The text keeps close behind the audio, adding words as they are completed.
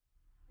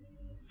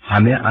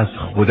همه از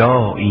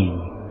خدایی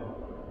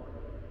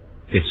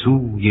به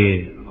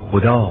سوی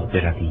خدا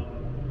برویم.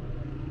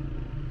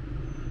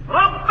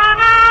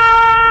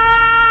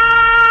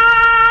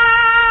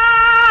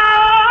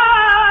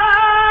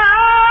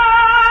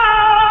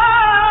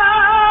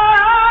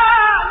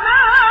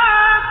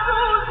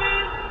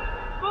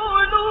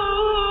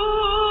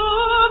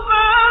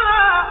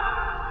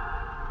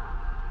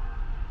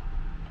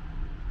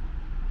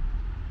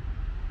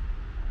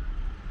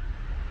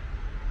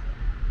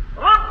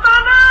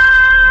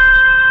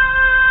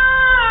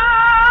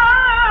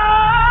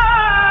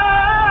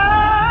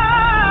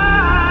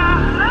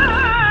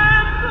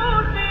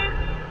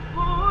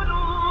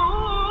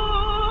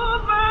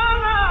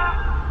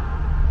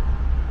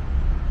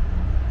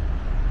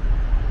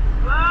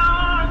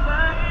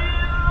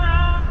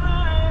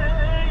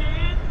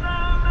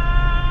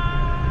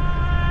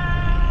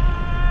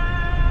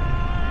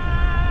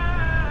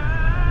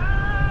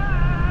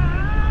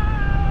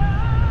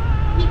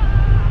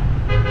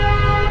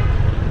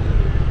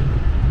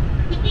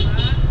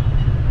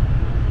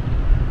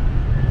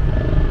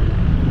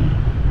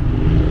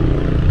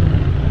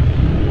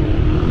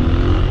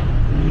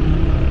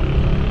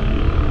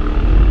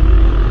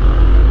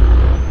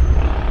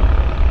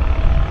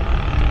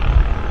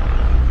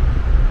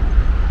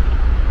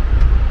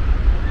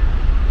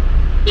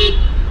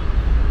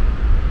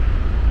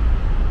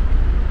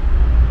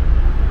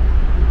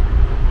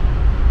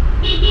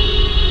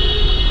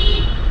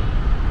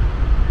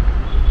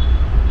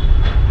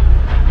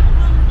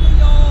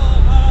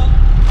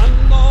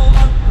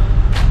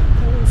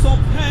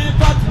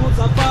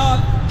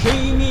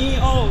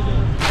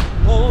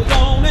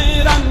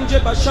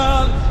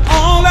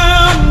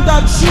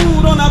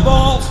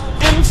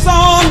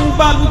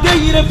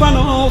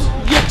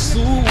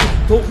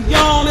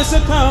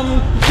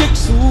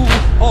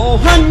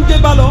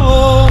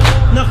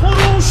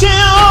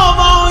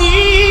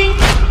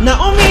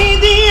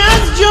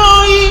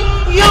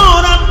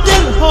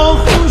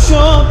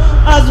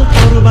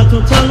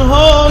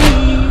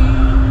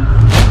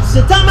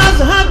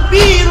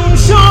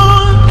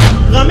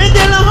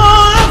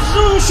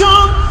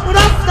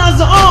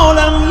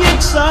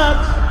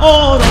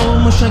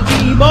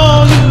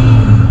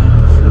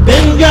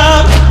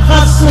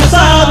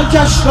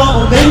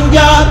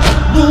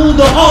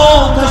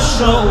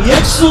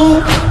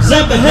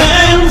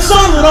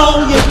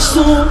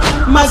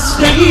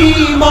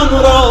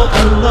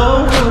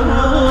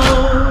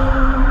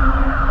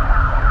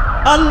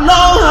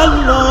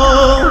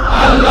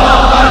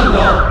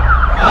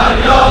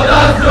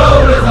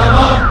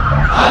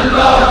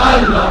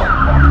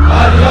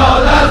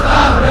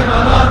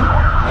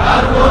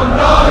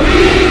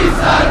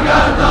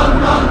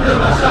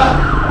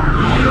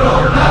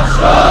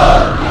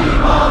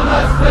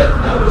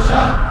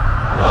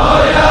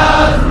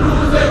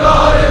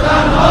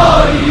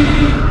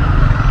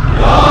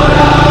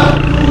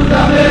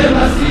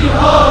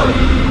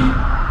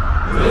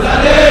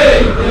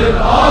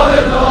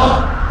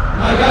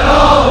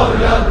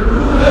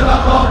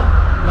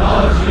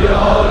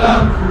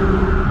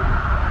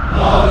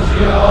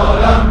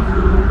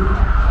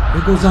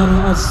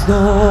 بگذر از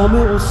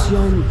دام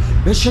عصیان،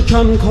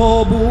 بشکن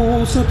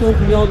کابوس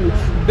طغیان،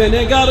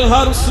 بنگر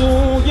هر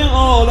سوی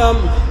عالم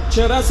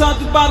چه رسد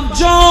بر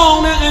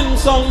جان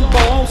انسان.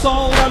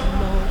 بازآرد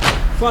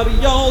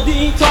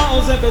فریادی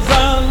تازه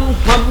بزن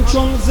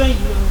همچون زینب،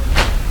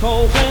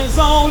 کاخ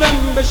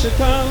ظالم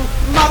بشکن.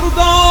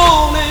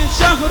 مردان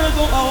شهر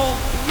دعا،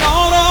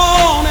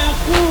 یاران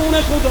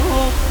خون خدا،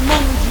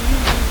 منجی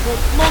خود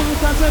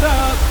منتظر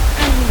است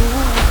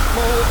امروز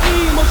ما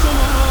ایم و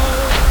شما.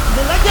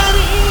 دل اگر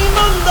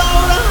ایمان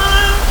دارد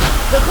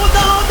به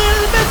خدا دل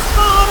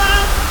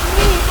بسپارد،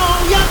 می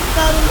آید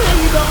در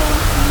میدان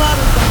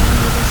مردان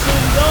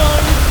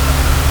شیدایی.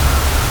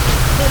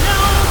 دل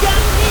آگه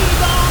می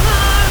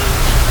داند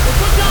به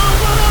کجا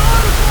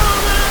قرار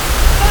خواند،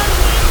 بر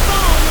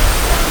میدان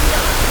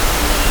جنگل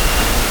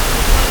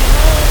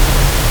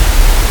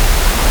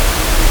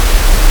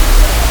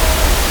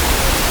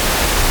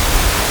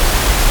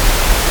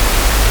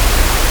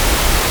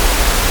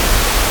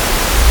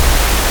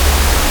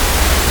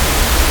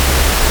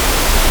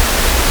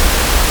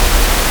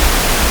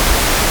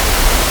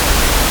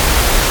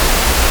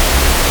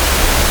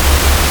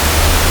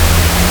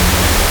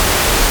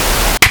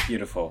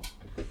Beautiful.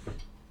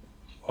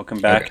 Welcome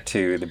back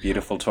to the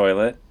beautiful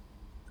toilet.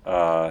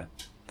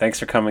 Thanks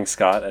for coming,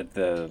 Scott, at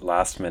the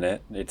last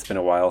minute. It's been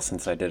a while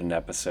since I did an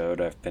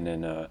episode. I've been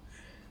in a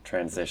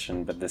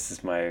transition, but this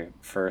is my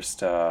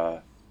first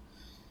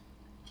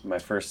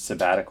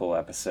sabbatical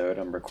episode.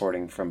 I'm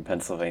recording from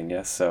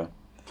Pennsylvania, so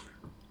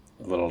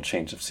a little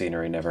change of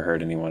scenery never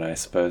hurt anyone, I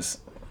suppose.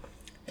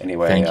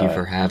 Anyway, thank you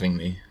for having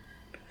me.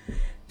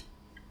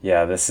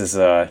 Yeah, this is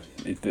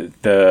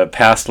the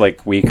past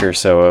week or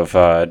so of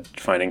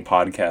finding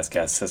podcast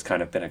guests has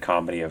kind of been a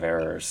comedy of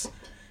errors,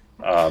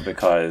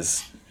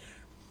 because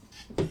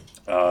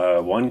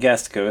one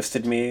guest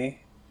ghosted me,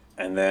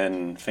 and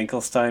then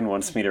Finkelstein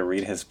wants me to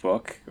read his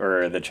book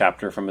or the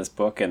chapter from his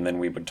book, and then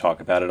we would talk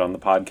about it on the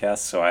podcast.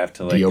 So I have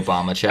to the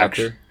Obama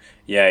chapter.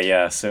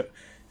 Yeah.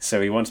 So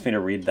he wants me to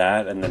read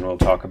that, and then we'll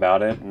talk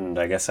about it. And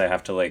I guess I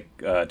have to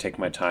take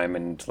my time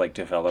and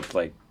develop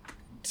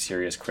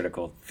serious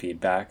critical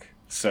feedback.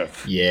 So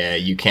yeah,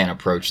 you can't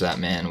approach that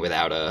man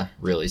without a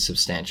really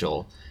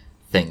substantial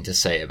thing to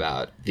say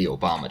about the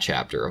Obama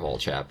chapter of all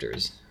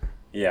chapters.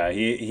 Yeah,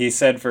 he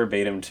said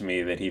verbatim to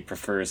me that he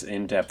prefers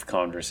in-depth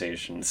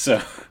conversations.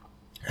 So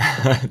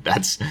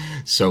that's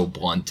so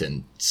blunt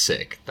and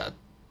sick.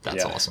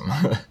 That's awesome.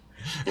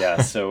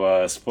 Yeah.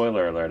 So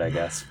spoiler alert, I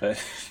guess,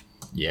 but.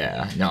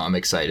 Yeah, no, I'm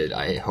excited.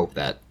 I hope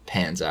that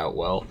pans out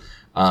well.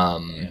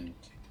 And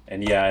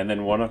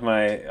then one of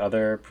my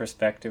other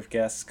prospective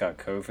guests got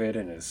COVID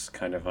and is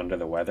kind of under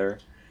the weather.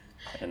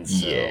 And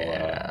so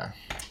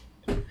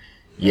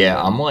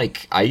I'm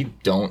I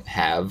don't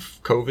have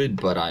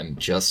COVID, but I'm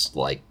just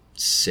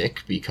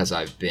sick because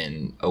I've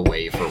been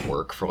away for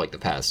work for the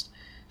past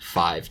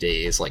 5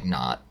 days,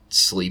 not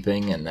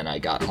sleeping, and then I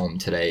got home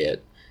today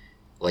at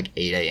 8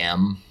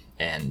 a.m.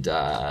 and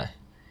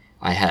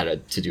I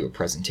had to do a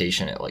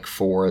presentation at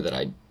 4 that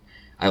I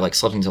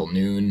slept until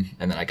noon,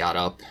 and then I got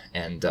up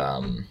and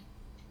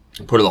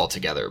put it all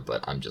together,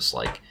 but I'm just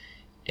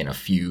in a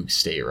fugue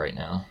state right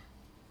now.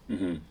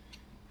 Mm-hmm.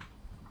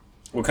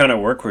 What kind of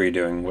work were you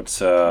doing? What's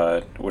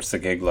the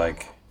gig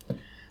like?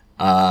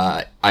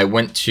 I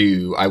went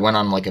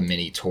on a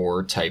mini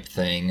tour type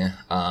thing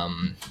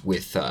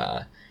with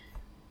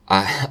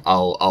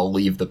I'll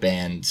leave the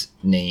band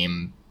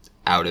name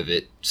out of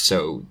it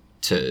so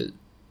to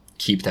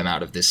keep them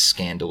out of this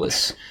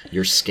scandalous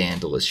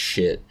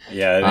shit.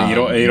 Yeah,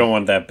 you don't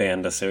want that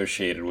band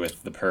associated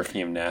with the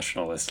Perfume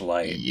Nationalist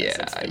Light. Yeah, as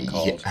it's been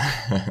called.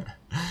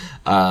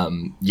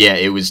 Yeah.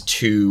 It was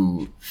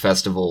 2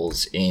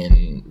 festivals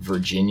in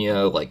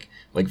Virginia,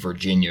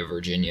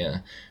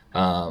 Virginia,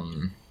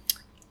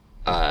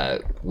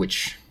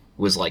 which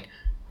was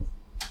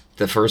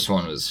the first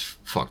one was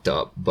fucked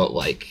up, but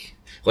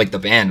the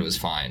band was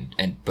fine,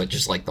 but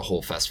just the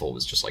whole festival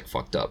was just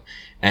fucked up.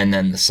 And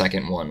then the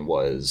second one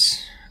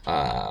was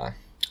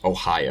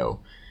Ohio,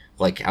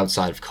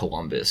 outside of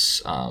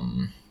Columbus,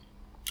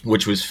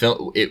 which was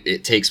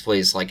it takes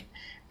place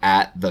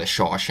at the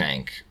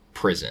Shawshank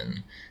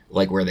prison,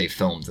 where they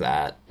filmed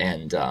that.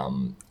 And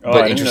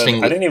but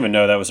interestingly, I didn't even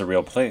know that was a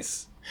real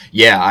place.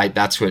 Yeah,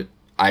 that's what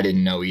I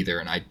didn't know either,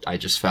 and I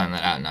just found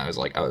that out, and I was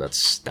like, oh,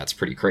 that's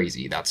pretty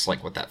crazy. That's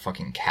what that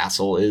fucking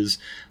castle is.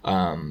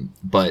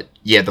 But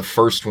yeah, the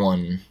first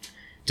one,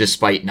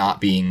 despite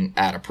not being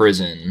at a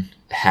prison,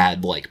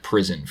 had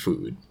prison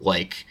food,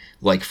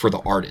 for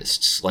the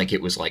artists,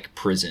 it was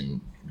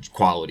prison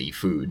quality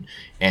food,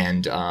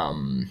 and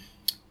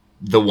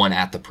the one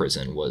at the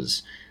prison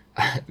was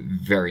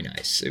very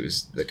nice. It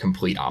was the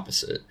complete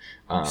opposite.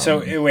 So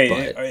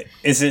wait,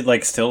 is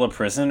it still a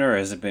prison, or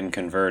has it been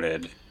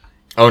converted?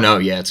 Oh no,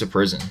 yeah, it's a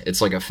prison.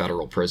 It's a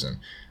federal prison.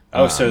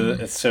 Oh,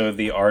 so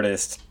the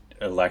artist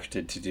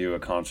elected to do a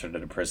concert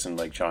at a prison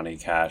like Johnny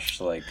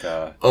Cash,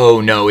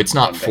 Oh no, it's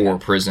not for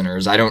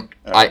prisoners. I don't.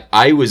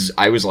 I was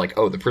like,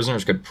 oh, the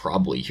prisoners could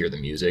probably hear the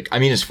music. I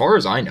mean, as far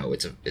as I know,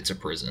 it's a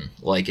prison.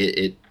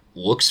 It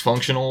looks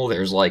functional.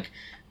 There's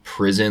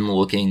prison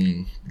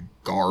looking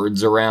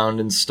guards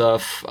around and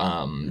stuff.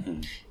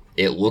 Mm-hmm.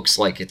 It looks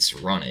like it's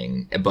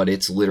running, but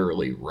it's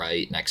literally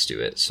right next to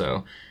it.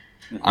 So.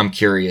 I'm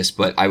curious,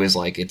 but I was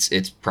like,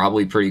 it's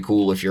probably pretty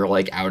cool if you're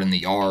out in the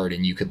yard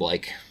and you could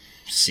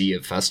see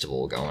a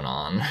festival going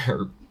on,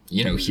 or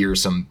hear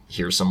some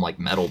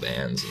metal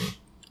bands and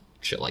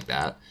shit like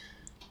that.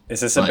 Is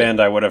this a band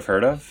I would have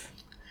heard of?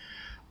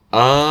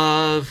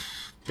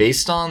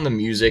 Based on the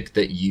music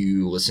that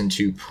you listen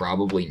to,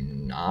 probably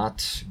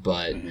not,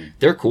 but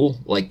they're cool.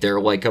 They're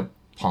a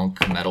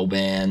punk metal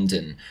band,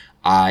 and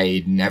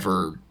I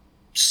never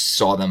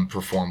saw them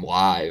perform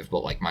live,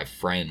 but my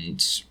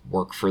friends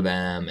work for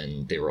them,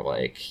 and they were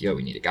like, yo,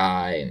 we need a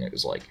guy, and it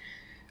was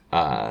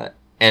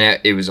and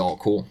it was all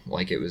cool.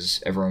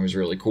 Everyone was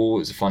really cool. It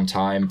was a fun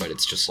time, but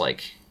it's just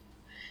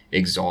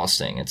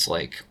exhausting. It's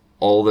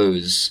all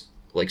those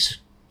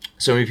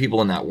so many people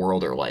in that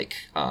world are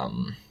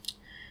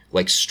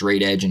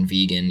straight edge and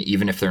vegan,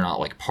 even if they're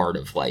not part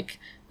of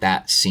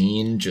that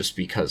scene, just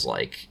because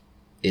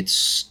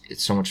it's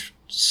so much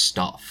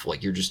stuff.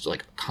 You're just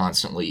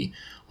constantly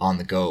on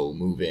the go,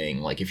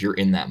 moving. If you're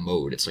in that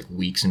mode, it's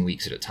weeks and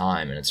weeks at a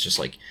time, and it's just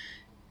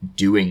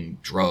doing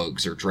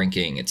drugs or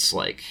drinking. It's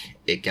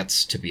it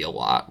gets to be a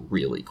lot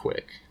really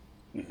quick.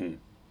 Mm-hmm.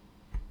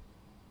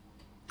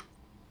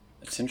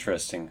 It's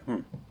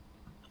interesting.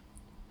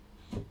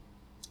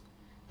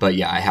 But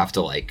yeah, I have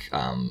to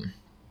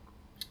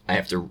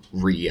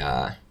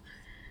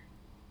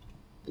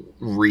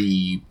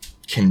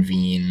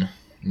reconvene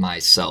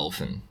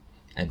myself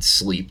and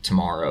sleep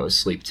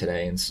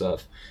today and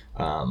stuff.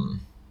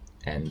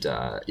 And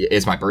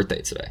it's my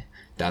birthday today.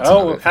 That's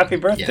another thing. Happy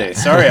birthday. Yeah.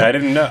 Sorry, I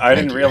didn't know. I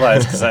didn't you.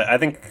 realize, because I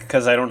think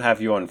because I don't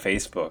have you on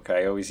Facebook.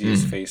 I always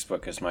use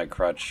Facebook as my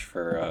crutch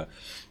for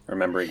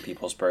remembering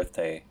people's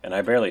birthday, and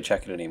I barely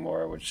check it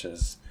anymore, which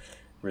has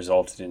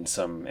resulted in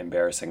some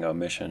embarrassing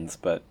omissions,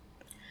 but...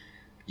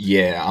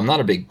 Yeah, I'm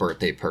not a big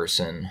birthday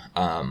person.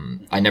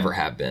 I never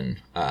have been.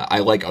 I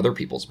like other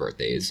people's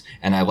birthdays,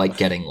 and I like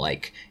getting,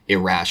 like,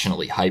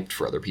 irrationally hyped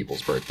for other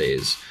people's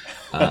birthdays.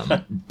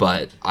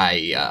 But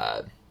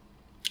I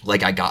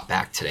got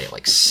back today at,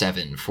 like,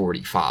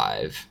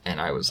 7:45, and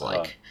I was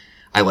like...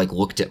 I, like,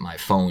 looked at my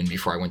phone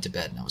before I went to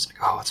bed, and I was like,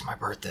 oh, it's my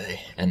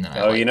birthday. And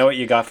then you know what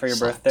you got for your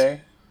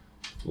birthday?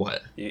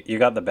 What? You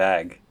got the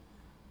bag.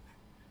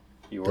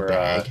 You were The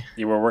bag?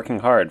 You were working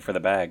hard for the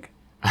bag.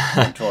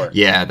 Tour.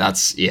 Yeah,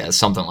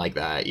 something like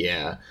that.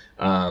 Yeah.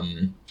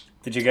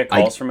 Did you get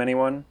calls from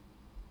anyone?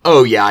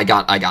 Oh yeah, I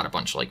got a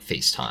bunch of like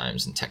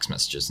FaceTimes and text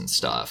messages and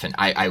stuff, and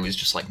I was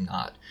just like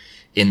not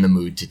in the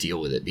mood to deal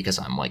with it because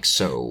I'm like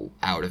so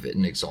out of it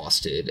and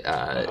exhausted.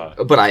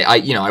 But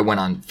I went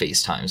on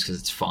FaceTimes because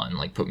it's fun,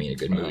 like put me in a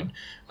good mood.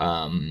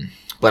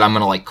 But I'm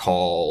gonna like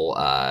call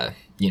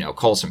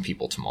some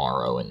people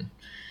tomorrow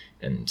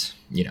and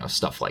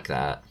stuff like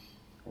that.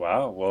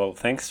 Wow. Well,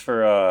 thanks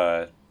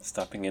for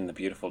stopping in the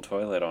beautiful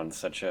toilet on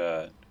such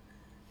a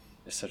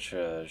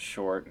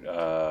short,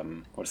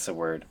 what's the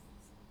word?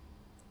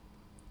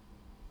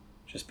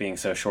 Just being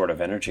so short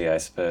of energy, I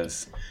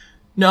suppose.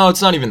 No,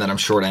 it's not even that I'm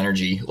short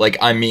energy. Like,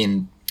 I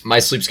mean, my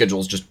sleep schedule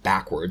is just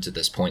backwards at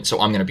this point, so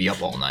I'm gonna be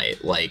up all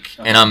night. Like,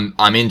 and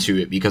I'm into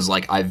it because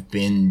like I've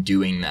been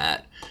doing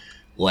that.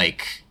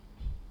 Like,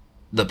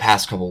 the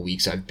past couple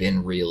weeks, I've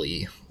been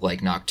really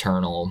like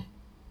nocturnal,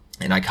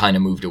 and I kind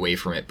of moved away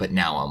from it. But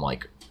now I'm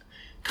like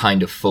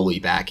kind of fully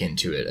back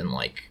into it, and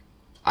like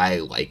I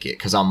like it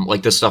because I'm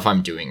like the stuff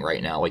I'm doing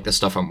right now, like the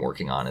stuff I'm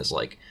working on is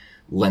like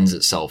lends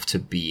itself to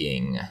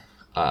being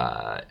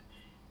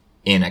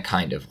in a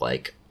kind of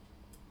like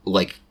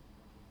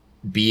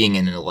being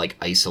in a like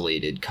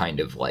isolated kind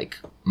of like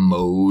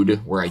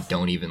mode where I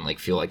don't even like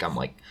feel like I'm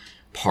like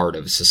part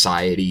of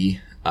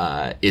society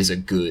is a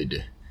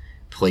good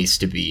place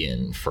to be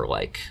in for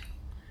like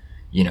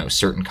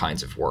certain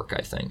kinds of work,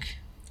 I think.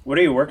 What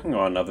are you working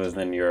on other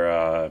than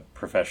your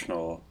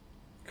professional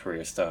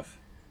career stuff?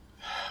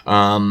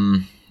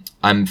 I'm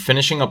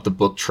finishing up the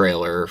book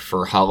trailer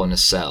for Hell in a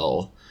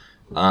Cell,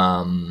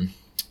 and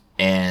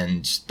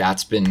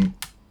that's been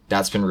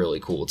really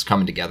cool. It's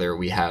coming together.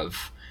 We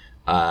have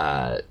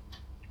a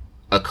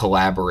couple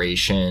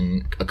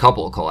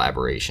of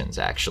collaborations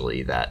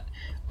actually that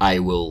I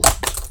will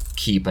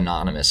keep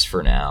anonymous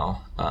for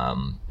now,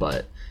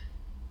 but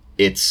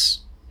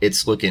it's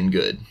looking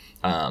good,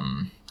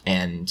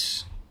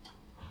 and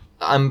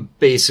I'm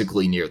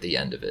basically near the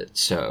end of it,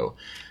 so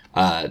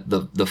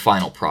the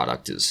final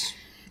product is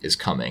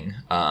coming,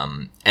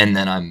 and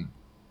then I'm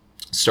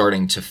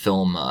starting to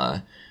film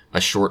a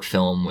short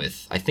film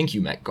with, I think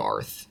you met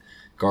Garth.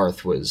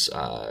 Garth was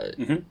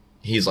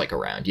he's like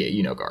around, yeah,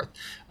 you know Garth.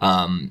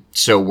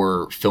 So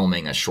we're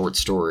filming a short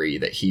story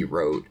that he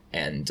wrote,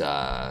 and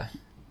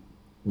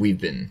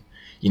we've been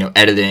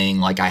editing.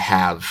 Like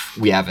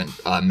we have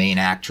a main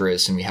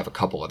actress, and we have a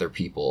couple other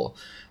people.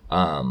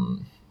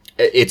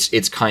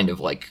 It's kind of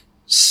like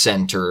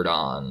centered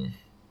on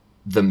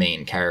the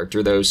main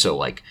character though, so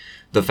like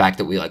the fact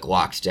that we like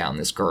locked down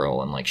this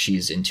girl and like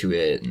she's into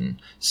it and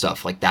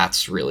stuff, like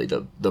that's really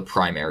the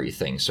primary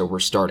thing. So we're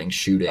starting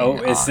shooting. Oh,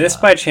 is this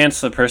by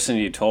chance the person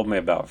you told me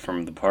about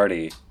from the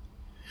party?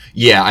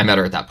 Yeah, I met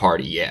her at that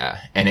party, yeah.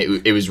 And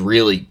it was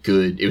really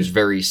good. It was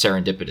very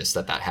serendipitous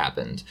that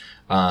happened.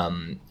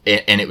 And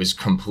it was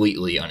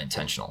completely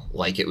unintentional.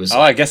 Like it was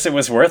I guess it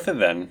was worth it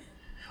then.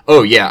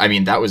 Oh yeah, I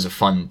mean that was a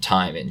fun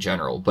time in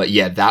general. But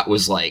yeah, that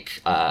was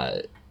like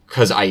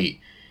because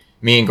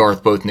me and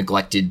Garth both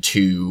neglected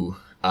to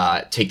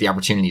take the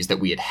opportunities that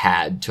we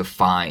had to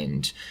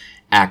find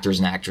actors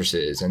and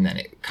actresses, and then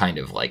it kind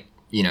of like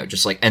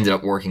just like ended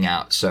up working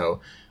out. So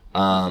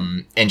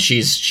and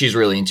she's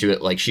really into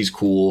it. Like she's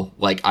cool.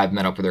 Like I've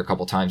met up with her a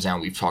couple times now.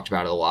 We've talked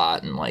about it a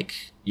lot, and like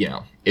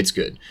it's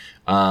good.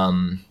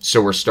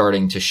 So we're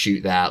starting to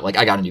shoot that. Like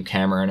I got a new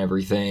camera and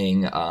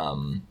everything.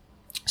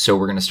 So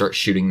we're gonna start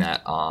shooting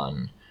that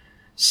on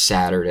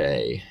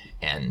Saturday,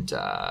 and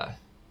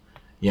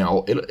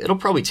it'll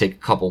probably take a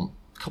couple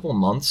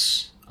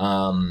months,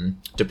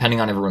 depending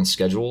on everyone's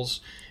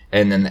schedules,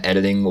 and then the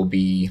editing will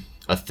be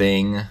a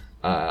thing.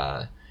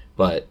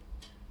 But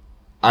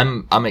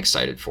I'm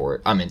excited for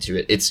it. I'm into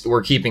it.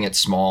 We're keeping it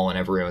small, and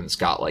everyone's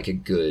got like a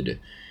good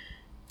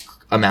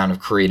amount of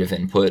creative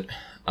input.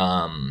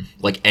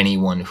 Like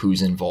anyone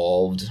who's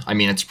involved. I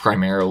mean, it's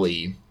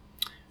primarily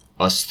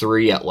us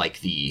three at like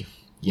the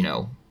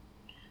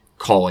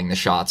calling the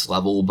shots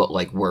level, but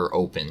like we're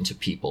open to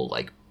people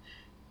like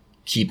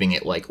keeping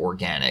it like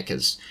organic,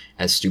 as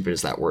stupid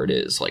as that word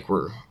is. Like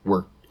we're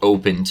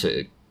open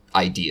to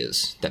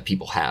ideas that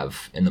people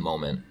have in the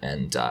moment,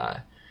 and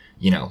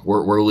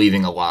we're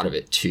leaving a lot of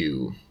it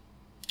to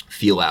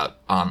feel out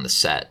on the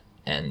set,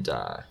 and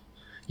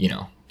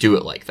do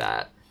it like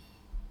that.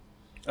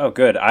 Oh,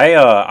 good.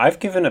 I've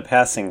given a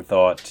passing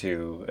thought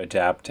to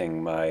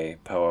adapting my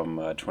poem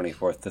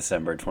 24th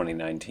December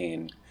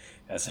 2019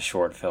 as a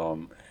short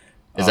film.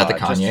 Is that the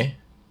Just Kanye?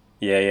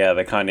 yeah,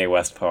 the Kanye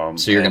West poem.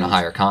 So you're gonna And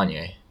hire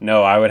Kanye?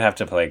 no, I would have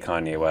to play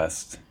Kanye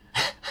West.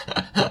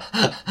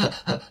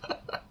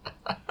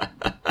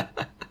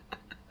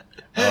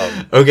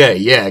 Okay,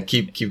 yeah,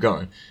 keep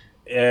going.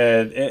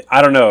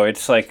 I don't know.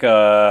 It's like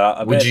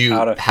a Would bit you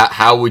out of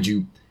how would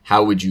you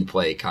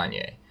play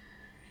Kanye?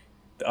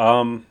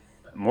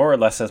 more or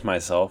less as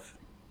myself.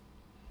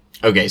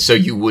 Okay, so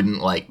you wouldn't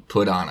like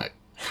put on a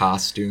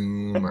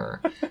costume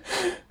or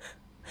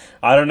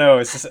I don't know.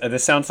 It's just,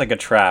 this sounds like a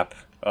trap.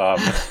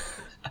 I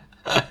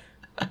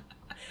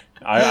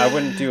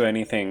wouldn't do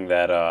anything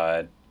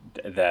that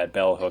that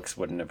bell hooks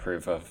wouldn't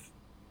approve of.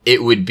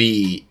 it would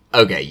be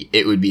okay,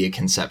 it would be a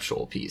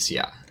conceptual piece,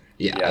 yeah.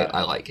 Yeah, Yeah.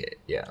 I like it.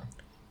 Yeah.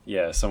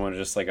 Yeah, someone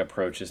just like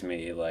approaches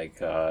me like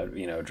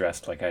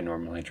dressed like I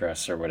normally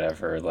dress or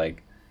whatever,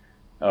 like,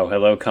 oh,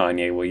 hello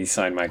Kanye, will you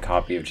sign my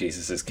copy of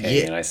Jesus is King?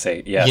 Yeah. And I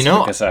say yes,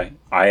 because I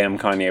am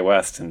Kanye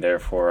West, and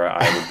therefore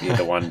I would be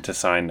the one to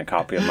sign the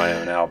copy of my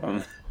own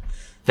album.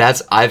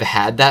 I've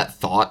had that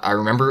thought. I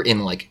remember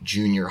in like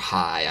junior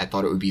high, I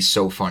thought it would be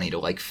so funny to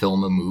like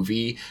film a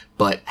movie,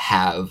 but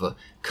have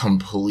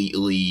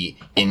completely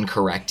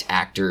incorrect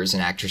actors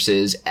and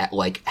actresses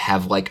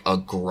have like a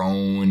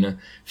grown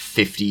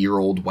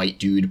 50-year-old white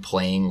dude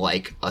playing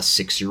like a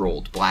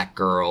 6-year-old black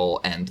girl,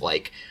 and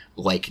like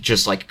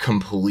just like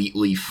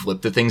completely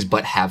flip the things,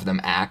 but have them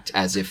act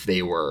as if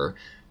they were,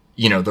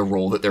 the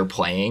role that they're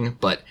playing.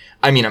 But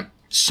I mean,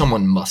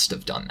 someone must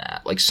have done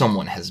that. Like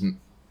someone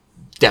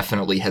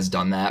definitely has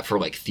done that for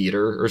like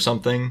theater or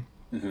something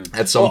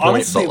at some point.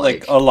 Honestly, but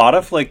like a lot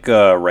of like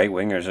right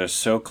wingers are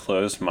so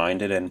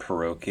close-minded and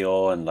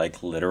parochial and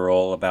like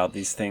literal about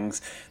these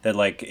things that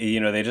like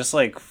they just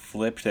like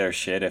flip their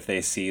shit if they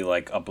see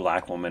like a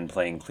black woman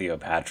playing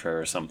Cleopatra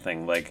or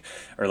something, like,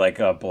 or like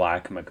a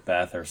black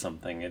Macbeth or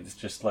something. It's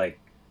just like,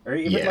 or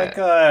even like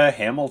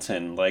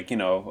Hamilton. Like,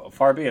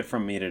 far be it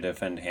from me to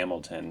defend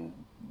Hamilton,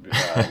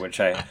 which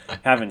I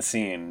haven't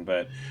seen,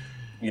 but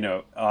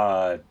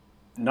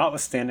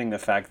notwithstanding the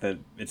fact that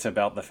it's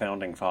about the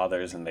founding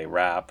fathers and they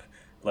rap,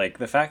 like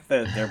the fact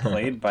that they're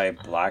played by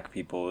black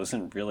people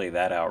isn't really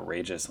that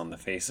outrageous on the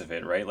face of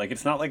it, right? Like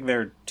it's not like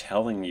they're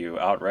telling you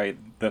outright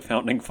the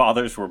founding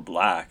fathers were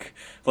black.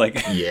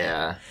 Like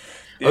yeah.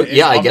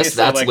 I guess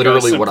that's like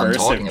literally what I'm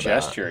talking about.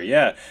 Gesture.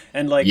 Yeah.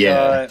 And like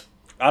I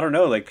don't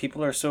know, like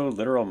people are so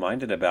literal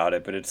minded about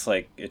it, but it's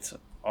like it's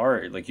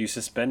art. Like you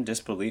suspend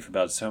disbelief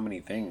about so many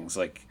things,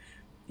 like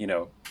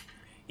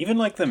even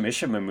like the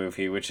Mishima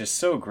movie, which is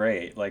so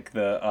great, like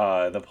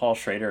the Paul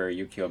Schrader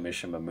Yukio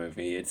Mishima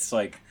movie. It's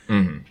like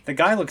the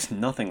guy looks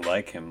nothing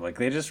like him. Like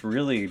they just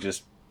really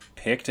just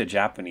picked a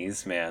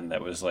Japanese man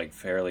that was like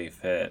fairly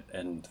fit,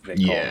 and they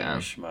called him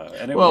Mishima.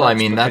 And it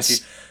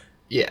works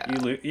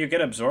you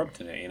get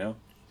absorbed in it,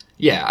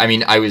 Yeah, I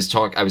mean, I was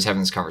having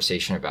this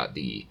conversation about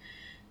the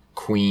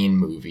Queen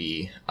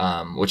movie,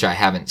 which I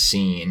haven't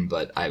seen,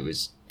 but I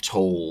was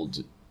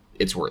told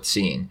it's worth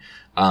seeing.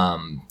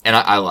 And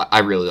I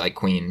really like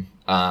Queen.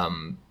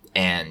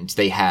 And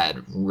they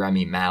had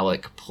Rami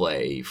Malek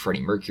play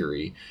Freddie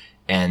Mercury,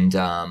 and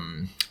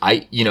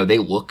they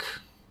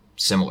look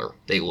similar.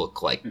 They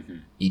look like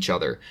each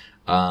other.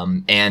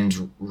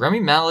 And Rami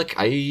Malek,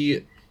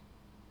 I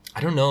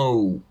don't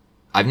know.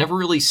 I've never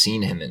really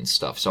seen him in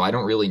stuff, so I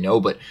don't really know.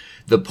 But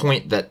the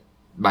point that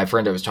my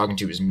friend I was talking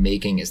to was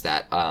making is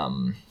that,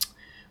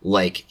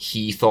 like,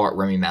 he thought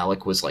Rami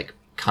Malek was like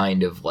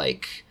kind of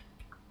like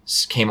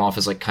came off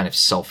as like kind of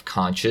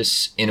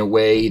self-conscious in a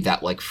way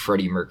that like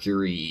Freddie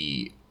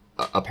Mercury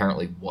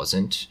apparently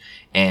wasn't,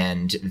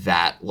 and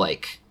that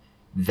like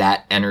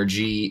that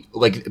energy,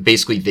 like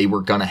basically they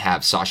were gonna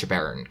have Sacha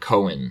Baron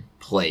Cohen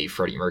play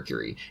Freddie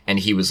Mercury, and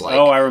he was like,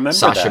 oh, I remember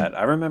that.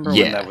 I remember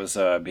when that was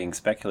being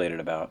speculated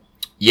about.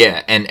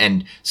 Yeah,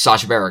 and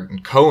Sacha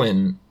Baron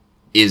Cohen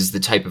is the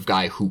type of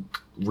guy who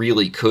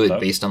really could,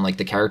 based on like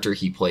the character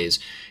he plays,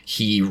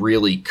 he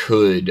really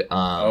could.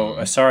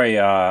 Sorry,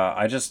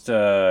 I just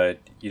you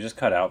just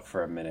cut out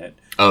for a minute.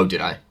 Oh, did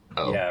I?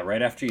 Oh, yeah,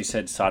 right after you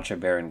said Sacha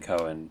Baron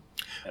Cohen.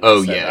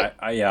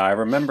 I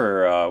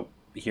remember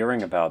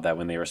hearing about that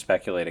when they were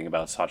speculating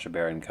about Sacha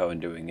Baron Cohen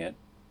doing it.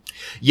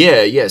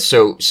 Yeah.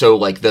 So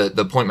like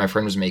the point my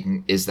friend was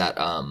making is that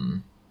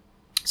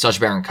Sacha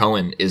Baron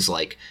Cohen is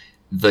like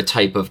the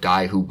type of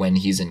guy who, when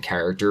he's in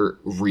character,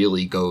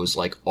 really goes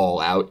like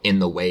all out in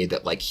the way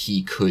that like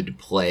he could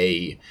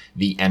play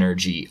the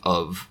energy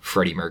of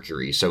Freddie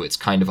Mercury. So it's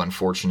kind of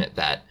unfortunate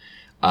that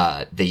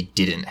they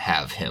didn't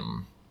have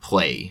him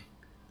play,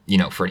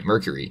 Freddie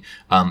Mercury.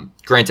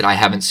 Granted, I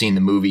haven't seen the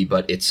movie,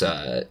 but it's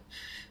it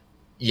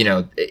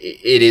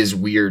is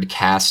weird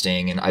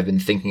casting, and I've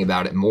been thinking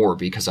about it more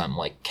because I'm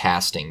like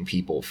casting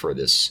people for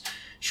this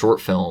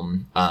short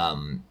film.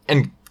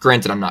 And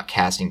granted, I'm not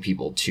casting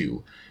people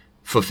to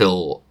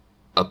fulfill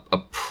a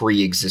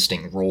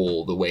pre-existing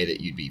role the way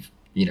that you'd be,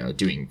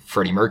 doing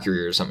Freddie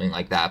Mercury or something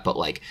like that. But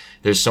like,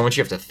 there's so much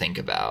you have to think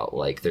about.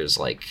 Like, there's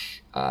like,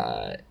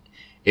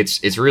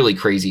 it's really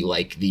crazy,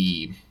 like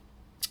the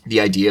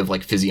idea of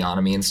like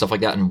physiognomy and stuff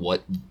like that, and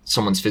what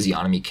someone's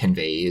physiognomy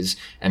conveys,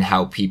 and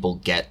how people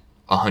get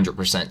 100%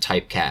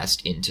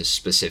 typecast into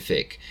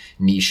specific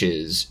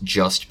niches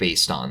just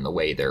based on the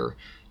way they're,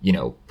 you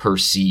know,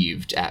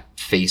 perceived at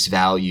face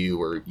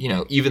value, or, you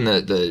know, even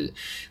the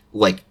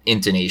like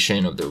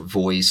intonation of their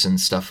voice and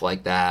stuff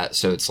like that.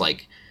 So it's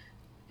like,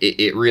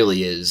 it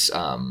really is,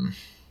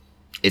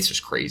 it's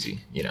just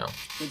crazy, you know?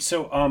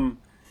 So,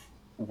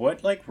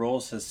 what like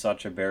roles has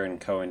Sacha Baron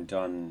Cohen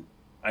done?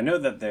 I know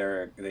that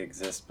they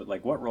exist, but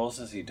like, what roles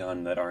has he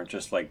done that aren't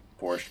just like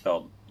Borscht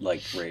Belt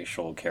like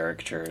racial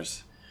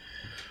caricatures?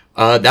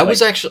 That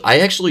was actually, I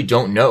actually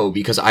don't know,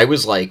 because I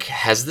was like,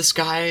 has this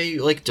guy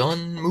like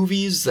done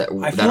movies that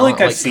I that feel like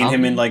aren't, I've seen comedy?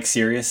 him in like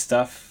serious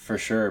stuff for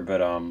sure,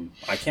 but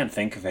I can't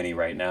think of any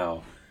right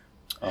now.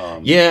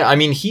 Yeah, I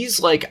mean, he's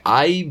like,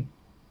 I'm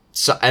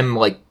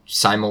like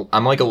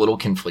I'm like a little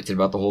conflicted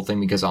about the whole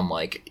thing, because I'm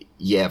like,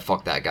 yeah,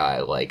 fuck that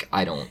guy. Like,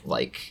 I don't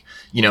like,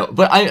 you know,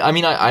 but I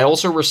mean, I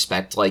also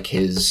respect like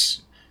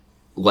his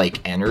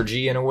like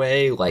energy in a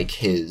way, like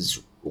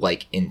his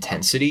like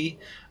intensity.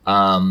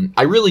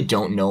 I really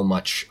don't know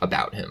much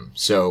about him,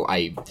 so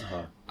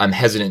I'm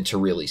hesitant to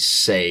really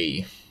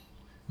say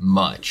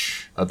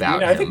much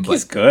about him. I think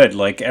he's good.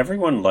 Like,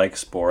 everyone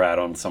likes Borat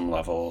on some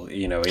level,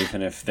 you know,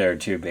 even if they're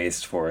too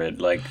based for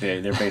it. Like,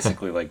 they're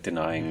basically like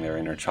denying their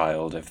inner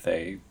child if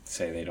they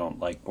say they don't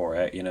like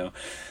Borat, you know.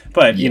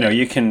 But you know,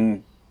 you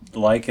can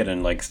like it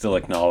and like still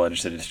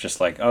acknowledge that it's just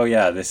like, oh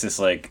yeah, this is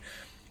like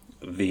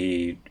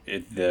the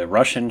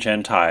Russian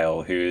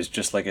Gentile who's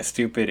just like a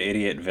stupid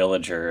idiot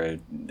villager,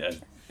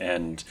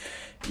 and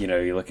you know,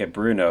 you look at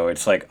Bruno,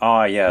 it's like,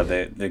 oh yeah,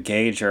 the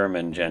gay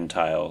German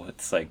Gentile.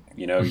 It's like,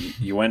 you know,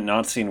 you went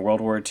Nazi in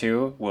World War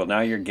II. Well, now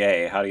you're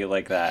gay. How do you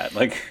like that?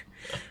 Like,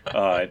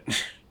 I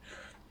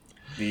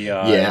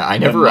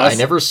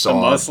never saw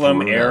the Muslim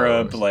Bruno.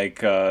 Arab like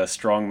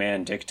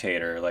strongman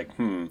dictator. Like,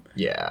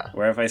 Yeah.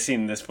 where have I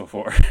seen this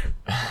before?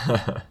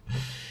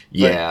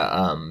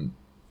 Yeah.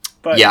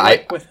 But Yeah,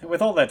 like,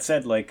 with all that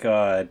said, like,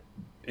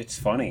 it's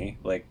funny.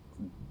 Like,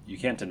 you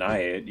can't deny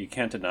it. You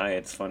can't deny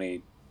it's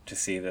funny to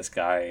see this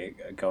guy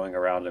going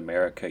around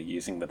America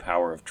using the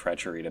power of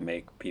treachery to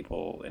make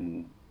people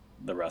in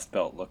the Rust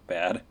Belt look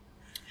bad.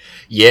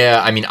 Yeah,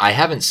 I mean, I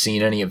haven't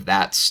seen any of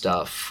that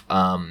stuff,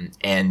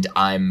 and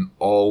I'm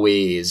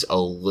always a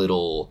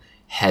little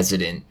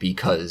hesitant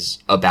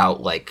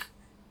about like,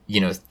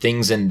 you know,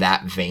 things in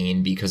that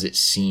vein, because it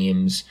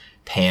seems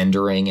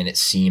pandering and it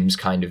seems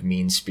kind of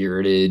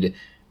mean-spirited,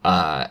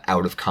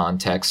 out of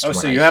context. Oh,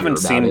 so you haven't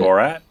seen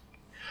Borat?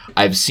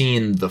 I've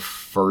seen the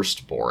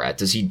first Borat.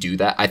 Does he do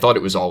that? I thought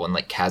it was all in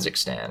like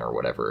Kazakhstan or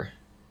whatever.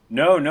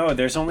 No.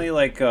 There's only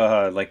like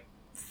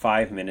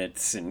 5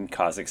 minutes in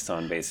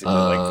Kazakhstan, basically,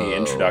 like the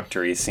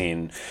introductory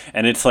scene,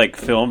 and it's like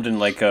filmed in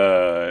like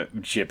a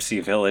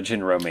gypsy village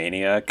in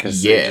Romania,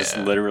 because they just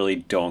literally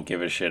don't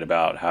give a shit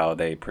about how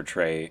they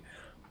portray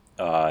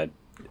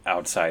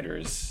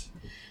outsiders.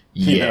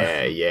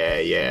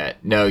 Yeah.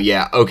 No,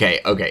 yeah.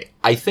 Okay.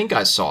 I think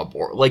I saw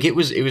Borat. Like, it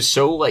was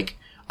so like,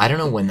 I don't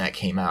know when that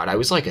came out. I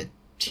was like a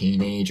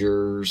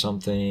teenager or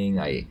something.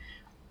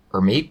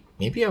 Or maybe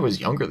I was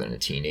younger than a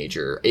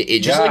teenager. It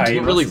just like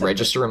didn't really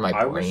register in my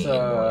brain.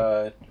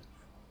 What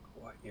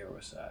year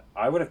was that?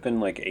 I would have been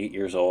like 8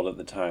 years old at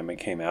the time it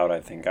came out.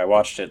 I think I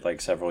watched it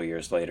like several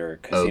years later,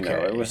 because you know,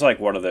 it was like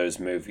one of those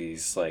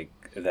movies like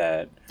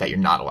that you're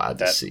not allowed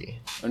to see.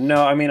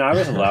 No, I mean, I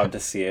was allowed to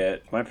see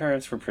it. My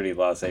parents were pretty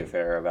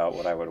laissez-faire about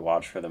what I would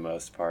watch for the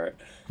most part.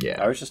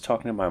 Yeah. I was just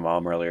talking to my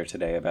mom earlier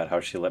today about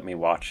how she let me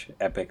watch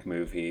Epic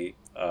Movie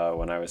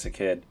when I was a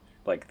kid,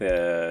 like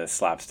the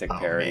slapstick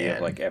parody of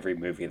like every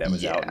movie that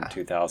was out in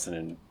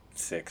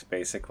 2006,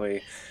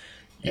 basically.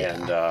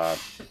 Yeah. And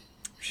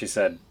she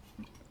said,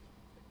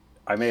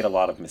 I made a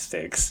lot of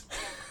mistakes.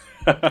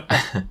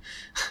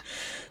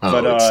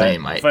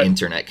 Same. My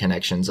internet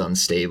connection's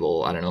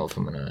unstable. I don't know if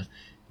I'm gonna.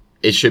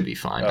 It should be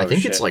fine. I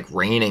think it's like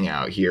raining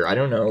out here. I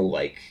don't know.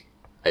 Like,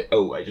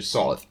 I just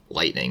saw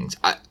lightning.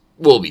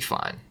 We'll be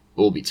fine.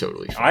 We'll be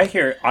totally fine.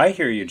 I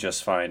hear you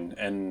just fine,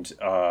 and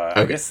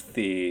I guess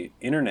the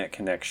internet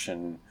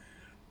connection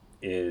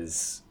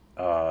is,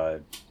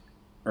 or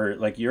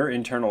like your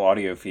internal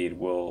audio feed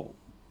will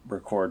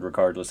record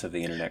regardless of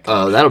the internet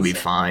connection. Oh, that'll be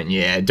fine.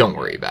 Yeah, don't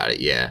worry about it.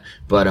 Yeah,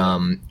 but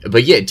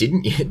yeah,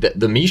 didn't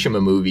the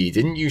Mishima movie?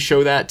 Didn't you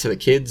show that to the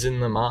kids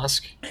in the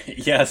mosque?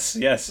 Yes.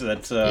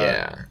 That's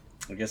yeah.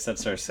 I guess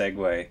that's our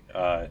segue.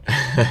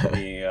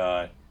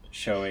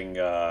 Showing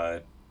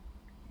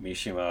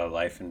Mishima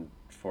Life in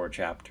 4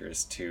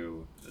 Chapters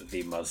to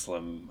the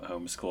Muslim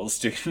homeschool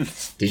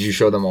students. Did you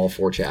show them all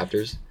 4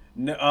 chapters?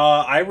 No,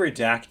 I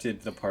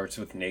redacted the parts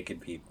with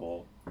naked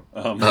people.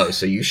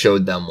 So you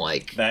showed them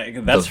like that's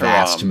the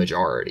vast haram.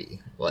 Majority.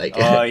 Like,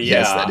 Yeah,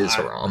 yes, that is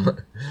haram.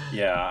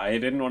 Yeah, I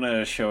didn't want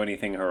to show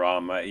anything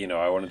haram.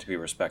 I wanted to be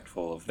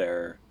respectful of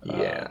their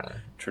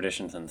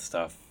traditions and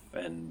stuff,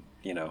 and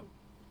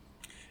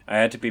I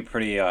had to be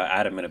pretty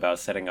adamant about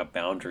setting up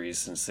boundaries,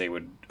 since they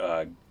would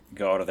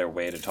go out of their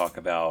way to talk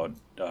about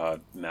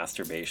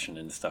masturbation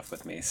and stuff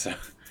with me. So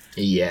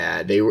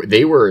yeah, they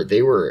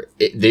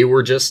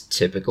were just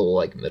typical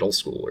like middle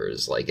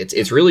schoolers. Like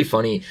it's really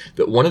funny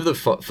that one of the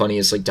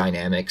funniest like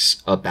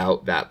dynamics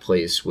about that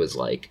place was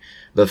like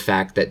the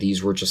fact that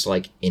these were just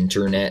like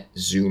internet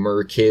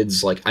Zoomer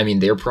kids. Like, I mean,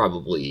 they're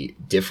probably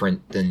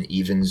different than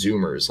even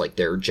Zoomers. Like,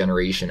 they're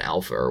Generation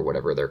Alpha or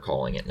whatever they're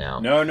calling it now.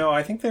 No,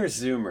 I think they're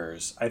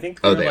Zoomers. I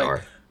think they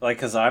are. Like,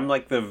 because I'm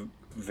like the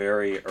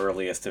very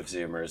earliest of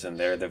Zoomers, and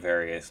they're the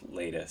very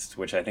latest,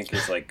 which I think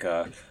is like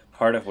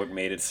part of what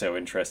made it so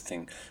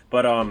interesting.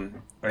 But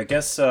I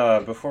guess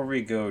before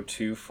we go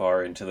too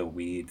far into the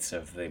weeds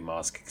of the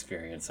mosque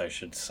experience, I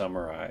should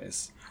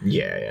summarize.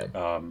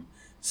 Yeah.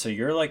 So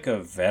you're like a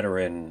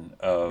veteran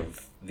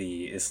of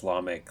the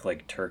Islamic,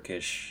 like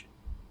Turkish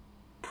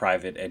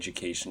private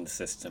education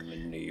system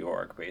in New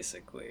York,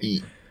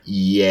 basically.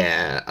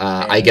 Yeah.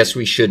 I guess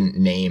we shouldn't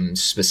name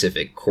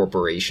specific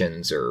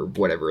corporations or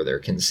whatever they're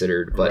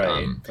considered,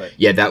 but, but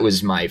yeah, that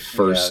was my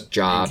first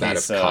job out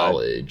of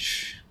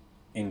college.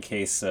 In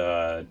case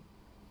our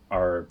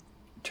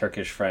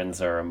Turkish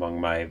friends are among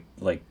my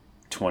like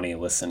 20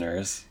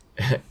 listeners.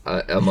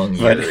 Among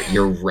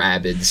your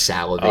rabid,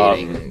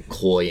 salivating,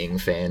 cloying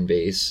fan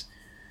base.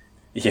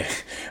 Yeah,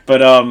 but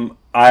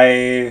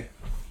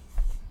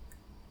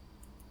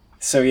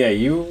so yeah,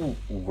 you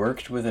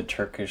worked with a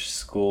Turkish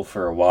school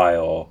for a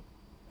while,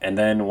 and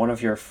then one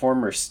of your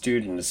former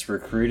students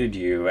recruited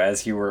you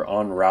as you were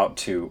en route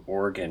to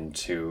Oregon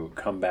to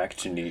come back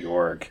to New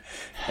York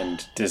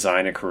and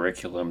design a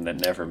curriculum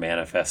that never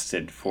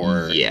manifested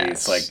for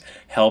these like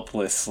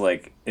helpless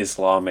like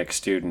Islamic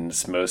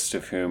students, most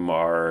of whom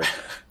are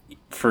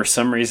for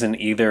some reason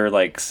either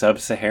like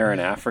sub-Saharan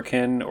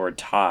African or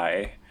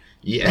Thai.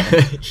 Yeah,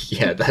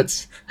 yeah,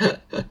 that's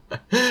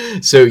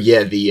so.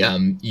 Yeah,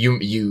 the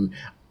you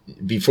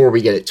before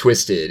we get it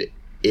twisted,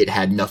 it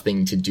had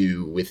nothing to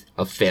do with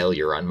a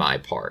failure on my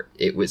part.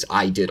 It was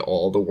I did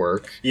all the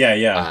work.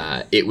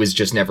 Yeah. It was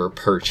just never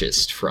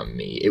purchased from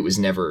me. It was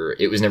never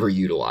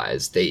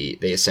utilized. They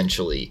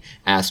essentially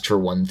asked for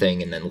one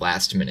thing and then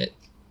last minute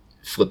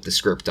flipped the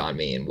script on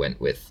me and went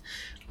with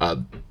a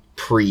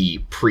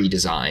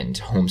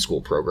pre-designed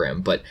homeschool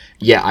program. But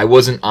yeah, I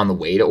wasn't on the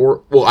way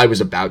to I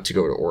was about to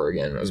go to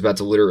Oregon. I was about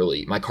to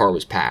literally, my car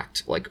was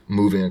packed, like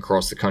moving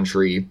across the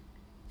country,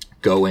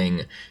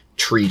 going,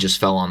 tree just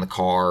fell on the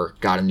car,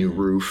 got a new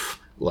roof,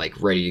 like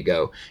ready to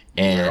go.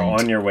 And you're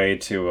on your way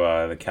to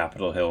the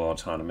Capitol Hill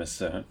Autonomous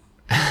Zone.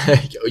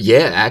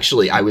 Yeah,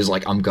 actually, I was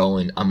like, I'm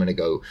going to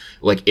go,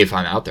 like, if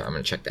I'm out there, I'm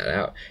going to check that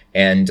out.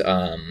 And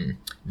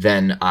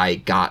then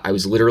I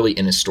was literally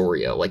in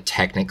Astoria, like,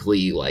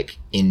 technically, like,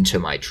 into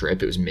my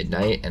trip. It was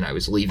midnight, and I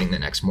was leaving the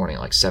next morning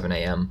at, like, 7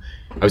 a.m.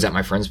 I was at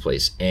my friend's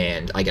place,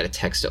 and I got a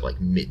text at, like,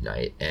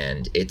 midnight,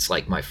 and it's,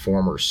 like, my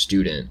former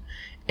student,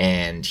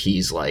 and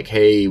he's like,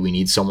 hey, we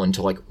need someone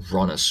to, like,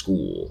 run a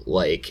school,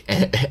 like,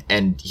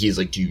 and he's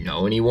like, do you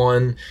know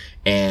anyone?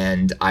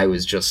 And I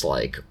was just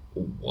like,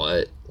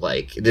 what?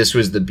 Like, this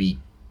was the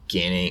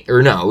beginning,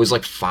 or no, it was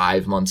like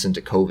 5 months into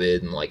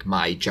COVID, and like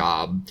my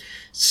job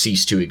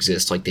ceased to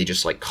exist. Like, they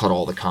just like cut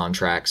all the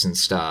contracts and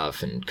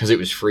stuff, and because it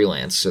was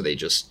freelance, so they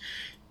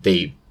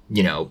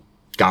you know,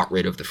 got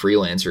rid of the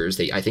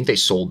freelancers. I think they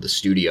sold the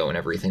studio and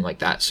everything like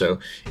that. So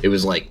it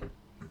was like,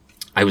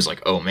 I was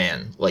like, oh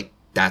man, like,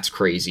 that's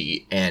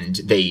crazy. And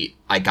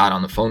I got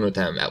on the phone with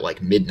them at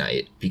like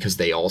midnight because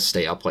they all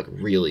stay up like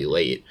really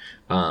late.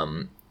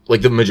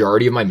 Like, the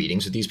majority of my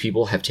meetings with these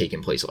people have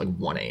taken place at like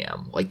 1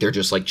 a.m. Like, they're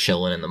just like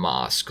chilling in the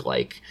mosque,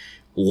 like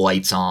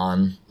lights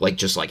on, like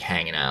just like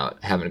hanging out,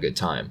 having a good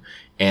time.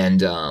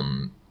 And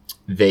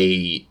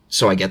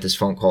so I get this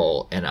phone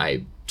call and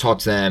I talk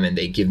to them and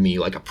they give me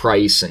like a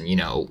price and, you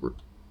know,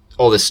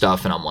 all this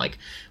stuff. And I'm like,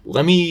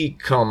 let me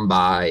come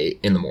by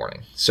in the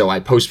morning. So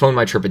I postpone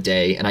my trip a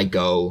day and I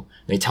go,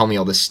 and they tell me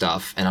all this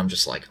stuff. And I'm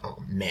just like,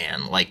 oh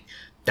man, like,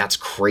 that's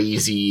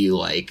crazy.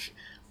 Like,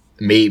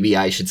 maybe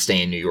I should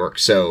stay in New York.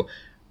 So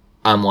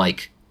I'm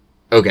like,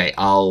 okay,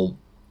 I'll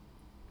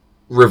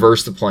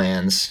reverse the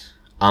plans.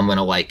 I'm going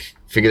to like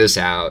figure this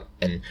out.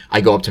 And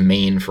I go up to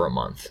Maine for a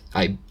month.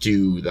 I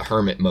do the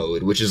hermit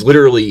mode, which is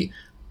literally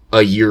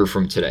a year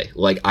from today.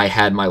 Like, I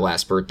had my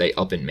last birthday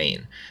up in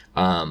Maine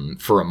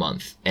for a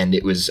month. And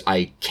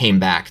I came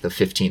back the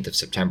 15th of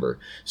September.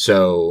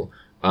 So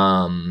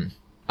I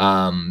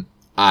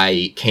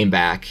came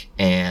back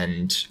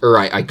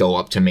I go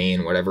up to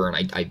Maine, whatever,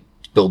 and I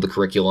build the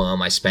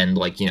curriculum. I spend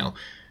like, you know,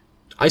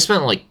 I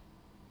spent like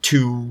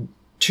two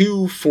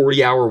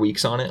 40-hour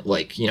weeks on it.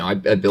 Like, you know, I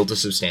built a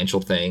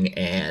substantial thing,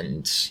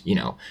 and, you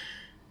know,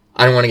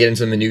 I don't want to get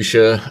into the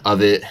minutia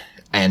of it,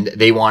 and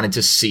they wanted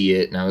to see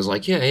it, and I was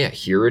like, yeah,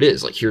 here it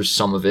is. Like, here's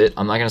some of it.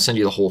 I'm not going to send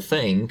you the whole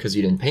thing because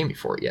you didn't pay me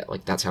for it yet.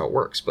 Like, that's how it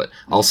works. But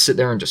I'll sit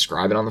there and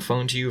describe it on the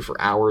phone to you for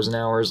hours and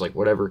hours, like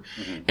whatever.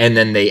 Mm-hmm. And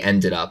then they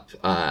ended up,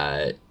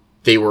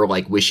 they were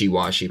like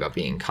wishy-washy about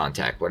being in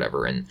contact,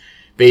 whatever. And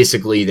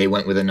basically they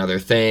went with another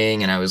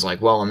thing, and I was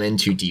like, well, I'm in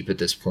too deep at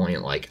this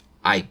point. Like,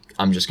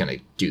 I'm just going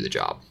to do the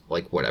job.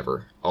 Like,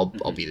 whatever.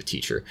 I'll be the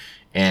teacher.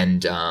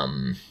 And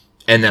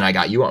And then I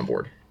got you on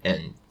board,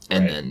 and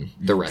Right. then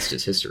the rest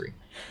is history.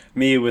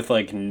 Me with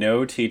like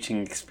no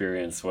teaching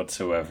experience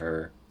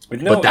whatsoever,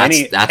 with no But that's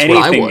what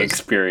I anything was.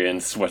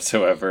 experience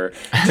whatsoever.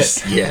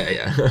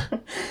 Yeah.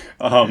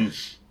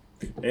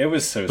 It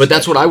was so. But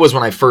that's what I sketchy. was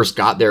when I first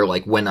got there.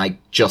 Like when I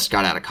just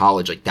got out of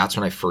college, like that's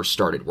when I first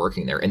started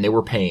working there, and they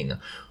were paying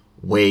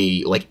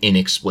way like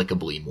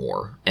inexplicably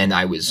more, and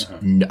I was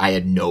I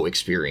had no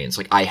experience.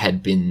 Like I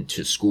had been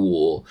to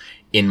school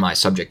in my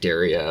subject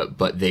area,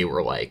 but they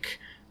were like,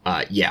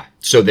 yeah.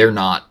 So they're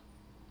not.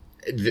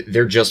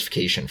 Their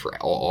justification for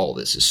all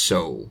this is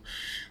so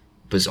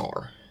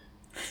bizarre.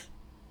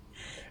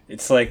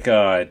 It's like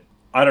I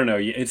don't know.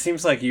 It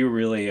seems like you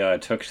really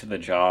took to the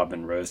job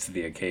and rose to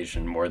the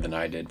occasion more than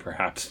I did,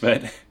 perhaps.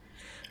 But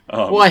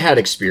Well, I had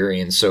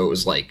experience, so it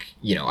was like,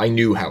 I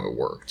knew how it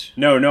worked.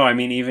 no. I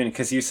mean, even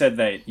because you said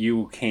that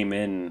you came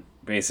in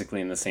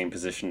basically in the same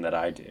position that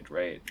I did,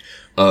 right?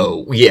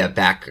 Oh, yeah,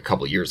 back a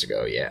couple years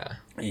ago, yeah.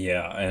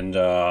 Yeah, and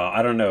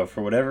I don't know.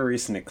 For whatever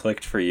reason, it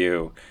clicked for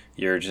you.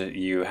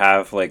 You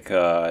have like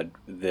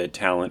the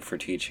talent for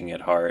teaching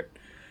at heart.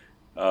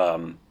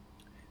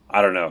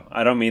 I don't know.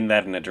 I don't mean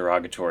that in a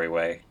derogatory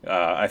way.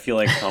 I feel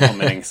like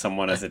complimenting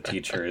someone as a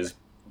teacher is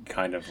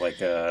kind of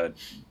like a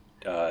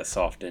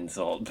soft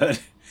insult,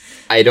 but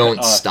I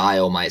don't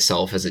style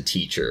myself as a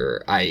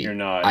teacher. You're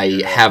not.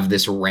 I have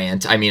this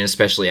rant. I mean,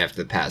 especially after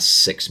the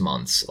past 6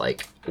 months,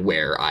 like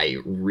where I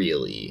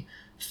really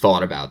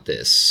thought about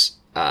this,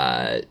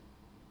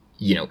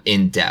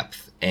 in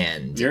depth.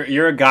 And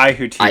You're a guy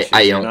who teaches.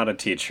 You're not a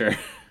teacher.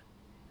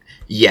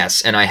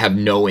 yes, and I have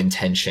no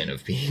intention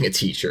of being a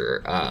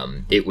teacher.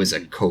 It was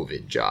a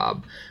COVID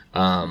job.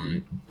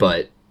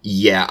 But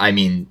yeah, I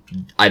mean,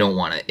 I don't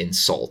want to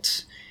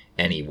insult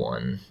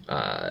anyone,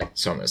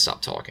 so I'm going to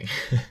stop talking.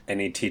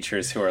 Any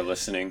teachers who are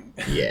listening?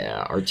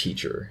 Yeah, our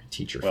teacher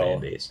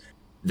fan base.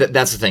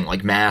 That's the thing,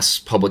 like mass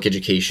public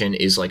education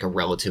is like a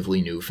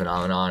relatively new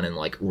phenomenon, and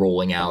like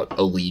rolling out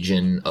a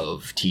legion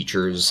of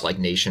teachers like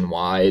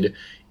nationwide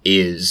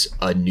is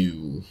a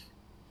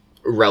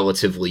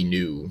relatively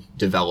new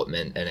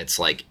development, and it's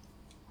like,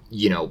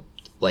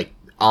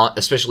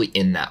 especially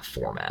in that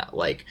format,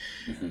 like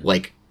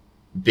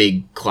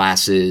big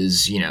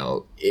classes,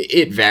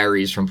 it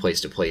varies from place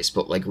to place,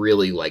 but like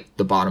really like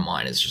the bottom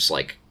line is just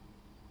like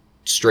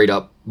straight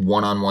up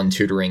one-on-one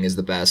tutoring is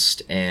the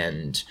best,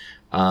 and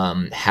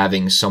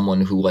having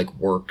someone who like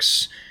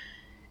works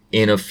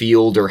in a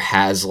field or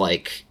has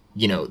like,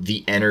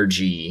 the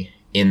energy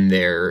in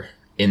their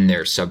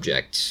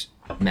subject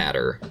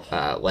matter,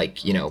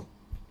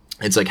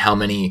 it's like how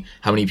many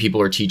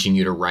people are teaching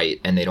you to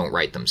write and they don't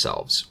write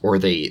themselves, or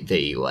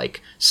they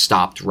like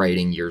stopped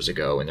writing years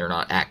ago and they're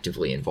not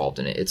actively involved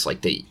in it. It's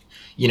like they,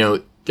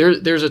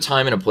 there's a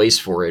time and a place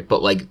for it,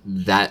 but like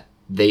that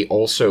they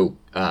also,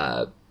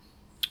 the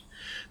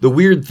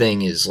weird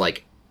thing is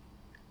like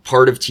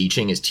part of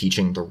teaching is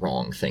teaching the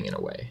wrong thing in a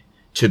way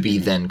to be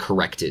then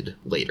corrected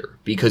later,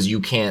 because you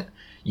can't,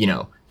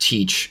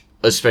 teach,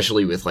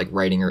 especially with like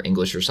writing or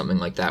English or something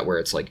like that, where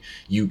it's like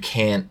you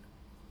can't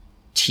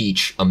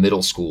teach a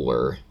middle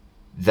schooler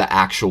the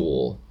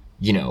actual,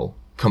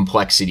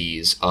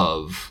 complexities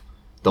of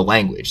the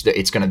language. That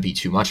it's going to be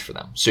too much for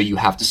them. So you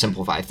have to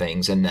simplify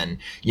things, and then,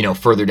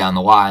 further down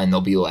the line,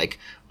 they'll be like,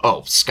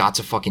 oh, Scott's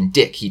a fucking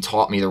dick. He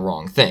taught me the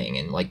wrong thing.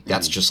 And like,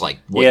 that's just like,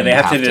 what they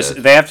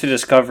have to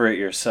discover it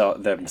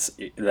yourself. They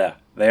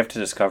have to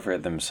discover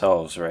it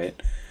themselves,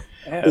 right?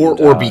 And,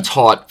 or be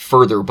taught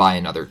further by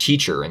another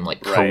teacher and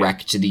like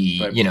correct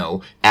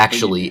the,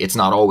 actually it's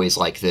not always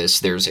like this.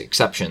 There's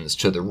exceptions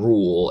to the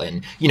rule.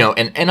 And,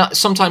 and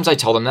sometimes I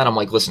tell them that I'm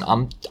like, listen,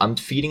 I'm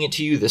feeding it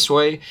to you this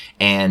way,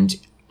 and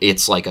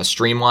it's like a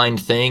streamlined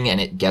thing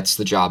and it gets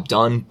the job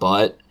done,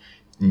 but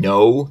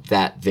know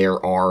that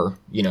there are,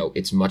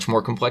 it's much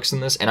more complex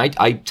than this. And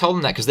I tell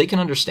them that because they can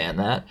understand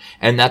that.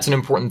 And that's an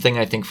important thing,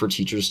 I think, for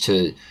teachers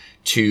to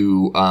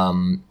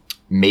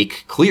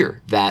make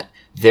clear, that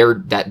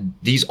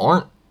these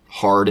aren't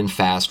hard and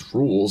fast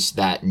rules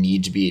that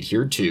need to be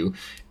adhered to.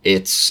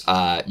 It's,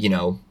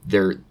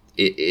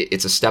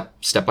 it's a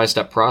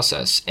step-by-step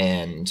process.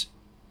 And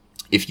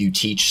if you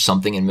teach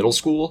something in middle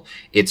school,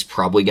 it's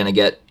probably going to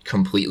get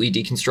completely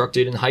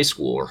deconstructed in high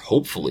school, or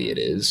hopefully it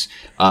is.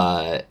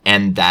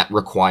 And that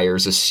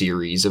requires a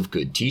series of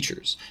good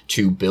teachers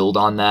to build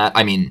on that.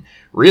 I mean,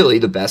 really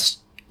the best,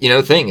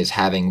 thing is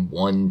having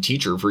one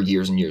teacher for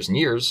years and years and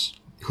years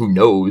who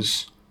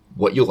knows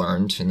what you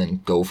learned, and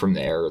then go from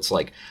there. It's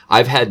like,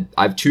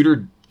 I've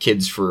tutored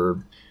kids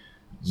for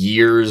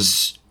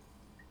years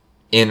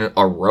in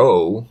a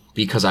row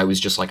because I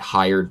was just like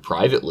hired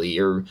privately,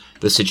 or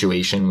the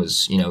situation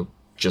was,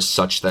 just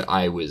such that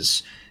I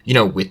was,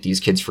 with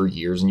these kids for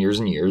years and years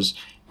and years,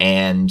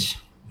 and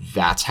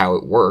that's how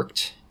it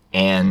worked.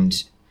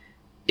 And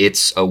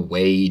it's a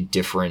way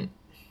different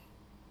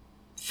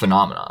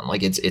phenomenon.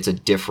 Like it's a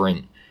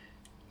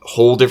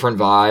whole different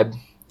vibe.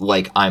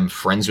 Like, I'm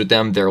friends with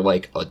them. They're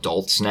like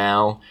adults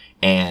now,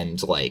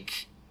 and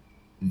like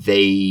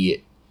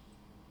they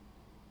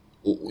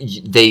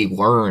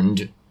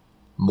learned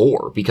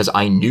more because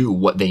I knew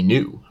what they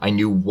knew. I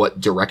knew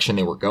what direction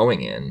they were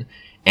going in,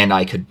 and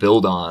I could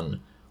build on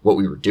what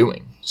we were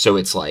doing. So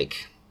it's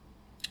like,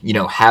 you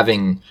know,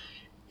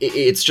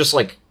 it's just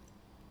like,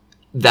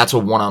 that's a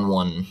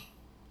one-on-one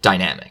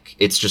dynamic.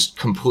 It's just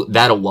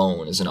that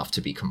alone is enough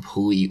to be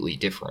completely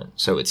different.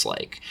 So it's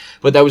like,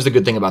 but that was the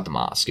good thing about the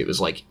mosque. It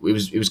was like,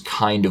 it was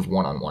kind of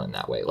one-on-one in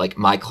that way. Like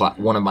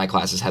one of my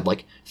classes had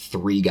like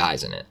 3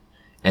 guys in it,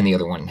 and the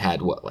other one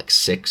had like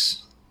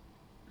 6.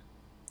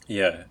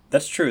 Yeah,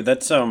 that's true.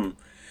 That's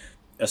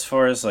as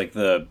far as like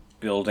the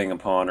building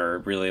upon or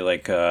really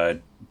like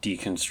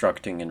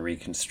deconstructing and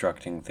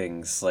reconstructing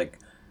things, like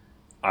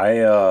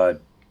I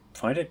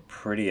find it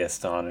pretty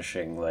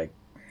astonishing, like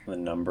the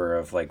number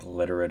of like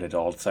literate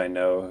adults I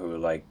know who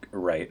like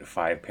write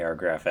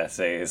 5-paragraph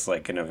essays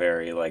like in a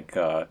very like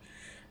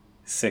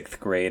 6th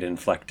grade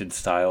inflected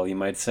style, you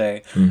might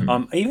say.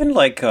 Even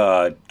like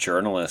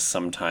journalists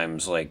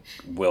sometimes like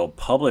will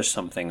publish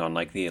something on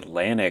like the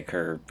Atlantic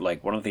or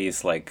like one of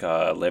these like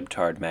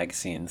libtard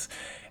magazines,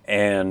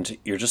 and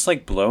you're just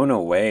like blown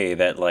away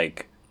that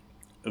like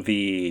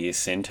the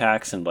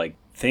syntax and like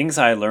things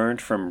I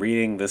learned from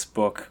reading this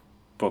book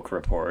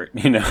report,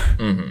 you know.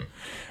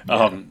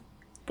 Yeah.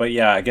 But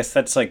yeah, I guess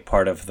that's like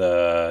part of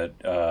the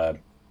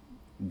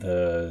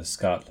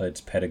Scott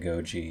Litt's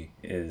pedagogy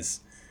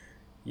is,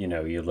 you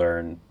know, you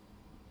learn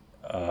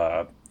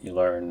the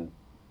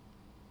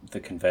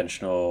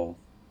conventional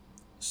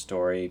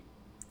story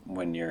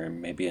when you're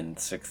maybe in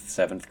 6th,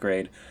 7th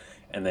grade,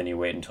 and then you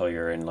wait until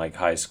you're in like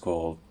high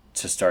school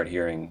to start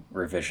hearing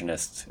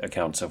revisionist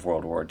accounts of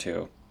World War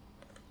II.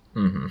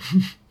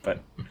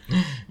 But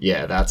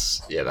yeah,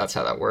 that's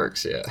how that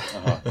works. Yeah.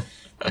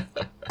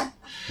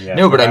 Yeah,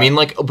 no, but I mean,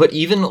 like, but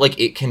even like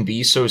it can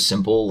be so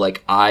simple.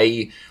 Like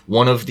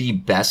one of the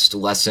best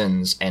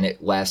lessons, and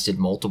it lasted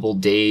multiple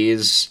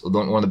days.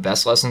 One of the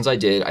best lessons I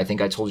did, I think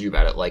I told you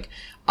about it. Like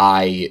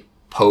I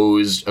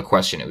posed a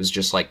question. It was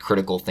just like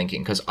critical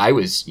thinking, because I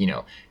was, you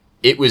know,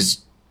 it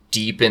was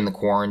deep in the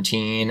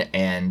quarantine,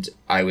 and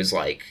I was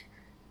like,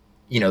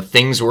 you know,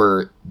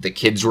 the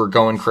kids were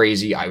going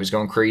crazy. I was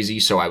going crazy.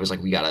 So I was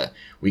like, we gotta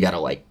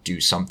like do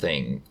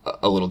something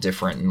a little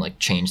different and like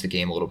change the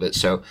game a little bit.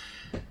 So,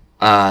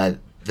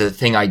 the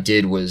thing I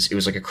did was, it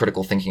was like a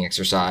critical thinking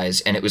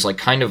exercise, and it was like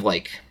kind of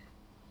like,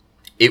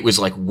 it was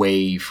like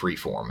way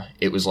freeform.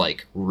 It was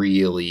like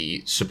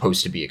really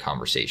supposed to be a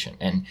conversation,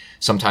 and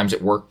sometimes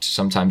it worked,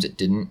 sometimes it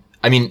didn't.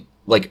 I mean,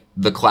 like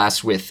the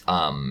class with,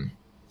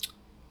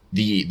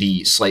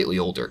 the slightly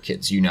older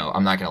kids, you know,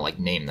 I'm not going to like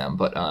name them,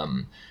 but,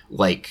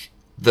 like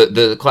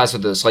the class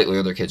of the slightly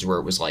older kids where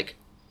it was like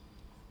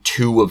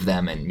 2 of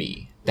them and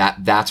me.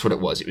 That's what it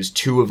was. It was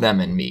 2 of them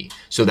and me.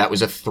 So that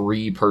was a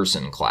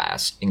 3-person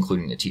class,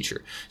 including the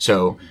teacher.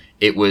 So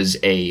it was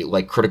a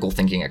like critical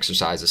thinking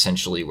exercise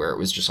essentially, where it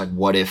was just like,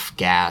 what if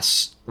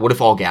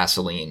all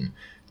gasoline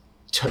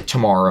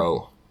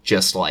tomorrow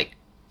just like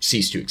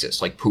ceased to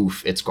exist? Like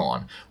poof, it's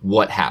gone.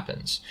 What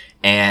happens?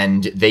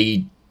 And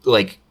they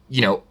like,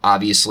 you know,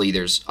 obviously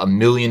there's a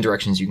million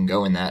directions you can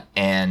go in that.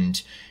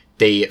 And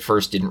they at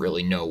first didn't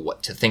really know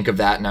what to think of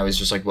that. And I was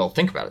just like, well,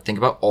 think about it. Think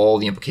about all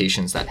the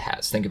implications that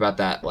has. Think about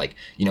that, like,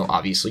 you know,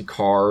 obviously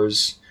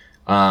cars,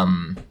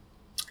 and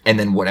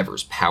then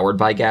whatever's powered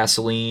by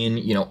gasoline,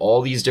 you know,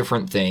 all these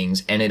different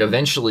things. And it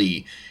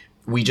eventually,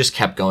 we just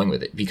kept going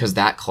with it, because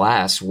that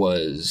class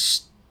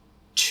was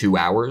 2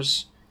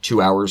 hours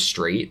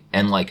straight.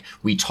 And like,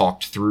 we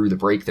talked through the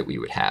break that we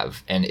would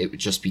have, and it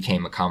just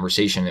became a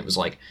conversation. It was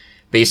like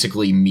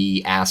basically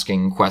me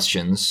asking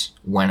questions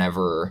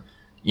whenever,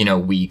 you know,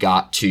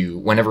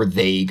 whenever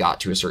they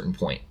got to a certain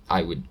point,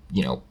 I would,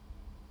 you know,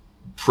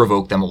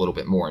 provoke them a little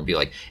bit more and be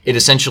like, it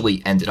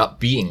essentially ended up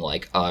being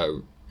like a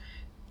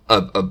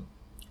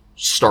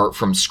start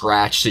from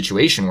scratch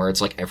situation where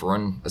it's like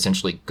everyone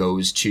essentially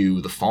goes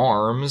to the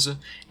farms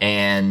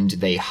and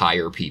they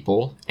hire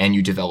people and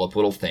you develop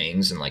little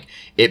things, and like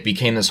it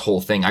became this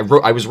whole thing. I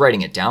was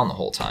writing it down the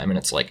whole time, and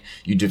it's like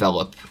you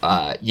develop,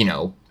 you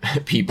know,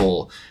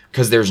 people,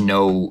 because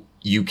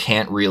you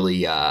can't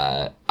really,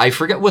 I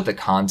forget what the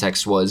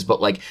context was,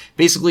 but like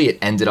basically it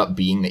ended up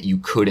being that you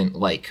couldn't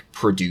like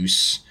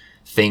produce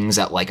things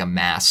at like a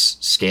mass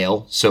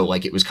scale. So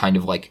like it was kind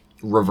of like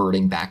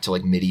reverting back to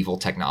like medieval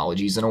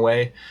technologies in a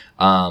way.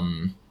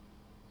 And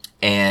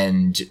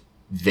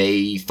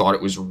they thought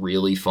it was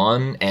really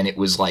fun, and it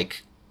was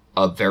like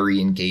a very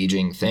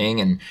engaging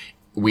thing. And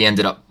we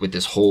ended up with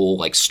this whole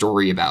like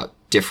story about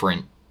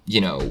different,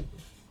 you know,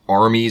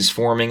 armies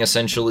forming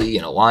essentially,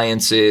 and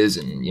alliances,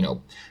 and, you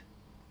know,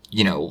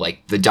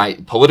 like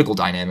the political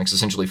dynamics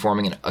essentially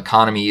forming in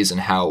economies,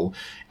 and how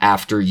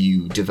after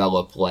you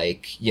develop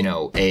like, you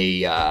know,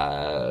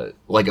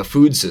 like a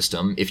food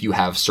system, if you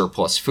have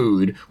surplus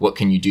food, what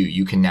can you do?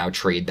 You can now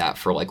trade that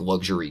for like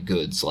luxury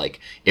goods. Like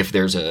if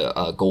there's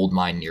a gold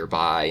mine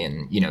nearby,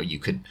 and, you know, you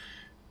could,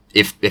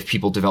 if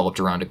people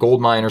developed around a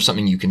gold mine or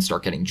something, you can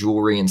start getting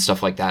jewelry and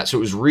stuff like that. So it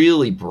was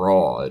really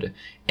broad,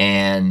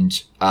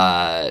 and,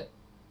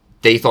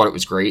 they thought it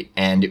was great,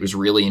 and it was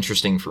really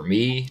interesting for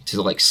me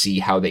to like see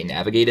how they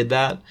navigated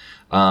that.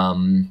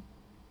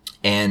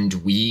 And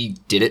we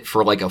did it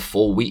for like a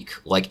full week,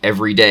 like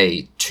every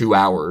day, 2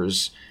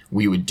 hours,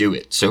 we would do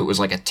it. So it was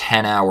like a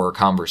 10-hour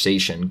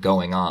conversation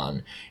going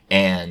on.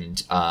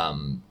 And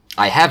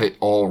I have it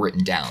all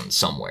written down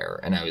somewhere.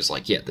 And I was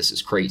like, yeah, this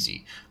is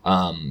crazy.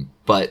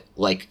 But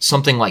like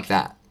something like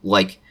that,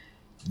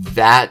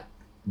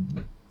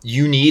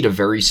 you need a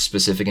very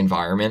specific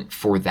environment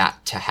for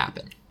that to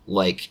happen.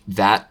 Like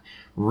that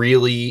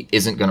really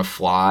isn't going to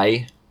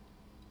fly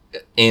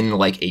in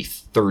like a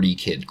 30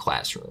 kid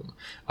classroom.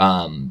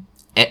 And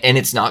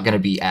it's not going to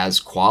be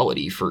as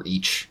quality for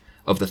each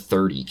of the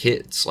 30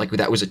 kids. Like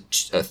that was a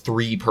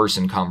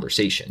 3-person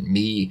conversation,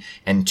 me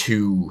and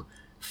 2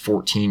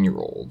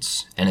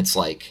 14-year-olds. And it's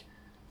like,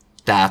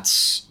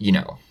 that's, you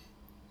know,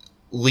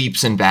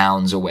 leaps and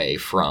bounds away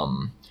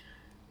from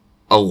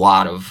a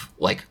lot of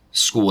like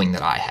schooling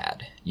that I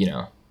had, you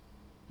know?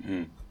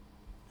 Mm.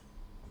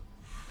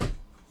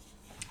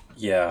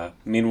 Yeah.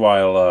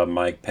 Meanwhile,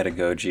 my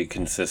pedagogy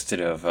consisted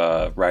of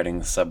riding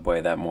the subway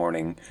that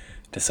morning,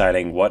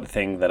 deciding what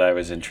thing that I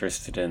was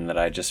interested in that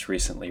I just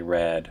recently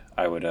read,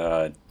 I would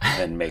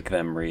then make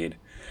them read.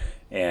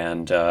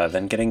 And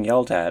then getting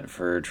yelled at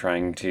for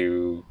trying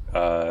to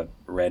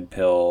red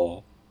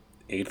pill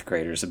 8th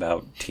graders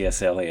about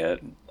T.S.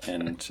 Eliot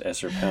and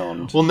Ezra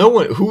Pound.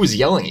 Well, who was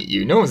yelling at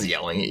you? No one's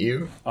yelling at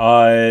you.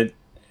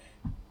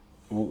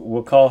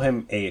 We'll call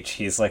him H.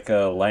 He's like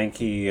a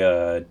lanky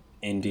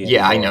Indian.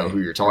 Yeah, boy. I know who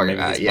you're talking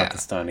about. He's Yeah,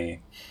 Pakistani.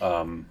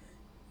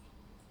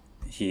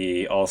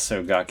 He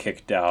also got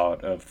kicked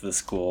out of the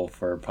school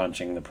for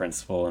punching the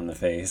principal in the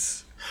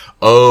face.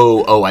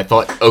 Oh, I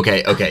thought,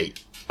 okay.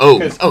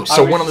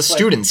 So one of the like,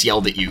 students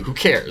yelled at you. Who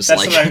cares?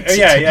 That's like, what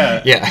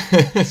yeah. Yeah.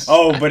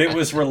 Oh, but it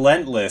was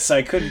relentless.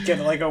 I couldn't get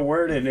like a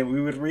word in it.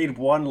 We would read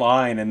one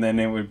line, and then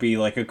it would be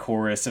like a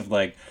chorus of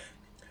like,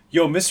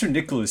 "Yo, Mr.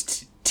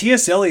 Nicholas,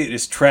 T.S. Eliot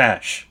is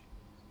trash.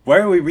 Why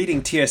are we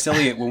reading T.S.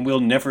 Eliot when we'll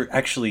never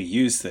actually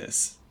use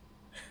this?"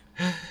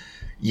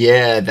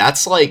 Yeah,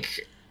 that's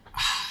like,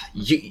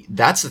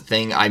 that's the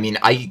thing. I mean,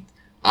 I've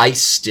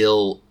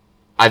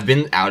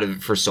been out of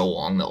it for so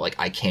long that like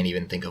I can't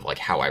even think of like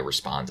how I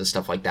respond to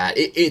stuff like that.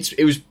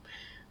 It was,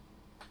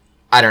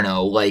 I don't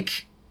know,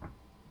 like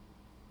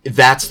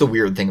that's the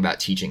weird thing about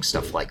teaching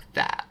stuff like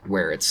that,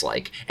 where it's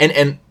like,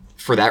 and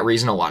for that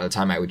reason, a lot of the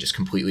time I would just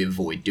completely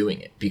avoid doing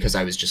it because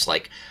I was just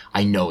like,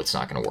 I know it's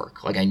not going to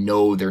work. Like I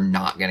know they're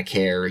not going to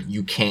care.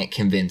 You can't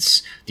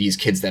convince these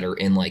kids that are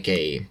in like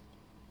a,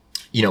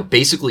 you know,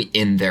 basically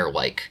in their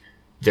like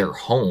their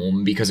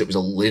home, because it was a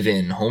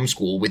live-in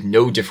homeschool with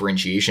no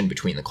differentiation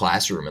between the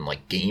classroom and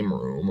like game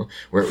room,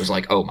 where it was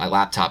like, oh, my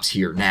laptop's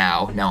here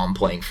now I'm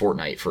playing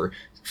Fortnite for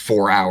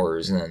 4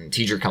 hours, and then the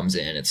teacher comes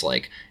in, it's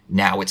like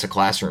now it's a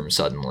classroom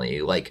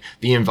suddenly. Like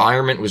the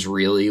environment was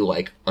really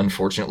like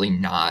unfortunately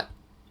not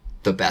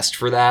the best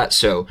for that.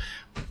 So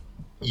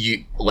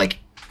you like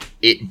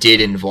it did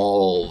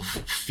involve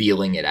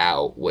feeling it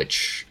out,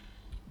 which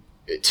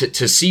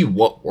to see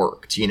what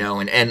worked, you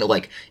know, and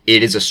like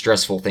it is a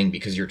stressful thing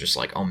because you're just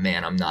like, oh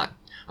man, I'm not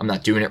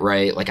doing it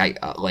right. Like I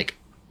like,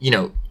 you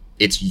know,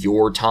 it's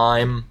your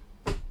time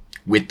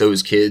with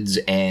those kids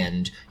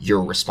and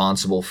you're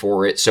responsible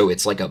for it. So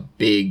it's like a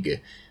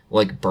big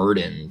like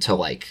burden to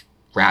like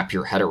wrap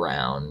your head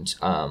around.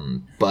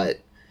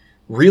 But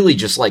really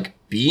just like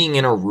being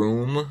in a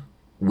room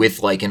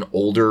with like an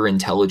older,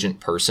 intelligent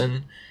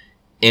person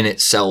in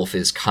itself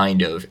is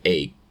kind of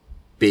a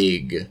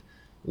big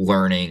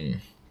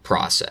learning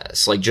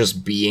process. Like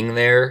just being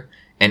there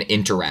and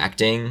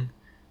interacting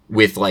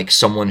with like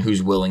someone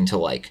who's willing to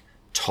like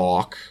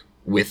talk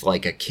with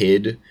like a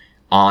kid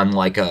on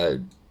like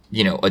a,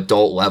 you know,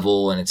 adult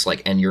level, and it's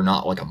like, and you're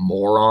not like a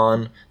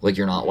moron, like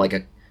you're not like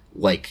a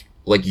like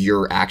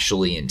you're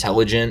actually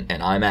intelligent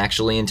and I'm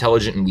actually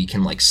intelligent, and we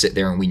can like sit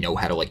there and we know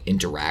how to like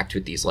interact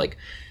with these like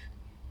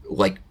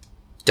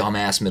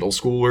dumbass middle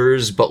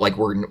schoolers, but like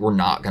we're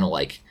not gonna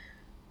like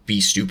be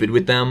stupid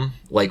with them.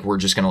 Like we're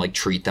just gonna like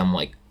treat them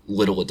like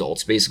little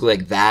adults basically.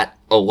 Like that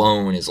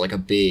alone is like a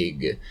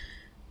big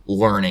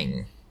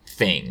learning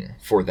thing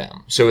for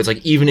them. So it's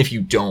like even if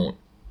you don't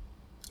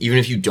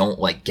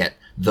like get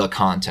the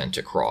content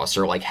across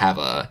or like have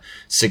a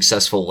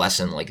successful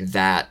lesson, like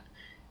that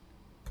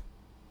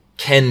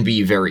can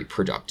be very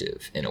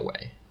productive in a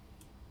way.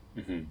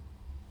 Mm-hmm.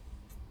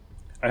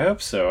 I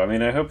hope so. I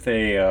mean, I hope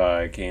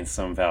they gain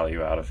some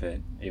value out of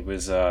it. It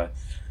was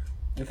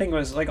the thing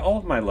was like all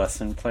of my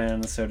lesson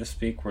plans, so to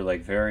speak, were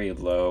like very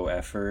low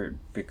effort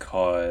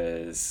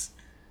because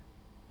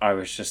I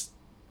was just,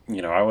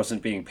 you know, I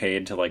wasn't being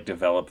paid to like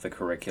develop the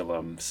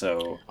curriculum.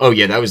 So oh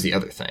yeah, that was the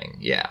other thing.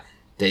 Yeah,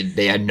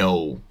 they had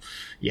no,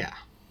 yeah.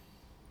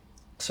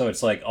 So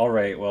it's like, all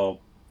right,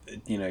 well,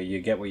 you know, you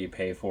get what you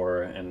pay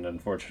for, and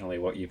unfortunately,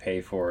 what you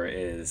pay for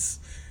is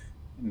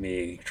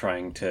me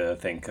trying to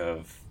think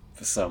of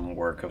some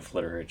work of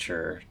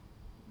literature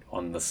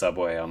on the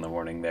subway on the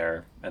morning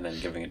there and then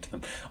giving it to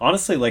them.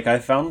 Honestly, like I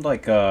found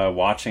like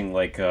watching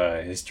like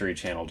History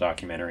Channel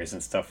documentaries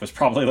and stuff was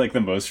probably like the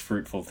most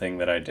fruitful thing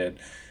that I did.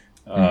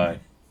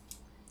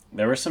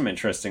 there were some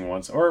interesting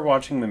ones. Or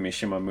watching the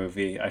Mishima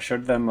movie, I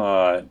showed them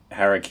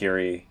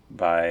Harakiri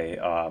by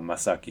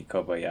Masaki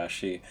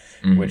Kobayashi,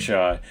 which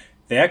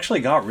they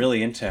actually got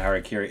really into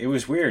Harakiri. It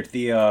was weird.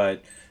 The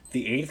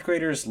eighth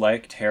graders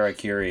liked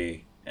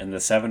Harakiri, and the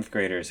seventh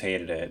graders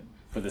hated it.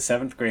 But the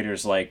seventh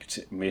graders liked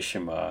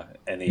Mishima,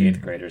 and the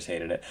eighth graders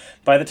hated it.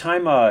 By the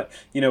time,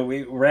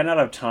 we ran out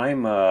of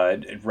time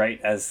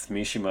right as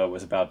Mishima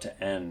was about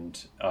to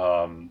end.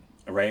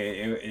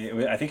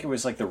 Right, I think it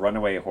was like the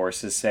runaway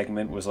horses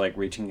segment was like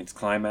reaching its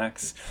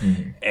climax,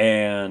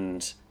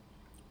 and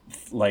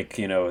like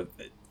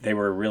they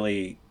were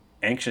really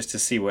anxious to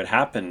see what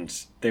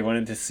happened. They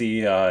wanted to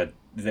see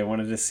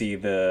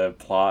the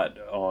plot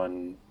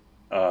on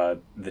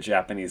the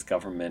Japanese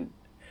government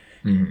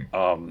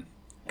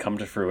come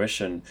to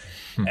fruition,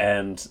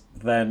 and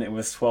then it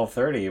was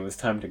 12:30. It was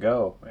time to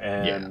go,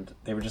 and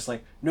they were just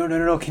like,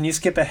 no, can you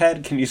skip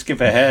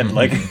ahead?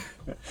 Like,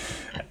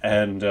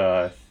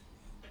 and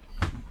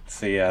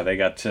so yeah, they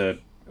got to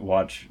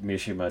watch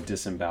Mishima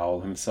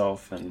disembowel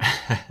himself, and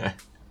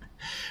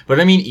but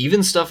I mean,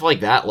 even stuff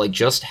like that, like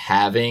just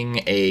having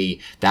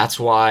that's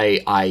why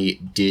I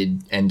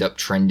did end up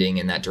trending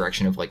in that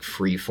direction of like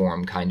free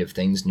form kind of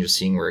things and just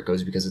seeing where it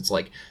goes, because it's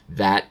like,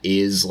 that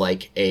is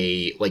like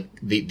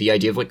the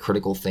idea of like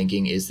critical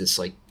thinking is this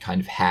like kind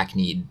of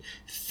hackneyed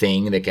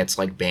thing that gets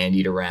like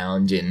bandied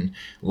around in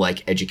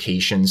like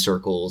education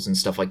circles and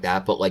stuff like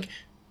that. But like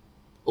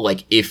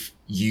if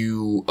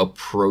you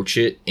approach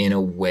it in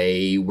a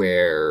way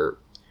where,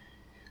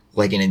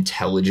 like, an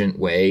intelligent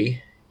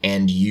way,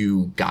 and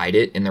you guide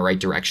it in the right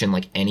direction,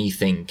 like,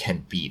 anything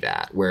can be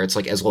that. Where it's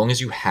like, as long as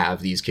you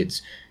have these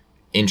kids'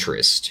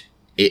 interest,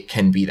 it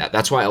can be that.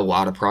 That's why a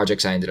lot of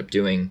projects I ended up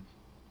doing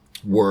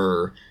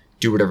were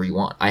do whatever you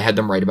want. I had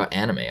them write about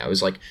anime. I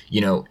was like,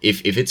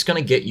 if it's going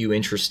to get you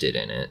interested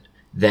in it,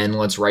 then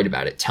let's write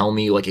about it. Tell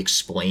me, like,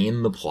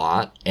 explain the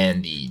plot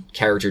and the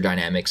character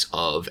dynamics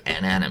of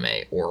an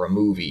anime or a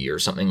movie or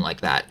something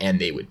like that. And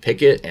they would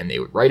pick it and they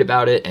would write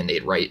about it, and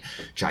they'd write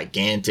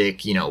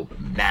gigantic,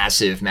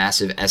 massive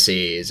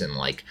essays, and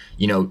like,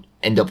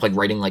 end up like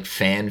writing like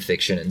fan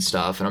fiction and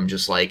stuff. And I'm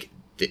just like,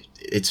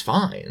 it's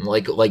fine.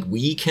 Like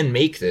we can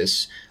make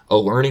this a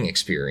learning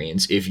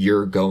experience if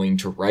you're going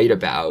to write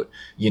about,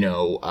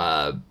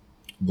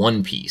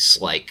 One Piece.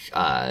 Like,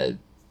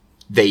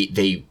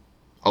 they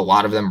a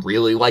lot of them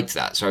really liked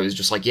that. So I was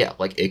just like, yeah,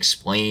 like,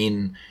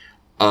 explain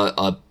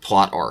a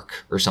plot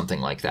arc or something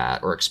like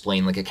that, or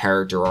explain like a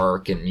character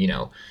arc, and,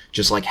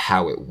 just like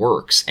how it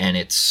works. And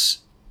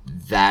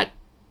that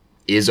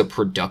is a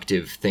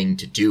productive thing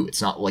to do.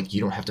 It's not like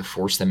you don't have to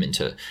force them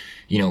into,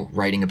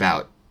 writing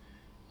about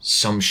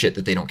some shit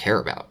that they don't care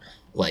about.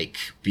 Like,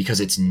 because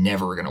it's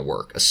never going to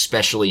work,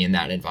 especially in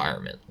that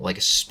environment. Like,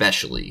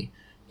 especially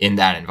in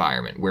that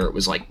environment where it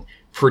was like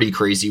pretty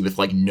crazy with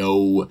like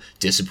no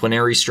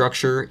disciplinary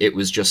structure. It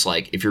was just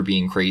like, if you're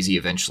being crazy,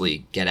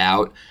 eventually get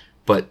out,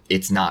 but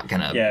it's not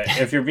gonna. Yeah,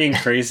 if you're being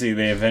crazy,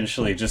 they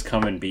eventually just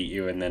come and beat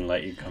you and then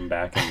let you come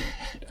back and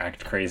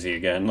act crazy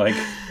again. Like,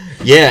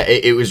 yeah,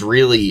 it was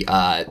really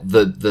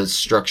the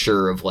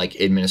structure of like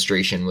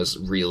administration was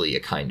really a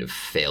kind of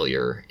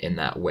failure in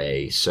that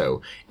way.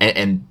 So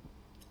and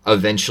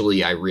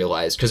eventually I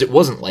realized, because it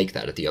wasn't like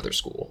that at the other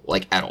school,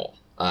 like, at all.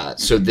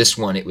 So this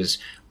one, it was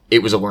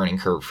a learning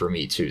curve for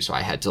me too. So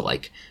I had to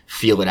like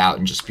feel it out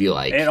and just be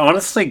like, it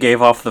honestly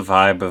gave off the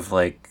vibe of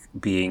like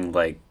being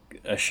like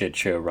a shit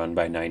show run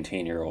by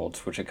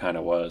 19-year-olds, which it kind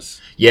of was.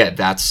 Yeah,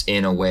 that's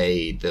in a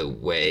way the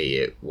way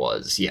it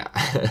was. Yeah.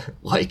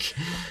 Like,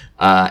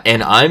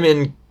 and I'm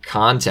in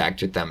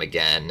contact with them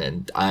again,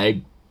 and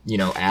I,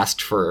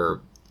 asked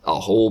for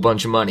a whole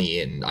bunch of money,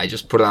 and I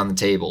just put it on the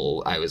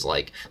table. I was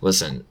like,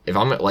 listen, if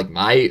I'm like,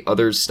 my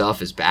other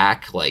stuff is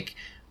back, like,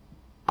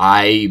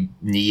 I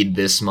need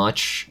this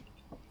much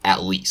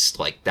at least.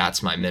 Like,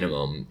 that's my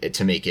minimum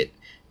to make it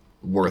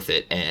worth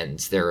it. And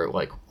they're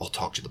like, I'll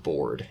talk to the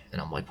board. And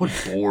I'm like, what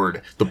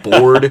board? The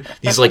board?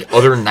 These like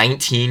other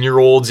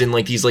 19-year-olds in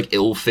like these like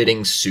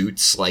ill-fitting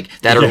suits, like,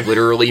 that are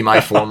literally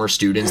my former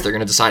students. They're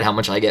gonna decide how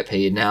much I get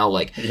paid now.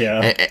 Like,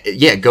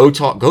 yeah, go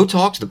talk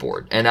to the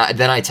board. And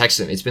then I text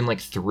them. It's been like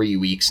 3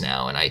 weeks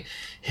now, and I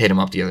hit him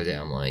up the other day.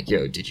 I'm like,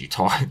 yo, did you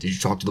talk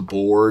to the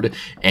board?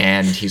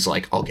 And he's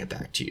like, I'll get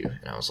back to you.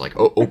 And I was like,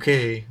 oh,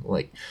 okay.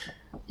 Like,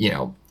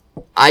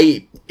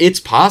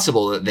 it's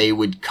possible that they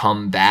would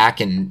come back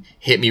and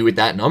hit me with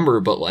that number,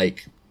 but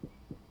like,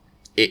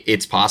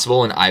 it's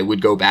possible, and I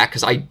would go back,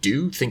 because I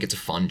do think it's a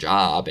fun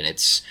job, and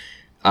it's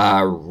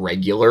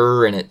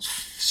regular, and it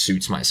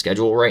suits my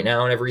schedule right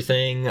now and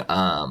everything.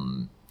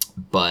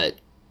 But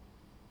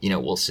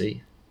we'll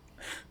see.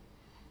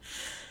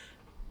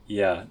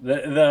 Yeah,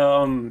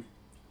 the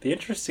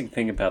interesting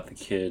thing about the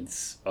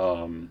kids,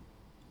 and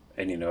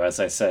as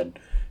I said,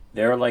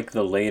 they're like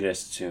the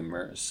latest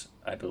Zoomers,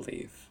 I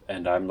believe,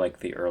 and I'm like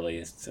the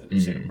earliest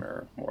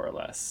Zoomer, more or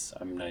less.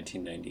 I'm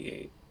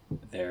 1998.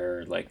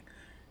 They're like,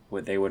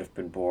 they would have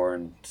been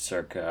born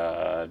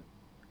circa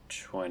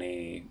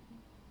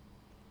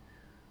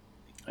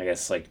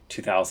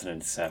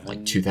 2007,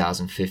 like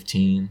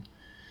 2015.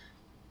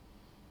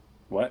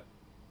 What?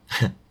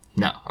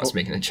 No, I was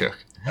making a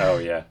joke. Oh,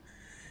 yeah.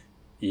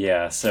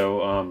 Yeah,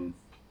 so,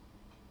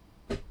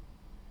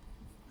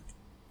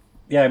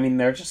 yeah, I mean,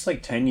 they're just,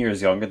 like, 10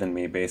 years younger than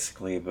me,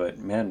 basically, but,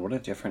 man, what a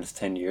difference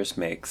 10 years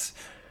makes.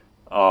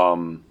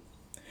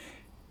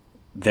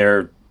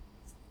 They're...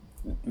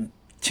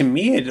 To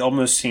me, it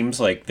almost seems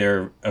like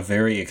they're a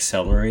very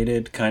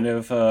accelerated kind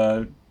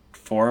of,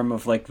 form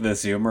of, like, the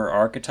Zoomer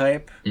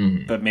archetype,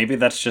 but maybe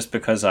that's just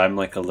because I'm,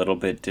 like, a little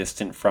bit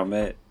distant from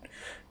it,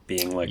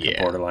 being, like, a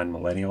borderline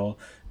millennial.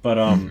 But,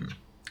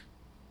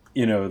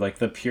 you know, like,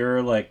 the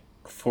pure, like,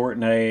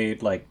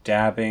 Fortnite, like,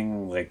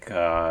 dabbing, like,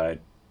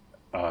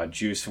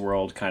 Juice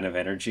World kind of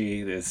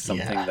energy is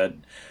something that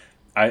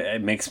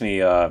it makes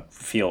me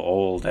feel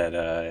old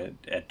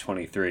at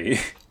 23.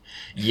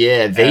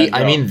 Yeah,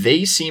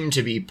 they seem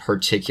to be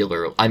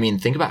particular. I mean,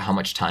 think about how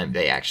much time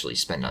they actually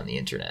spend on the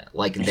internet.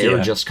 Like,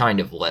 they're just kind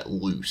of let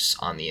loose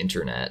on the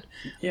internet.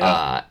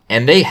 Yeah.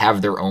 And they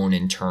have their own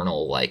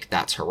internal, like,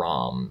 that's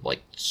haram,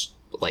 like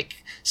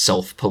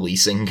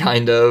self-policing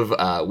kind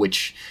of,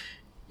 which,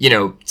 you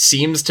know,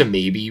 seems to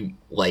maybe,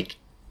 like,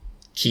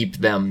 keep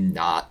them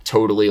not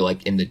totally,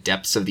 like, in the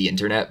depths of the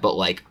internet, but,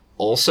 like,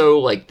 also,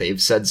 like,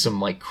 they've said some,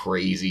 like,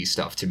 crazy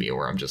stuff to me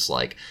where I'm just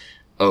like,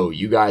 oh,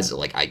 you guys,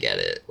 like, I get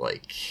it,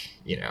 like,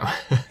 you know.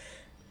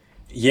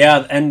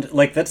 Yeah, and,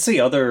 like, that's the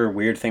other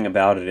weird thing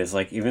about it is,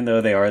 like, even though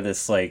they are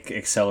this, like,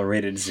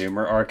 accelerated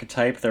Zoomer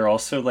archetype, they're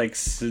also, like,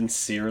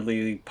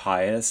 sincerely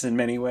pious in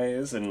many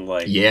ways, and,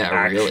 like,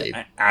 really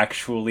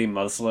actually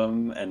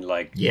Muslim, and,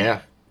 like,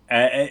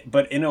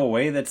 but in a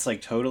way that's,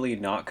 like, totally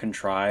not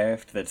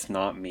contrived, that's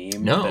not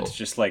memed, that's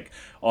just, like,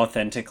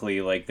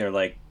 authentically, like, they're,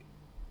 like,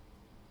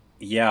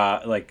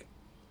 yeah, like,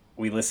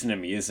 we listen to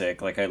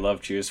music, like, I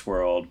love Juice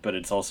World, but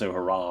it's also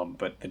haram,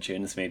 but the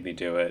jinns made me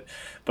do it.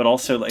 But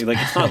also, like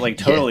it's not, like,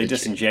 totally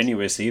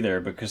disingenuous either,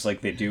 because, like,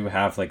 they do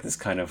have, like, this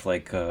kind of,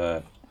 like,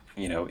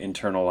 you know,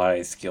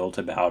 internalized guilt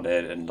about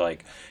it, and,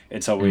 like,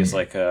 it's always,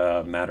 like,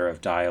 a matter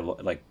of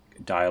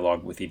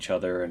dialogue with each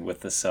other and with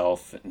the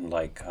self, and,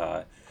 like,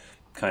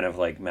 kind of,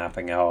 like,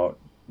 mapping out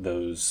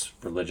those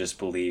religious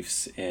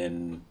beliefs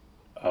in,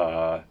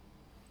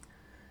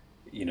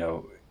 you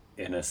know,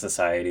 in a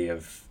society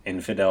of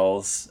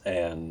infidels,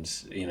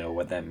 and, you know,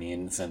 what that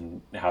means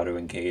and how to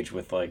engage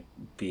with, like,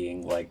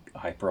 being, like,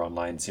 hyper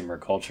online Zoomer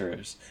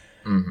cultures.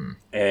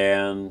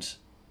 And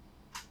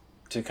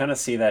to kind of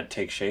see that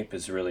take shape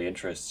is really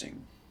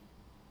interesting.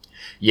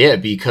 Yeah,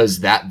 because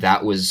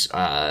that was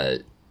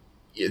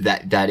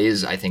that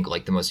is, I think,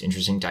 like, the most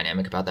interesting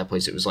dynamic about that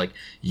place. It was like,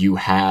 you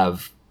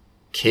have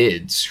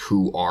kids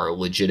who are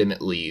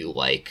legitimately,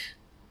 like,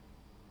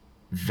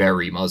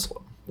 very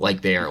Muslim.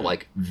 Like, they are,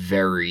 like,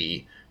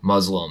 very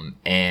Muslim,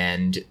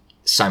 and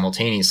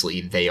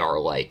simultaneously they are,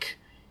 like,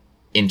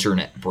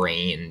 internet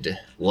brained,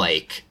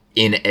 like,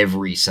 in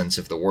every sense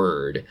of the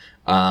word.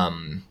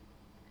 And,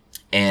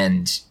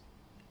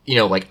 you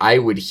know, like, I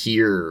would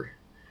hear,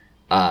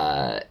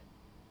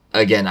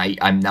 again,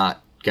 I'm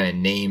not gonna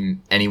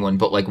name anyone,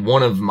 but, like,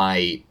 one of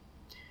my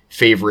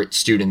favorite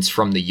students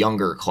from the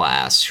younger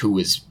class, who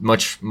was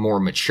much more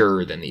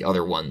mature than the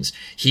other ones,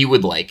 he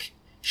would, like,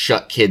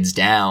 shut kids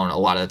down a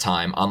lot of the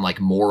time on,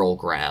 like, moral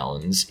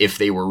grounds if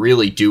they were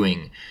really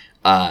doing,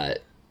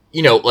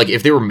 you know, like,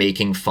 if they were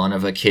making fun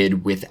of a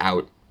kid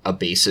without a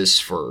basis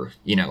for,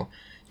 you know,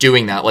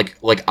 doing that.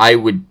 Like I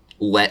would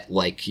let,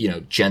 like, you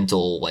know,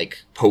 gentle,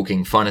 like,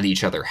 poking fun at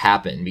each other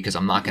happen, because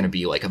I'm not going to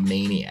be, like, a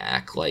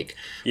maniac, like,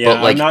 yeah,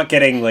 but, like, I'm not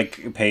getting,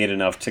 like, paid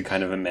enough to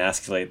kind of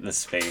emasculate the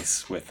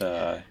space with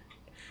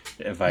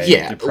if I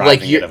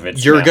depriving it of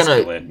its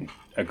masculine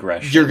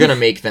aggression. You're gonna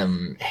make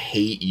them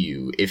hate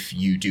you if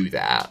you do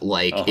that.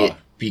 Like, it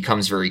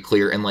becomes very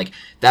clear. And, like,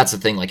 that's the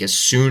thing. Like, as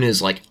soon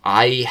as, like,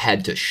 I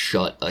had to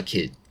shut a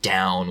kid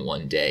down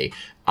one day,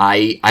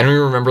 I don't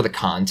even remember the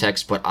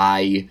context, but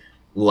I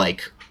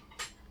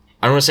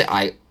don't want to say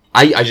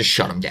I just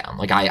shut him down.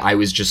 Like, I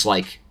was just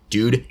like,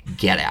 dude,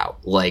 get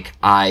out. Like,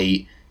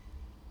 I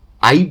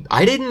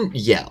didn't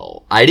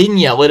yell. I didn't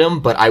yell at him,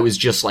 but I was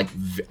just like,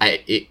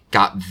 it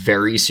got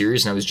very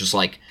serious, and I was just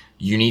like,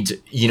 you need to,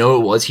 you know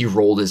what it was? He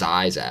rolled his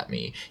eyes at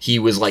me. He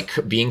was,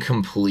 like, being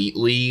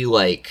completely,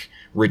 like,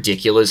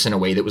 ridiculous in a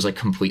way that was, like,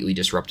 completely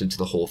disruptive to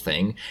the whole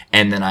thing.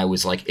 And then I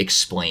was, like,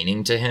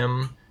 explaining to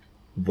him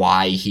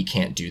why he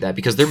can't do that,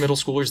 because they're middle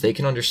schoolers. They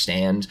can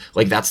understand,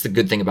 like, that's the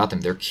good thing about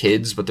them. They're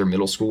kids, but they're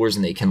middle schoolers,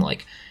 and they can,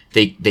 like,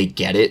 they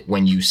get it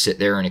when you sit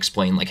there and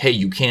explain, like, hey,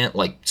 you can't,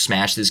 like,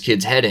 smash this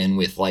kid's head in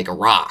with, like, a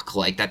rock.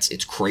 Like,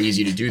 it's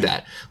crazy to do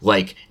that.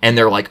 Like, and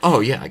they're like,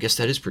 oh yeah, I guess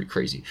that is pretty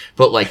crazy.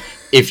 But, like,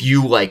 if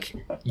you, like,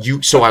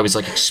 so I was,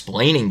 like,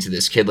 explaining to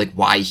this kid, like,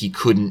 why he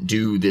couldn't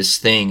do this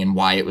thing and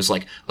why it was,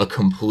 like, a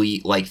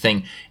complete, like,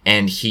 thing.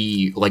 And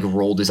he, like,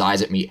 rolled his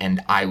eyes at me,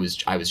 and I was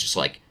just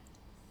like,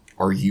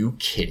 are you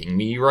kidding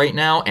me right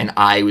now? And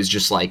I was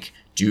just like,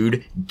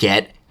 dude,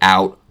 get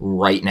out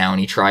right now. And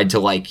he tried to,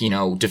 like, you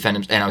know, defend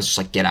him, and I was just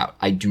like, get out.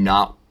 I do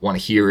not want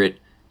to hear it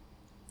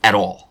at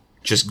all.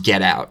 Just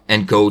get out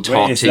and go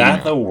talk to, is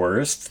that the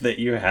worst that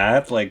you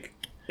had? Like,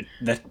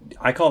 that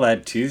I call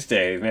that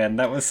Tuesday, man.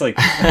 That was like,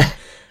 I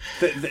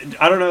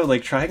don't know,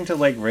 like trying to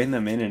like rein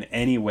them in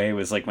any way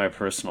was like my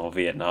personal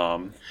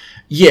Vietnam.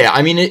 Yeah,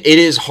 I mean, it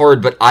is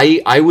hard, but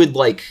I would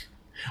like,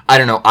 I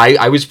don't know,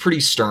 I was pretty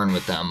stern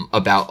with them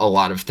about a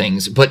lot of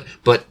things, but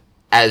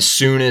as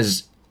soon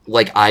as,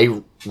 like,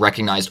 I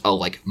recognized a,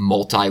 like,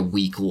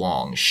 multi-week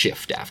long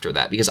shift after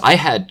that, because I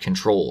had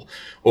control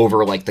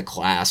over, like, the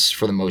class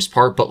for the most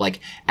part, but, like,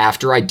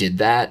 after I did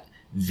that,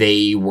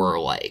 they were,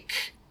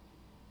 like,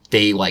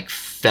 they, like,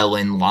 fell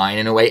in line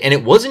in a way, and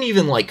it wasn't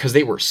even, like, because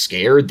they were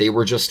scared, they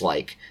were just,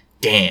 like,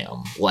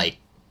 damn, like,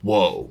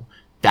 whoa,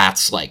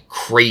 that's, like,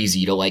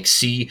 crazy to, like,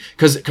 see,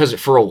 because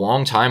for a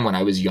long time when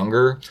I was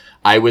younger,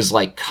 I was,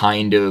 like,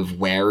 kind of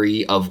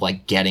wary of,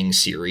 like, getting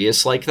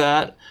serious like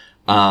that,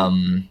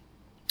 and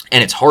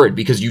it's hard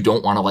because you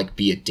don't want to, like,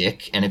 be a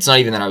dick, and it's not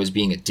even that I was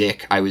being a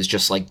dick, I was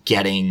just, like,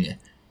 getting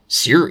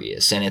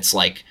serious, and it's,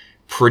 like,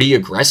 pretty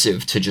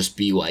aggressive to just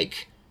be,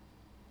 like,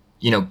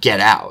 you know, get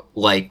out,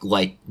 like,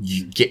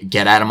 you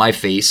get out of my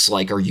face,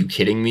 like, are you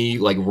kidding me,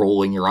 like,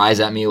 rolling your eyes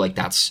at me, like,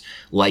 that's,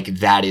 like,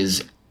 that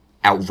is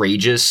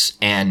outrageous,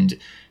 and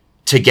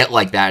to get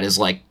like that is,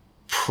 like,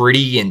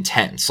 pretty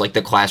intense, like,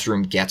 the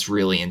classroom gets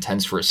really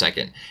intense for a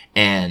second,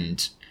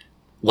 and,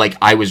 like,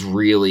 I was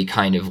really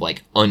kind of,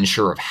 like,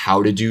 unsure of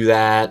how to do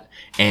that,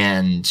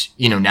 and,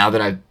 you know, now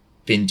that I've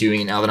been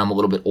doing it, now that I'm a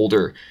little bit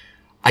older,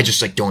 I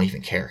just, like, don't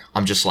even care,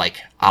 I'm just, like,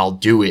 I'll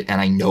do it,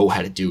 and I know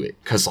how to do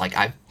it, because, like,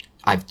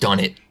 I've done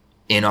it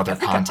in other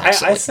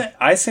contexts.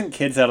 I sent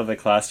kids out of the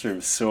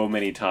classroom so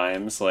many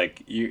times,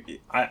 like,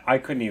 I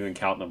couldn't even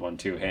count them on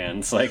two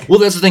hands. Like, well,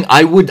 that's the thing.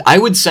 I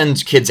would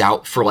send kids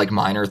out for, like,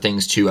 minor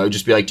things too. I would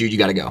just be like, dude, you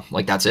gotta go.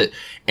 Like, that's it.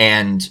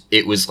 And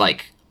it was,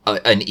 like,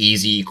 an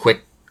easy,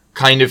 quick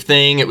kind of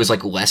thing. It was,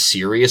 like, less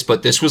serious,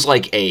 but this was,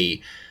 like,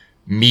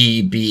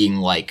 me being,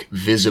 like,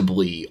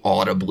 visibly,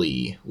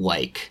 audibly,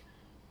 like,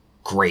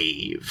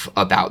 grave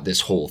about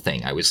this whole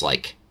thing. I was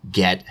like,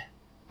 get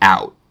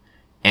out.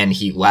 And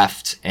he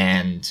left,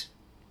 and,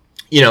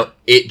 you know,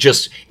 it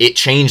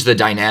changed the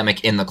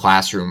dynamic in the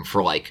classroom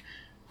for, like,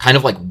 kind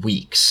of, like,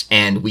 weeks,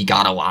 and we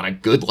got a lot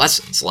of good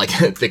lessons. Like,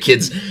 the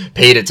kids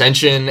paid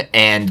attention,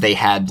 and they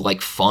had,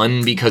 like,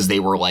 fun, because they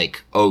were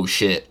like, oh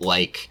shit,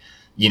 like,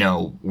 you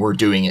know, we're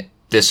doing it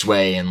this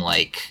way, and,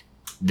 like,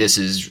 this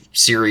is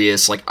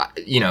serious, like,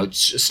 you know,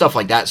 stuff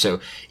like that.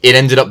 So it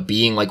ended up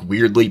being, like,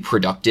 weirdly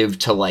productive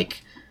to,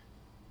 like,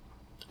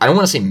 I don't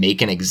want to say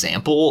make an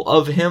example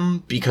of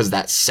him, because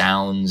that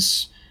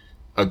sounds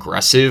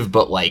aggressive,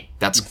 but, like,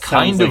 that's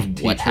kind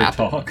of what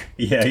happened. Talk.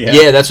 Yeah.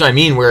 Yeah, that's what I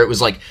mean, where it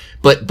was like,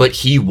 but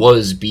he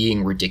was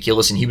being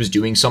ridiculous, and he was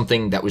doing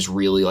something that was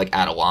really, like,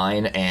 out of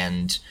line,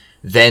 and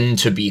then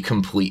to be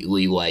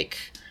completely, like,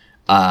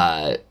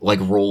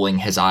 rolling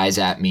his eyes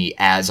at me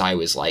as I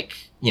was, like,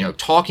 you know,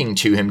 talking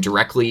to him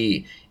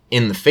directly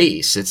in the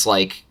face. It's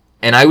like,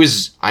 and I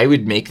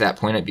would make that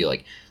point, I'd be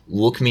like,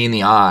 look me in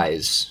the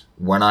eyes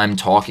when I'm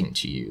talking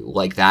to you,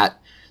 like,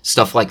 that,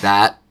 stuff like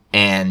that,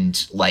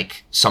 and,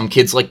 like, some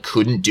kids, like,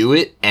 couldn't do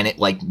it, and it,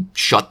 like,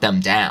 shut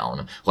them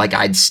down. Like,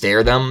 I'd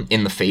stare them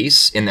in the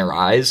face, in their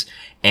eyes,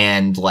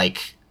 and,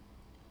 like,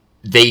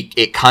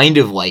 it kind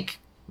of, like,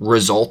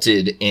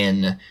 resulted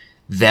in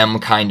them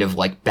kind of,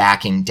 like,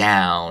 backing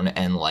down,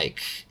 and,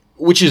 like,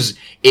 which is,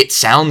 it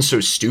sounds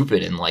so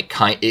stupid, and, like,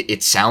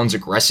 it sounds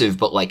aggressive,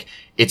 but, like,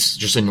 it's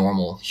just a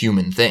normal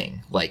human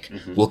thing. Like,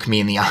 look me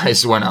in the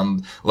eyes when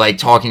I'm, like,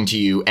 talking to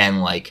you,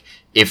 and, like,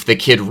 if the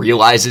kid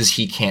realizes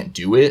he can't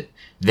do it,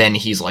 then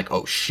he's like,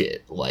 oh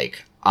shit,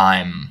 like,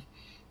 I'm,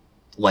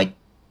 like,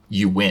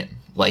 you win.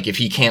 Like, if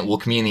he can't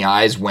look me in the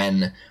eyes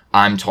when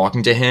I'm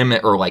talking to him,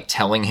 or, like,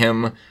 telling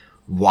him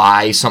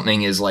why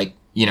something is, like,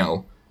 you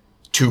know,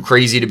 too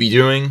crazy to be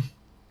doing,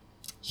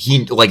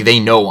 he, like, they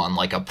know on,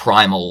 like, a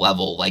primal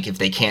level, like, if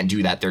they can't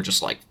do that, they're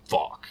just like,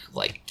 fuck,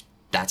 like,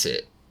 that's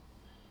it.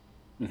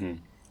 Mm-hmm.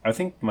 I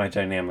think my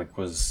dynamic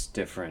was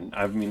different.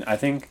 I mean, I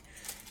think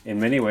in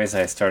many ways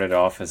I started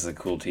off as a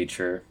cool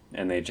teacher,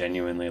 and they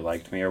genuinely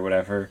liked me or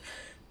whatever,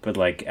 but,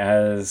 like,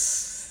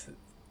 as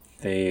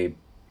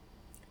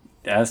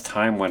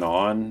time went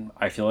on,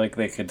 I feel like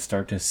they could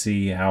start to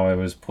see how I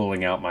was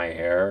pulling out my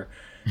hair,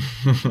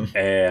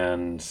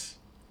 and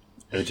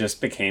it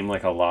just became,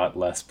 like, a lot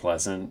less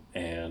pleasant,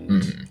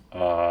 and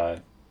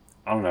I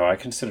don't know, I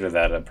consider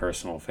that a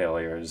personal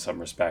failure in some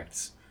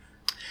respects.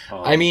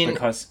 I mean,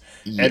 because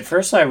at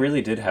first I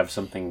really did have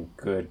something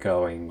good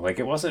going. Like,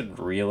 it wasn't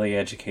really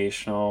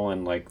educational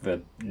in, like,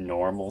 the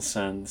normal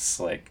sense.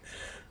 Like,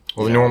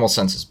 well, the normal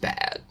sense is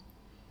bad.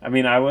 I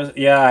mean,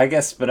 I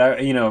guess, but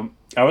I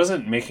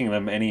wasn't making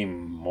them any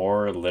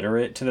more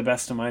literate to the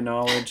best of my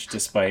knowledge,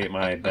 despite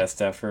my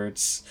best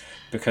efforts.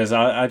 Because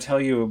I tell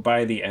you,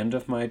 by the end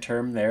of my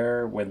term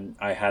there, when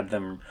I had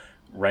them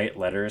write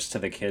letters to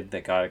the kid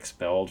that got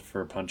expelled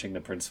for punching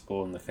the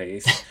principal in the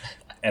face,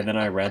 and then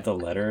I read the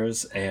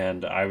letters,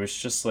 and I was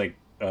just, like,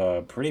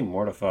 pretty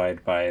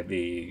mortified by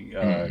the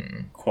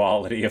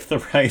quality of the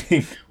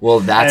writing. Well,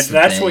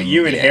 that's what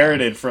you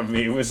inherited from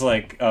me. It was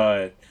like,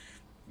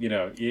 you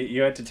know,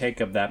 you had to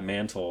take up that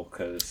mantle,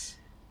 because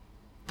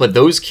but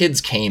those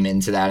kids came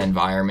into that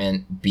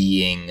environment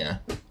being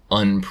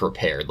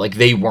unprepared. Like,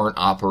 they weren't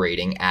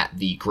operating at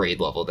the grade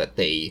level that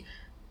they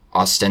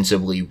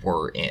ostensibly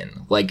were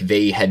in. Like,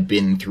 they had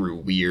been through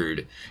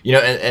weird,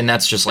 and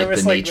that's just like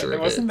the nature of it.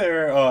 Wasn't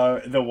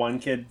there the one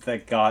kid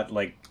that got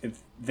like,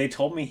 they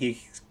told me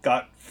he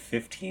got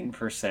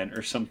 15%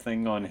 or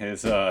something on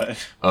his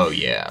oh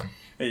yeah,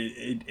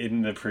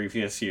 in the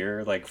previous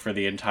year, like for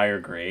the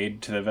entire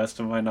grade, to the best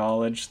of my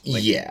knowledge.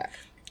 Like, yeah,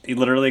 he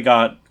literally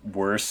got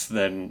worse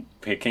than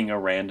picking a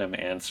random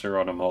answer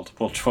on a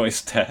multiple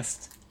choice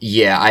test.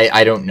 Yeah,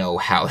 I don't know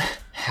how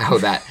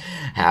that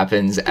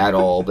happens at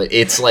all, but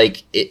it's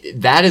like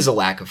that is a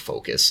lack of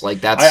focus.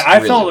 Like, that's I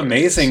really felt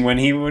amazing when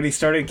he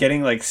started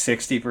getting like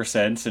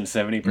 60% and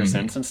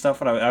 70% and stuff,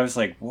 and I was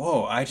like,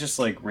 whoa! I just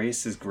like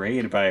raised his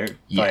grade by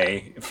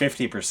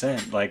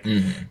 50%. Like,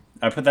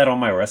 I put that on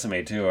my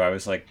resume too. I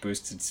was like,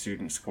 boosted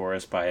student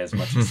scores by as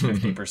much as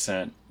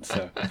 50%.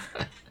 So.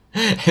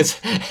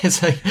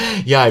 It's like,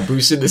 yeah, I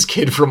boosted this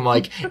kid from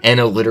like an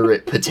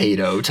illiterate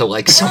potato to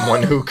like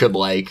someone who could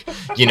like,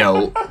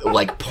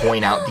 like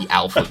point out the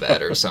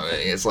alphabet or something.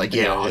 It's like,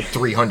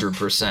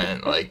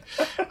 300%. Like,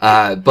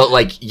 but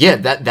like, yeah,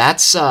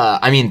 that's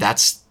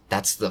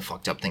the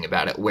fucked up thing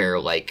about it, where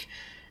like,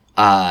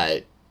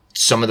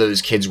 some of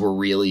those kids were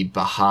really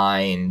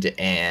behind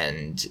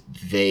and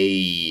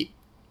they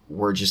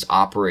were just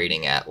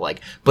operating at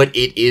like, but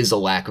it is a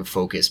lack of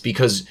focus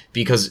because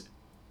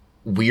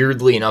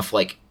weirdly enough,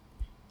 like,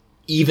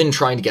 even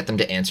trying to get them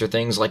to answer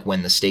things, like,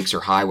 when the stakes are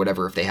high,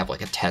 whatever, if they have,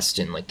 like, a test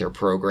in, like, their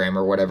program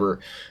or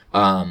whatever,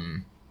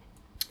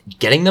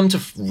 getting them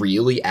to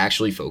really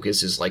actually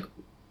focus is, like,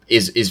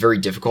 is very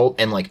difficult.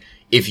 And, like,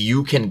 if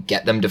you can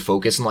get them to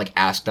focus and, like,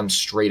 ask them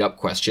straight up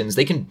questions,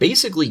 they can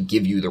basically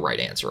give you the right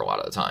answer a lot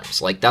of the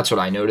times. Like, that's what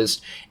I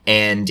noticed.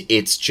 And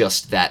it's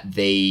just that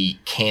they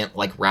can't,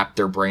 like, wrap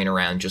their brain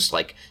around just,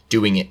 like,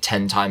 doing it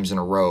 10 times in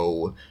a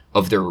row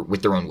with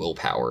their own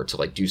willpower to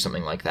like do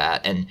something like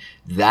that. And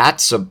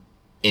that's a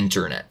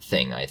internet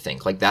thing, I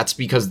think. Like, that's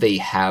because they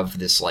have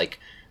this like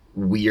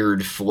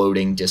weird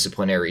floating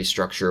disciplinary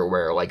structure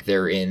where like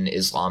they're in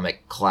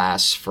Islamic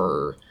class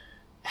for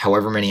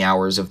however many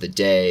hours of the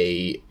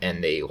day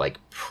and they like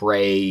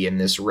pray in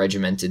this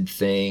regimented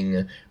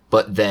thing,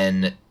 but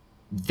then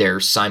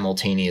they're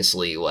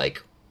simultaneously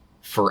like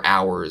for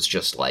hours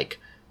just like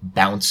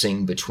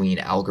bouncing between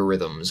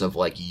algorithms of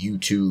like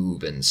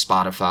YouTube and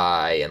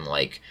Spotify and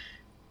like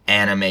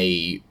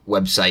anime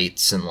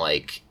websites, and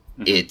like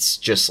it's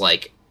just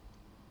like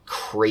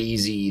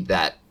crazy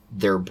that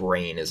their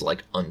brain is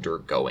like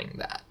undergoing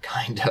that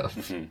kind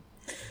of.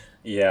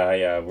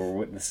 Yeah, we're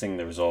witnessing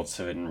the results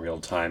of it in real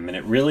time, and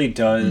it really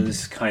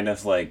does kind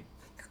of like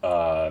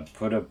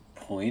put a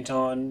point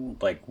on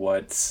like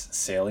what's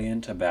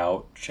salient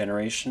about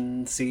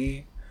Generation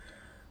Z.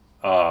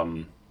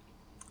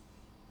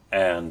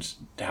 And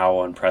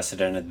how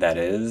unprecedented that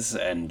is.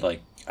 And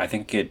like, I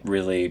think it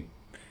really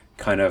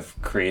kind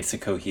of creates a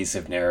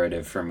cohesive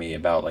narrative for me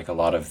about like a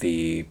lot of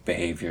the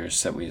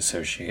behaviors that we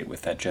associate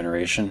with that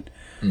generation.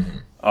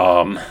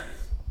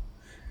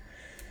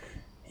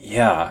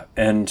 Yeah.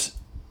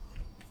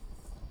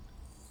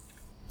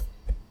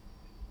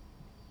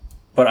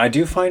 But I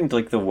do find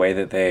like the way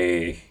that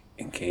they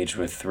engage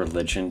with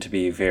religion to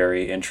be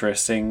very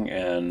interesting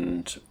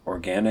and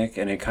organic,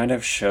 and it kind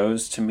of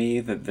shows to me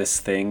that this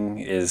thing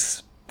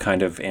is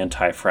kind of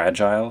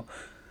anti-fragile,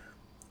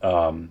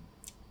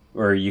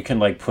 or you can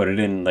like put it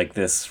in like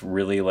this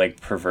really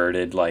like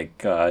perverted like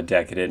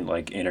decadent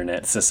like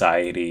internet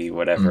society,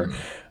 whatever,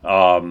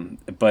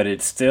 but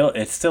it still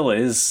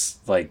is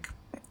like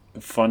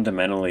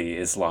fundamentally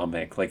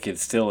Islamic. Like, it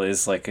still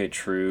is like a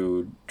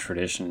true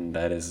tradition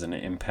that is an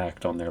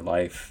impact on their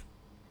life.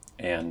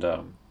 And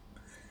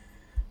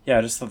yeah,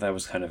 I just thought that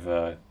was kind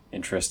of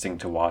interesting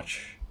to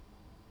watch.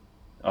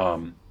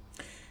 And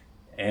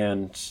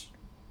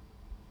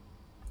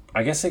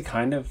I guess it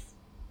kind of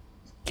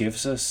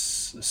gives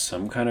us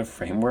some kind of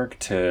framework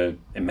to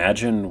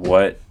imagine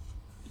what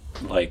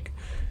like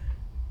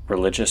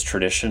religious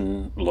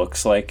tradition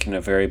looks like in a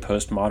very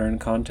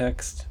postmodern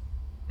context.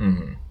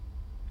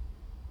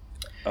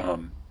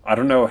 I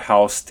don't know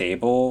how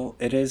stable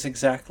it is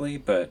exactly,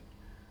 but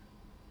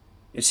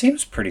it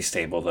seems pretty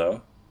stable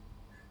though.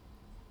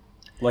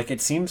 Like,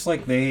 it seems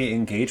like they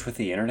engage with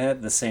the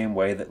internet the same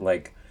way that,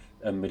 like,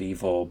 a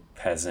medieval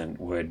peasant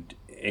would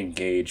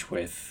engage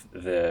with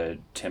the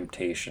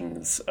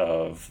temptations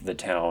of the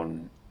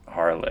town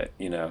harlot,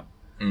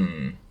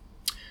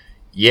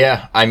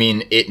 Yeah, I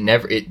mean,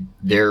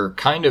 their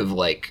kind of,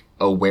 like,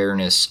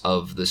 awareness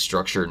of the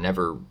structure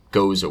never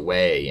goes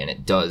away, and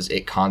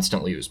it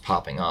constantly was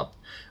popping up.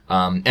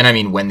 And I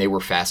mean, when they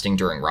were fasting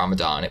during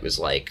Ramadan, it was,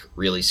 like,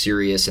 really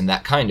serious, and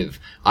that kind of,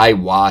 I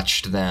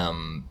watched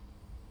them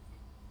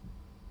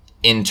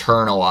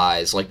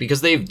internalize, like,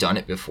 because they've done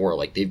it before,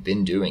 like, they've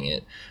been doing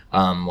it,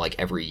 like,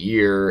 every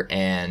year,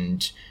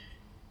 and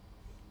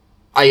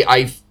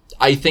I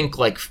think,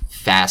 like,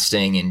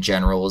 fasting in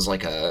general is,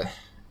 like a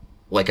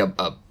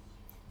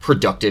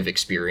productive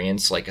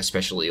experience, like,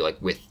 especially,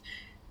 like, with,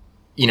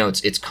 you know,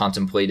 it's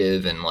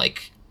contemplative, and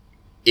like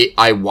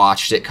I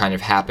watched it kind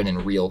of happen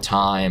in real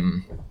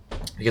time,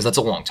 because that's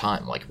a long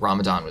time. Like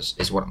Ramadan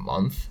is what, a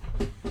month?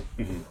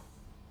 Mm-hmm.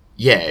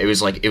 Yeah, it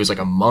was like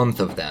a month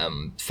of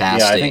them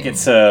fasting. Yeah, I think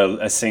it's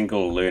a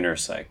single lunar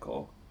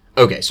cycle.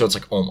 Okay, so it's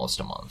like almost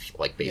a month,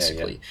 like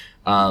basically.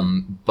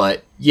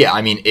 But yeah,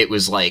 I mean, it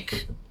was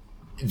like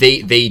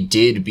they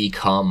did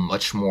become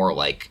much more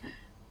like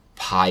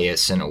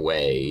pious in a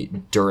way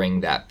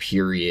during that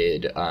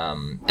period.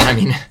 And I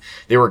mean,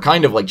 they were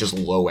kind of like just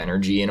low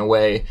energy in a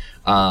way,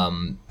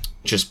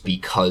 just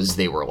because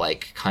they were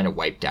like kind of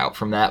wiped out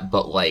from that.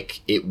 But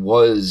like, it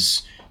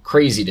was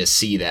crazy to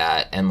see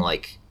that. And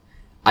like,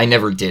 I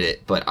never did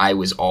it, but I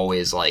was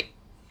always like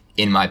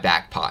in my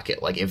back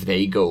pocket. Like if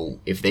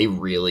they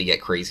really get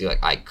crazy,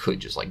 like I could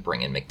just like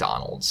bring in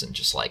McDonald's and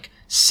just like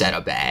set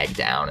a bag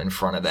down in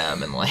front of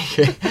them, and like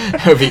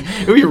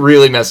it would be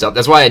really messed up.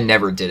 That's why I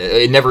never did it.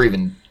 It never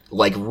even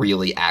like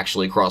really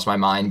actually crossed my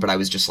mind, but I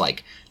was just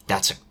like,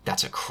 that's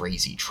a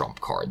crazy trump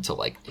card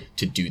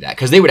to do that,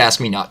 because they would ask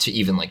me not to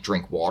even like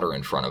drink water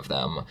in front of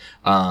them,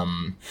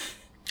 and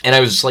I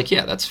was just like,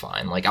 yeah, that's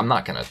fine. Like I'm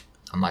not gonna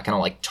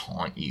like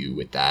taunt you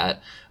with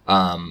that.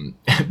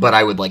 But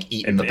I would like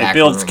eat in the back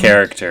room. It builds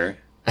character.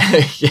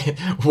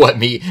 What,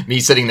 me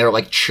sitting there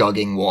like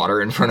chugging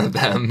water in front of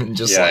them and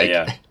just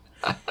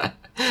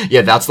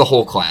yeah, that's the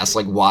whole class.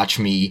 Like, watch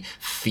me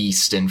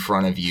feast in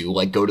front of you.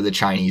 Like, go to the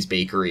Chinese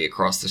bakery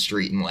across the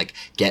street and like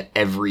get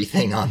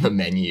everything on the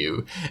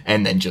menu,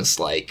 and then just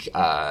like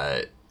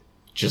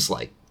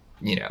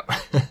you know.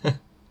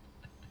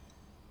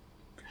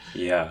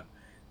 Yeah,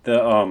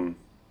 the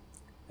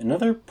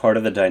another part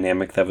of the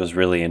dynamic that was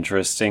really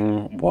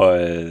interesting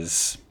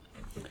was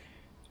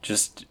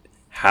just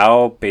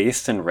how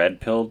based and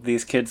red-pilled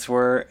these kids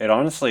were. It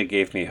honestly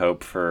gave me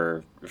hope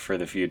for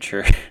the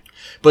future.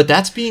 But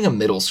that's being a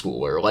middle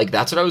schooler. Like,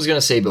 that's what I was going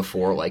to say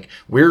before. Like,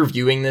 we're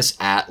viewing this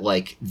at,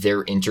 like,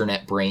 their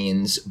internet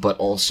brains, but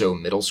also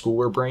middle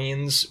schooler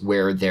brains,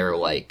 where they're,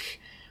 like,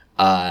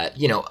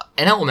 you know,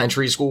 an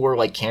elementary schooler,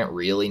 like, can't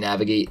really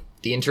navigate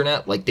the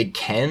internet. Like, they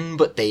can,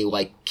 but they,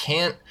 like,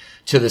 can't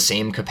to the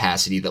same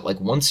capacity that, like,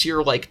 once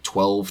you're, like,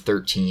 12,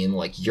 13,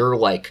 like, you're,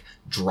 like,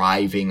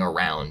 driving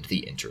around the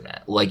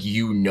internet. Like,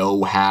 you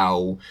know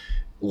how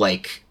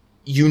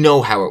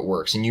it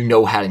works, and you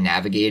know how to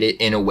navigate it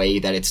in a way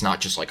that it's not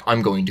just like,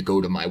 I'm going to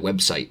go to my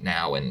website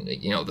now and,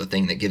 you know, the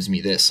thing that gives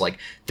me this. Like,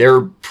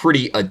 they're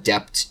pretty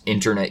adept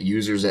internet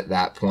users at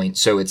that point.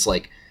 So it's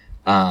like,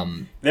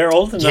 they're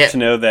old enough to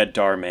know that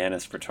Darman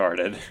is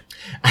retarded.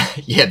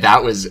 Yeah,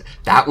 that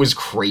was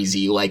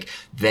crazy. Like,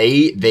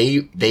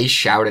 they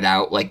shouted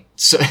out, like,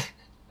 so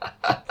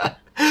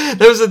that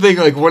was the thing.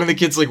 Like, one of the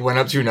kids like went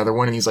up to another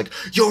one and he's like,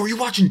 "Yo, are you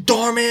watching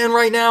Darman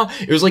right now?"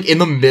 It was like in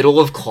the middle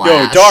of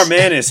class. Yo,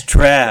 Darman is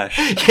trash.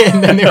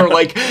 And then they were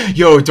like,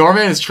 "Yo,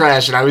 Darman is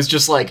trash," and I was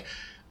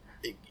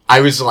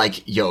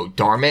like, "Yo,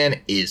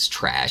 Darman is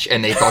trash,"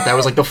 and they thought that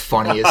was like the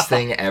funniest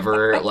thing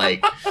ever.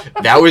 Like,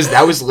 that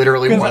was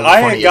literally one of the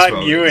funniest moments. I had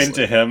gotten you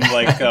into him,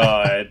 like,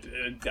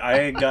 I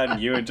had gotten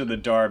you into the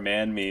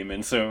Darman meme,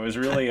 and so it was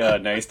really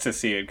nice to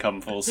see it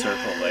come full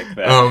circle like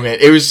that. Oh man,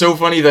 it was so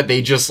funny that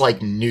they just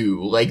like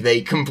knew, like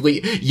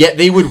yet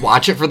they would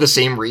watch it for the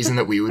same reason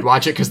that we would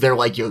watch it, because they're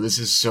like, "Yo, this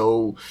is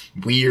so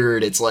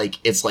weird." It's like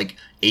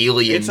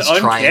aliens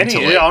trying to,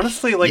 like, it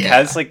honestly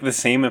has like the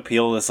same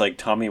appeal as like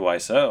Tommy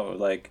Wiseau.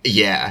 Like,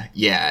 yeah,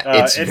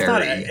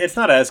 it's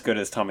not as good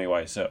as Tommy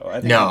Wiseau.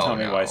 I think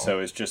Tommy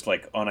Wiseau is just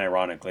like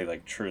unironically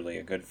like truly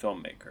a good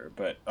filmmaker,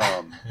 but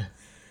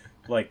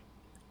like,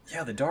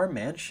 yeah, the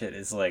Darman shit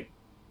is like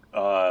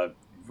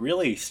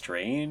really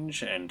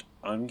strange and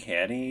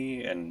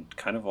uncanny and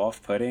kind of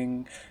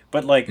off-putting.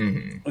 But like,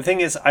 the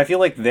thing is, I feel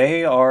like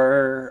they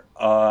are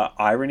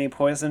irony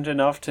poisoned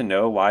enough to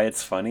know why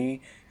it's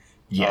funny.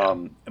 Yeah.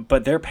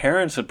 But their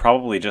parents would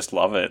probably just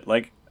love it.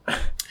 Like,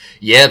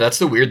 yeah, that's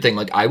the weird thing.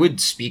 Like, I would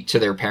speak to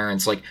their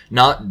parents, like,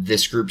 not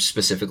this group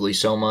specifically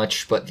so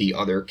much, but the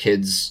other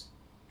kids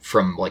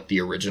from like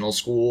the original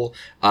school.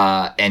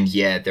 And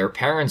yeah, their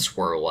parents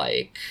were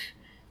like,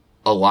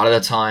 a lot of the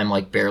time,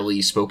 like,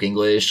 barely spoke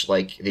English.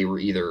 Like, they were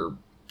either...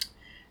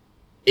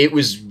 It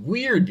was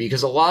weird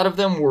because a lot of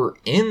them were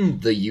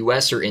in the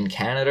US or in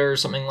Canada or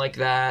something like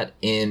that,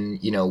 in,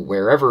 you know,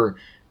 wherever,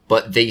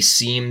 but they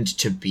seemed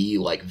to be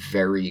like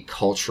very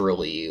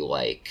culturally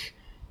like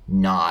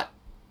not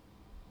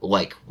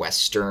like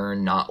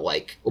Western, not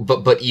like,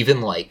 but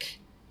even like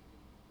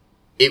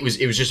it was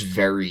just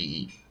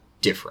very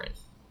different.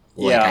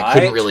 Like, yeah, I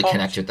couldn't really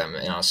connect with them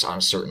on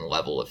a certain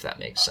level, if that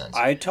makes sense.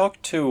 I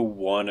talked to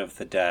one of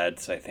the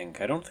dads, I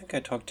think. I don't think I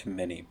talked to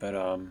many, but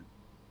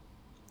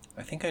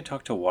I think I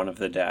talked to one of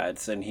the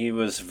dads, and he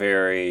was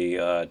very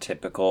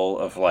typical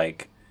of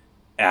like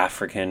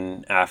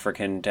African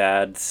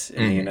dads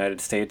in the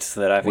United States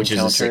that I've encountered. Which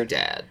is a sick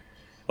dad.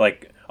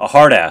 Like a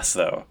hard ass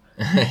though.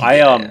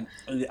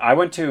 I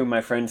went to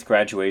my friend's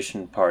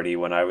graduation party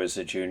when I was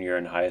a junior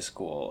in high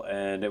school,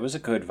 and it was a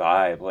good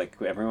vibe. Like,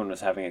 everyone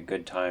was having a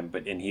good time,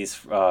 and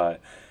he's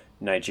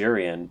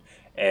Nigerian,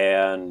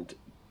 and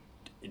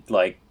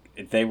like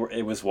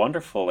it was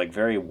wonderful, like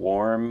very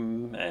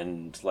warm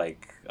and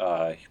like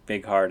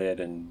big-hearted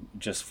and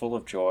just full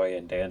of joy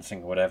and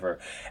dancing, whatever.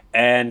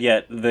 And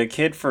yet the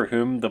kid for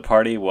whom the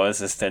party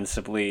was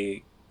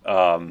ostensibly,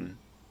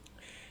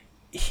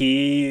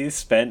 he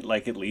spent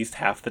like at least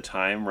half the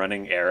time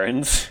running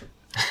errands.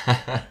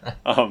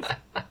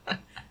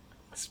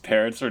 His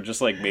parents were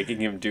just like making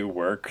him do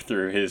work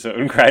through his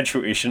own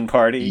graduation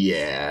party.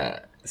 Yeah.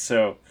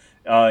 So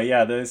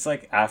yeah, those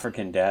like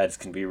African dads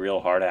can be real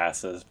hard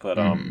asses, but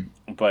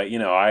but you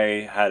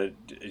know,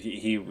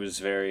 he was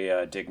very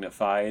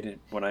dignified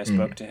when I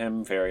spoke to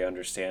him, very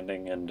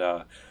understanding, and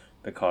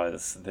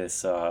because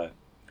this the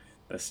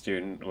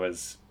student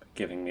was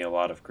giving me a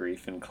lot of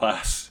grief in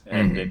class,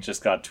 and it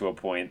just got to a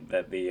point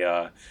that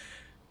the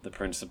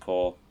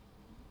principal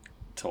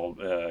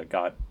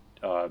got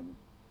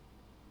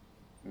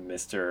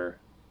Mr.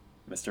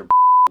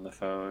 on the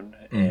phone,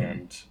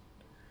 and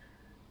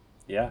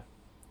yeah.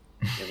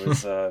 It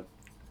was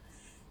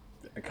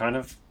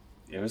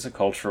it was a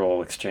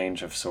cultural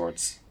exchange of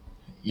sorts.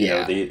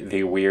 Yeah. You know,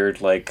 the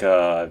weird, like,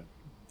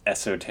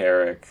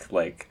 esoteric,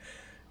 like,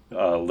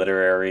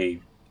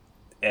 literary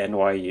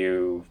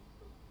NYU,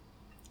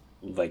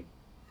 like,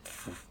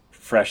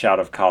 fresh out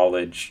of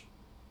college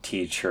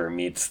teacher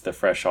meets the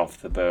fresh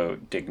off the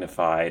boat,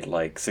 dignified,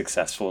 like,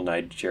 successful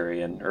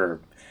Nigerian,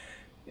 or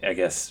I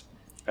guess,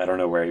 I don't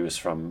know where he was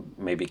from,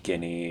 maybe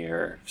Guinea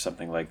or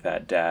something like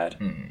that, dad.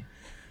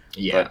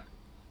 Yeah.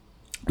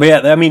 But yeah,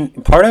 I mean,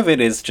 part of it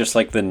is just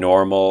like the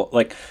normal,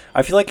 like,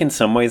 I feel like in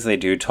some ways they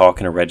do talk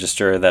in a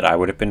register that I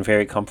would have been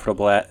very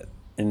comfortable at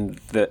in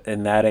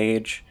that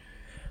age.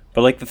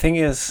 But like the thing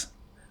is,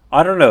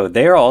 I don't know,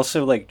 they are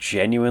also like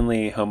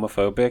genuinely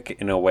homophobic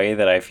in a way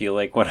that I feel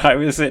like when I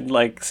was in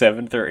like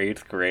 7th or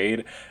 8th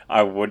grade,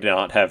 I would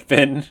not have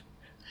been.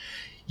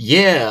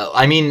 Yeah,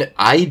 I mean,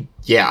 I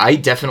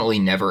definitely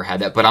never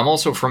had that, but I'm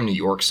also from New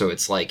York, so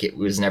it's like it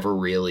was never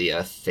really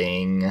a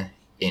thing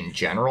in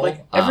general.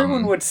 Like,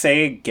 everyone would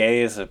say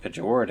gay is a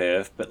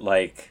pejorative, but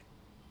like,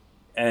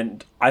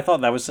 and I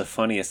thought that was the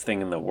funniest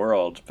thing in the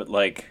world, but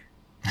like,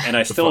 and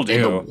I still do.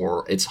 In the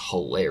world, it's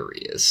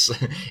hilarious.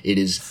 It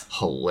is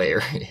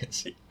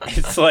hilarious.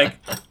 It's like,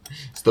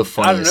 it's the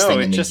funniest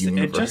thing in the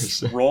universe. It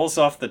just rolls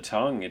off the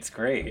tongue. It's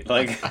great.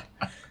 Like,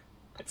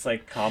 it's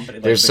like comedy.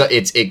 Like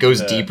it goes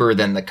deeper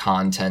than the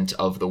content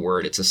of the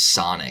word. It's a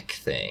sonic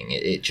thing.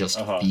 It just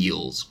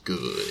feels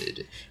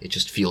good. It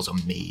just feels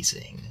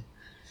amazing.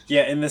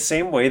 Yeah, in the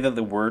same way that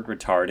the word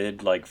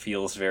retarded, like,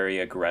 feels very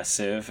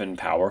aggressive and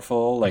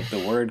powerful, like,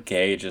 the word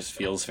gay just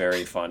feels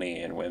very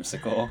funny and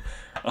whimsical.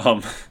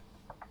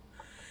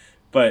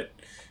 But,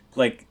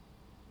 like,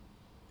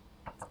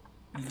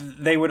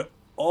 they would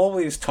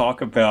always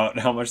talk about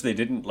how much they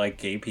didn't like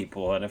gay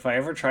people, and if I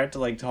ever tried to,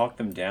 like, talk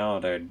them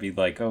down, I'd be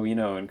like, oh, you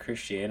know, in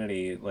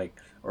Christianity, like,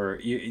 or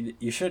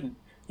you shouldn't,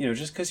 you know,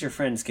 just because your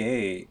friend's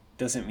gay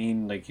doesn't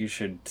mean like you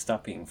should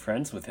stop being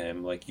friends with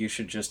him. Like, you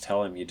should just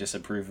tell him you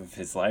disapprove of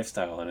his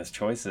lifestyle and his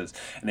choices.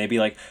 And they'd be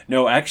like,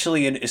 no,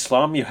 actually in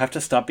Islam you have to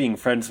stop being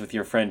friends with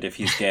your friend if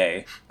he's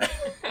gay.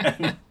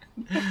 I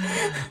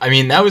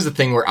mean, that was the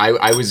thing where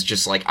I was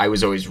just like, I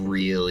was always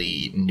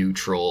really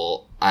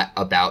neutral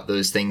about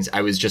those things.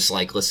 I was just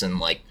like, listen,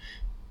 like,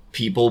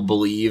 people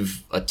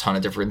believe a ton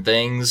of different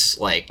things,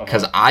 like,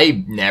 because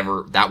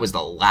that was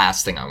the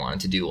last thing I wanted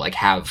to do, like,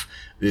 have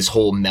this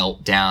whole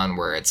meltdown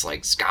where it's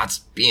like Scott's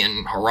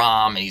being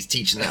haram and he's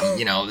teaching them,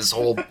 you know, this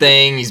whole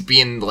thing. He's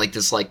being like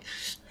this, like,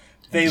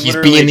 he's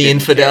being the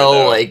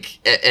infidel, like,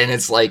 and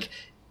it's like,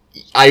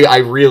 I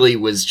really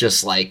was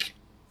just like,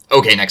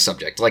 okay, next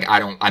subject. Like,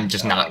 I'm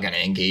just not going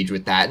to engage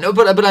with that. No,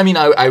 but I mean,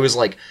 I was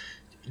like,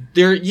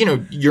 there, you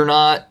know,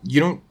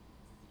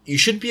 you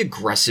shouldn't be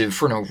aggressive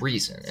for no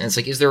reason. And it's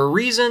like, is there a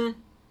reason?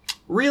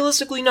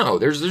 Realistically, no.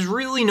 There's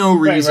really no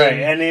reason. Right.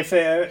 And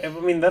I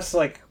mean, that's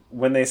like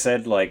when they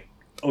said, like,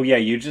 oh yeah,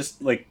 you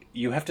just, like,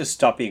 you have to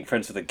stop being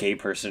friends with a gay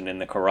person in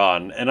the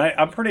Quran. And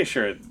I'm pretty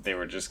sure they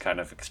were just kind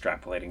of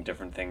extrapolating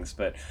different things.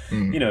 But,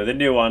 you know, the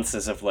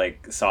nuances of,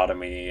 like,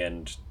 sodomy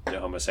and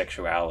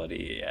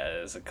homosexuality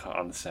as a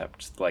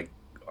concept, like,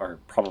 are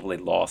probably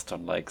lost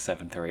on, like,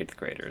 7th or 8th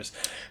graders.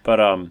 But,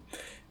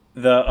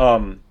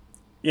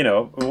 you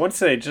know, once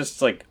they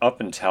just, like, up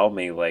and tell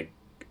me, like,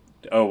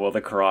 oh, well,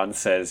 the Quran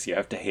says you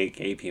have to hate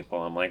gay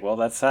people. I'm like, well,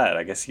 that's sad.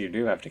 I guess you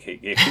do have to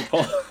hate gay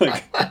people.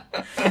 Like,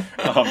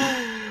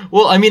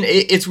 well, I mean,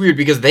 it's weird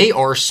because they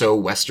are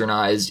so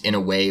westernized in a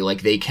way,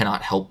 like, they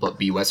cannot help but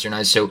be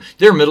westernized. So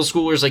they're middle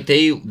schoolers, like,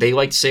 they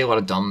like to say a lot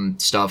of dumb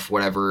stuff,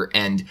 whatever.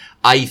 And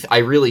I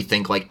really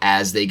think, like,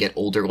 as they get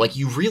older, like,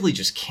 you really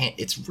just can't,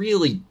 it's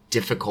really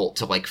difficult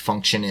to, like,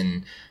 function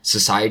in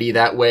society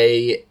that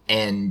way.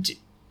 And,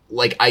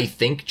 like, I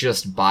think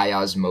just by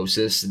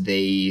osmosis,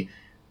 they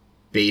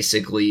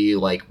basically,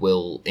 like,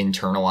 will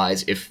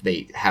internalize, if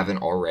they haven't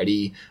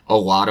already, a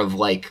lot of,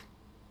 like,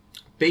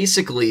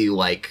 basically,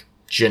 like,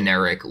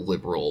 generic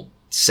liberal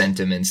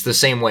sentiments, the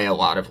same way a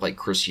lot of, like,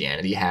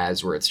 Christianity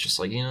has, where it's just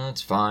like, you know,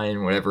 it's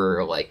fine,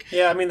 whatever, like...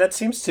 Yeah, I mean, that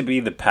seems to be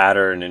the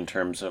pattern in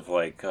terms of,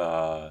 like,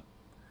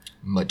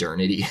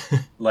 modernity.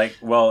 Like,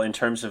 well, in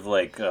terms of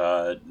like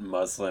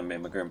Muslim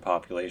immigrant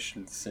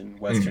populations in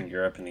Western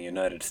Europe and the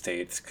United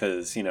States,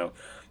 because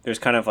there's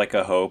kind of like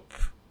a hope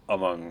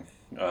among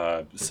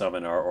some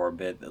in our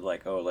orbit that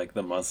like, oh, like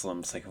the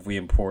Muslims, like if we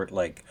import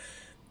like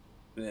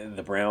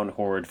the brown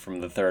horde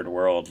from the third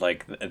world,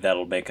 like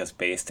that'll make us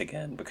based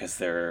again because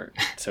they're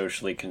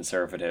socially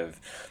conservative,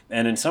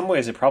 and in some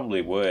ways it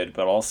probably would,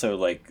 but also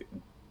like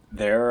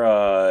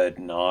they're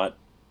not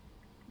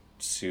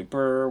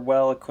super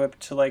well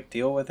equipped to like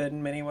deal with it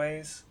in many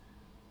ways.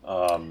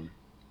 I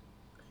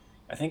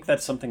think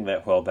that's something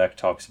that Houellebecq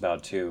talks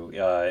about too.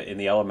 In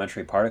the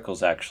Elementary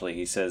Particles, actually,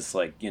 he says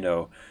like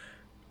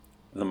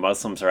the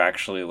Muslims are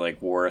actually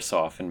like worse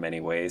off in many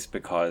ways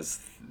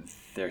because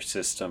their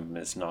system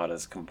is not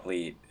as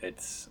complete.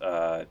 It's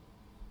I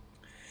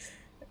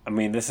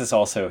mean, this is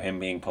also him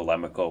being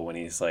polemical when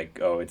he's like,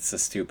 oh, it's the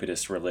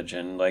stupidest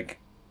religion, like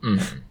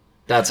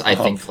that's I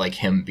think like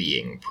him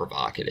being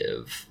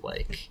provocative,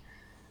 like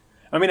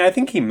I mean, I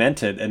think he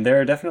meant it, and there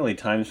are definitely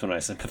times when I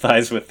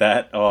sympathize with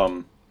that.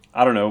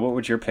 I don't know, what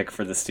would your pick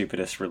for the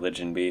stupidest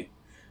religion be?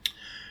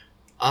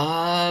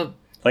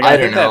 Like, I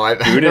don't know. I've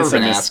never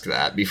been asked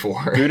that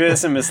before.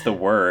 Buddhism is the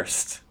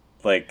worst.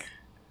 Like,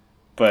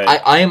 but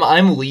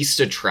I'm least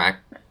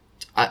attracted.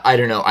 I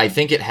don't know. I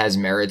think it has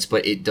merits,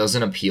 but it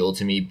doesn't appeal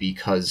to me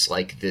because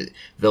like the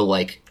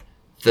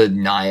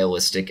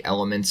nihilistic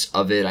elements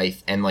of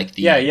it. And like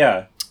the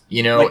yeah.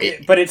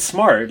 Like, but it's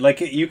smart.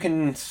 Like I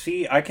can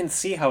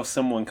see how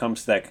someone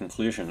comes to that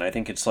conclusion. I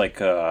think it's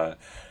like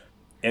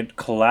it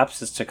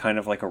collapses to kind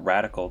of like a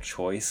radical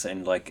choice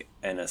and like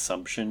an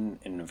assumption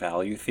in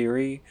value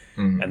theory,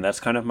 and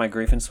that's kind of my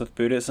grievance with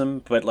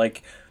Buddhism. But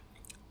like,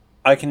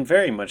 I can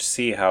very much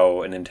see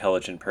how an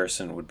intelligent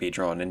person would be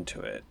drawn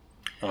into it,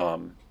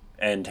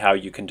 and how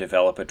you can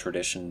develop a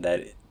tradition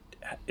that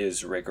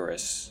is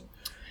rigorous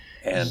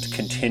and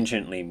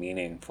contingently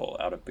meaningful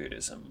out of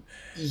Buddhism.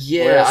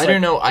 Yeah, whereas, I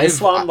don't know.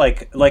 Islam,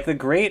 like the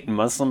great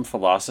Muslim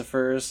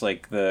philosophers,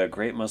 like the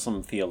great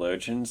Muslim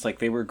theologians, like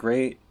they were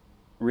great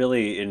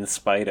really in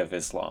spite of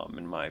Islam,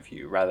 in my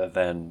view, rather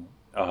than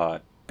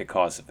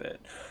because of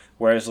it.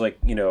 Whereas, like,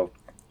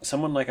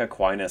 someone like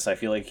Aquinas, I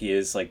feel like he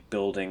is like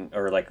building,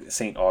 or like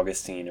St.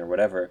 Augustine or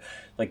whatever,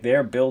 like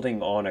they're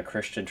building on a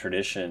Christian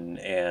tradition,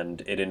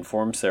 and it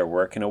informs their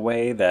work in a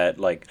way that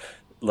like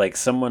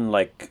someone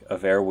like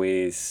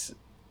Averroes,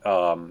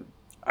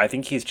 I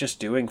think he's just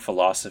doing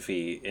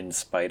philosophy in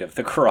spite of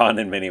the Quran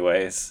in many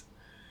ways.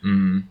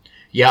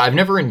 Yeah, I've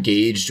never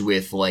engaged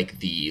with like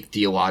the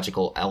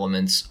theological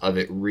elements of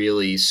it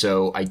really,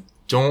 so I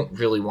don't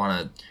really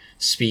want to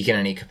speak in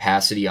any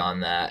capacity on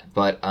that.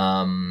 But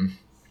I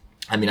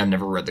mean, I've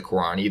never read the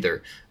Quran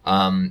either.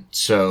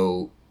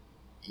 So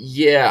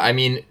yeah, I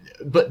mean,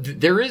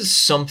 but there is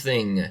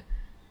something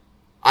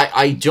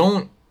I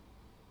don't,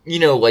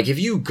 like if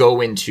you go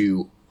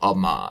into a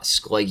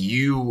mosque, like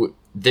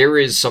there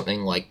is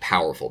something like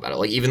powerful about it.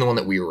 Like even the one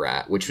that we were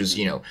at, which was,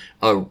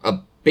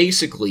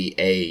 basically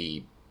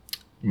a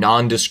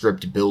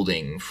nondescript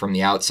building from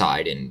the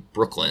outside in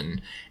Brooklyn,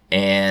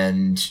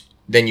 and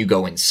then you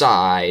go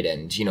inside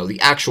and the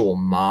actual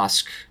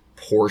mosque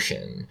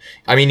portion,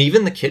 I mean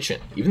even the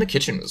kitchen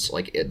was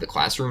like, the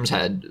classrooms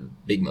had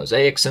big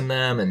mosaics in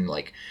them, and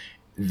like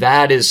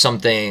that is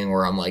something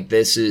where I'm like,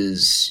 this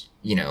is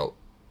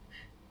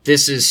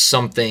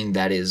something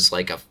that is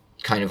like a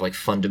kind of like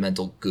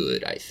fundamental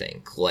good, I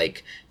think,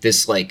 like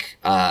this like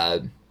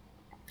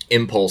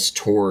impulse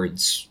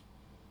towards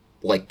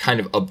like kind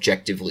of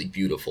objectively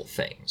beautiful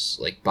things,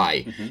 like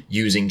by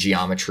using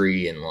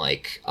geometry and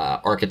like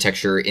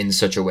architecture in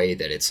such a way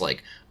that it's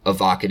like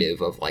evocative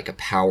of like a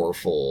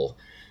powerful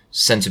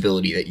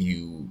sensibility that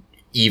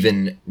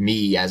even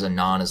me as a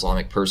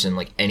non-Islamic person,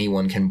 like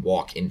anyone can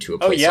walk into a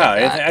place like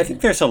that. I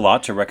think there's a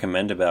lot to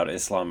recommend about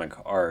Islamic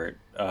art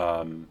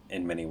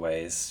in many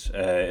ways.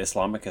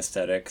 Islamic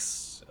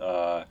aesthetics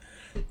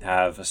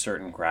have a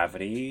certain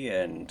gravity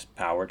and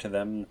power to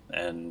them,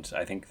 and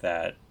I think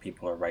that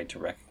people are right to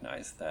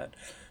recognize that.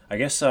 I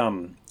guess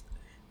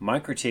my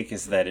critique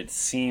is that it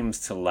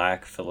seems to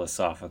lack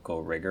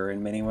philosophical rigor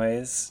in many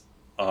ways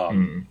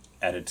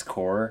at its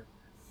core.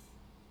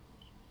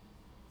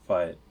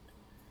 But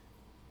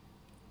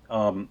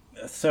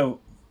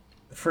so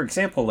for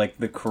example, like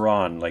the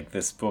Quran, like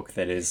this book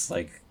that is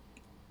like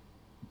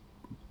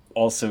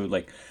also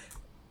like,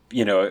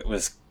 it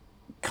was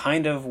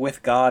kind of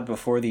with God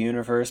before the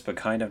universe, but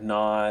kind of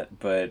not,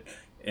 but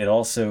it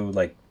also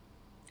like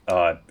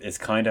is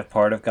kind of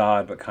part of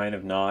God, but kind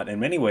of not. In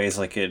many ways,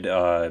 like it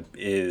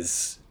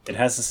has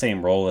the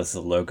same role as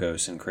the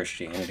Logos in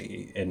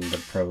Christianity in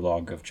the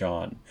prologue of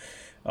John.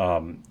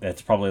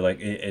 It's probably like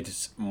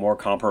it's more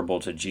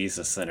comparable to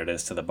Jesus than it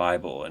is to the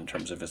Bible in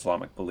terms of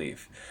Islamic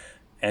belief.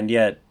 And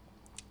yet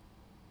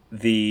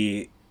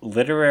the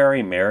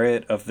literary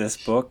merit of this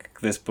book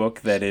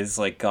that is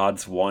like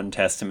God's one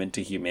testament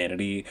to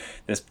humanity,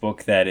 this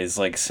book that is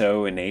like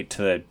so innate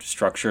to the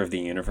structure of the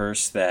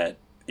universe that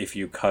if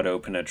you cut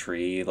open a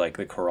tree, like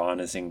the Quran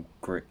is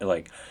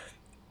like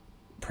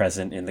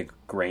present in the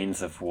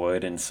grains of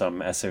wood in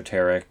some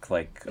esoteric,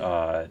 like,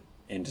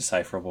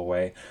 indecipherable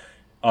way.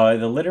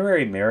 The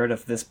literary merit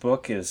of this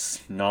book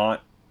is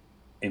not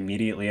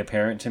immediately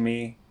apparent to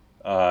me,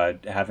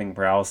 having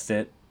browsed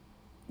it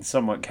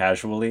somewhat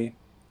casually.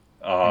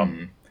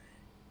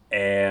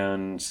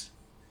 And,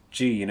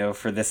 gee, you know,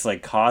 for this,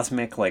 like,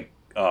 cosmic, like,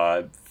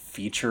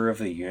 feature of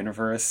the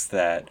universe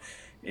that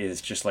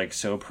is just, like,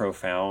 so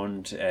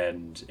profound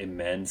and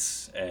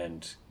immense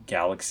and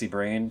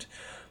galaxy-brained,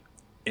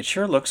 it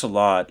sure looks a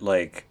lot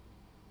like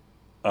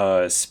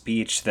a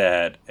speech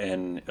that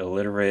an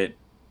illiterate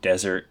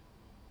desert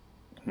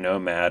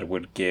nomad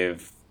would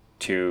give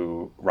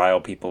to rile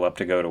people up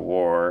to go to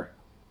war.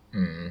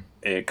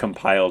 It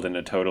compiled in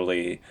a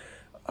totally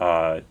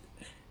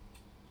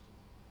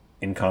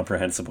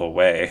incomprehensible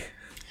way.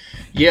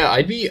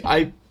 Yeah,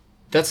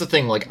 that's the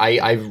thing, like,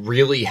 I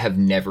really have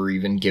never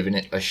even given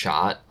it a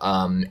shot,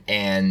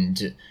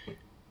 and,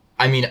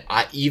 I mean,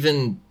 I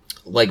even,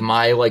 like,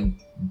 my, like,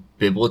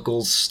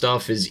 biblical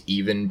stuff is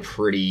even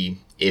pretty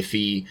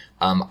iffy.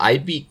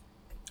 I'd be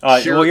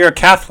well, you're a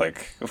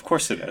Catholic. Of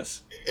course it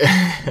is.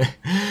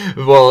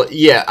 Well,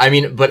 yeah, I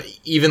mean, but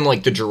even,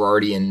 like, the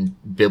Gerardian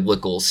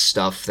biblical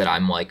stuff that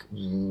I'm, like,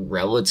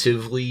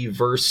 relatively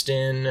versed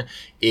in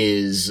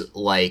is,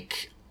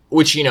 like,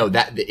 which, you know,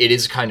 that it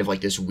is kind of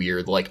like this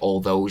weird, like,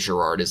 although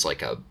Gerard is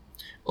like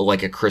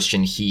a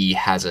Christian, he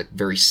has a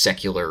very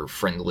secular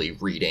friendly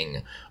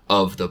reading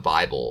of the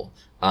Bible.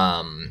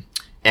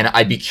 And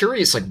I'd be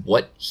curious, like,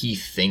 what he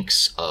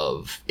thinks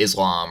of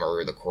Islam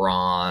or the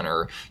Quran,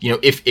 or, you know,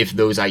 if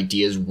those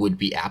ideas would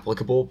be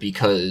applicable,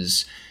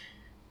 because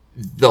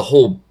the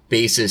whole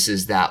basis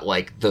is that,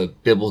 like, the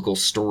biblical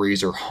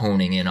stories are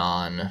honing in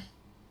on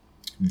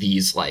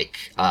these,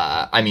 like,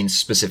 I mean,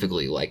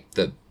 specifically, like,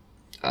 the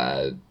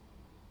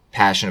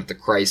Passion of the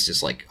Christ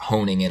is, like,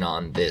 honing in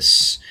on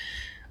this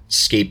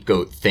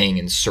scapegoat thing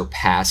and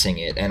surpassing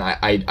it. And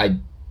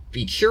I'd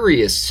be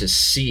curious to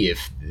see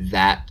if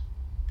that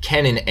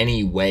can in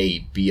any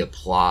way be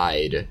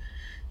applied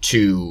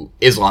to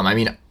Islam. I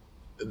mean,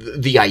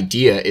 the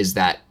idea is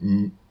that,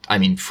 I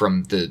mean,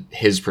 from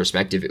his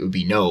perspective, it would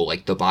be no,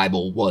 like, the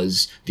Bible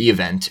was the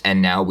event,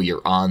 and now we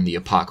are on the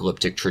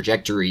apocalyptic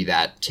trajectory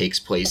that takes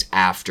place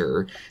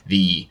after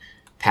the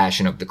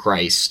Passion of the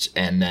Christ,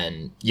 and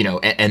then, you know,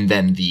 and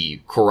then the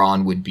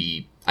Quran would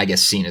be, I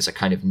guess, seen as a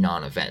kind of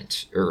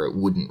non-event, or it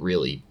wouldn't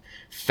really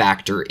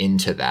factor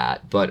into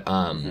that. But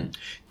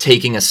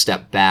taking a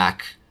step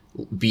back,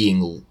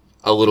 being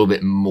a little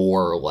bit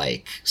more,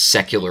 like,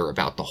 secular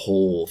about the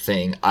whole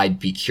thing, I'd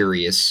be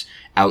curious,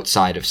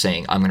 outside of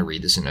saying I'm going to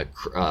read this in a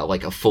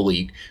like a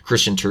fully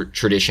Christian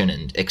tradition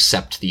and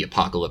accept the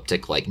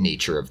apocalyptic, like,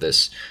 nature of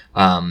this,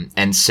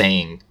 and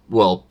saying,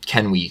 well,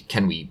 can we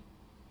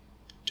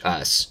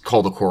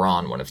call the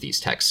Quran one of these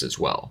texts as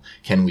well?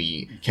 Can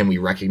we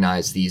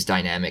recognize these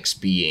dynamics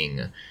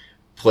being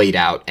played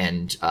out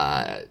and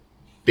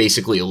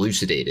basically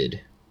elucidated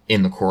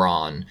in the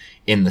Quran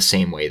in the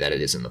same way that it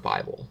is in the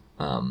Bible?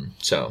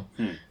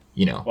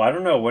 You know. Well, I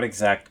don't know what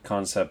exact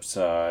concepts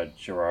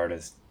Gerard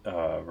is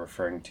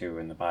referring to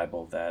in the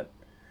Bible that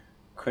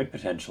could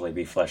potentially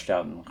be fleshed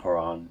out in the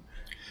Quran,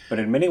 but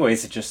in many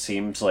ways it just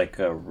seems like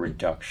a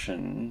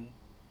reduction.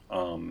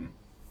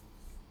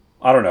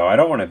 I don't know. I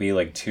don't want to be,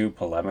 like, too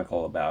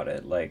polemical about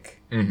it.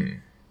 Like,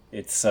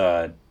 it's,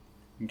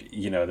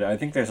 you know, I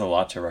think there's a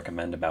lot to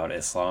recommend about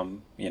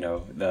Islam. You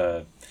know,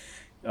 the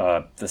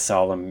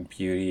solemn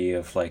beauty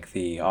of, like,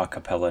 the a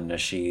cappella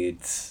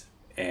nasheeds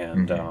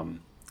and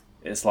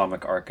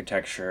Islamic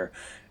architecture.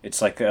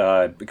 It's like,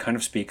 it kind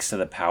of speaks to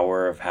the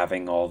power of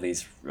having all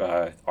these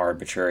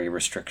arbitrary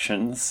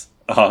restrictions,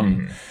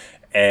 and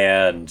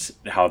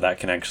how that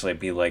can actually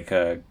be, like,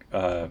 a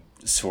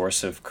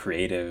source of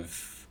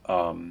creative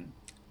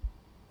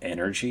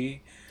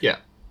energy. Yeah.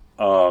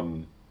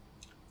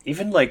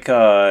 Even, like,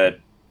 the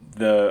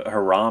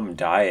haram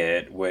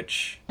diet,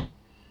 the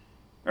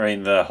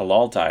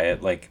halal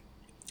diet, like,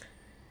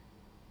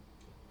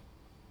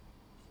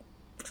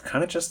 it's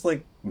kind of just,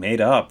 like,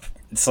 made up.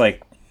 It's,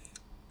 like,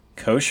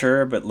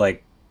 kosher, but,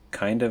 like,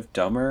 kind of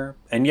dumber.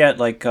 And yet,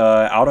 like,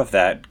 out of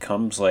that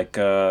comes, like,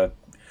 a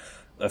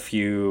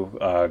few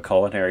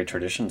culinary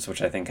traditions,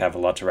 which I think have a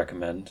lot to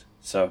recommend.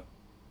 So...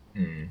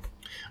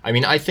 I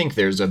mean, I think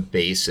there's a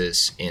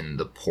basis in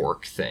the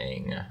pork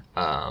thing.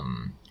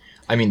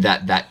 I mean,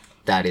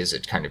 that is a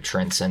kind of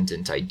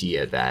transcendent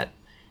idea that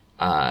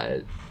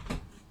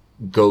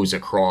goes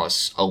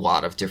across a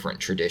lot of different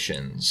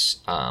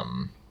traditions,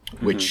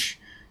 which,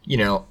 you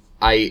know,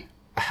 I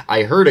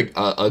heard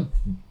a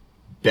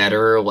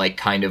better, like,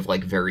 kind of,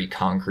 like, very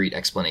concrete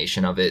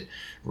explanation of it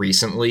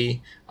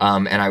recently,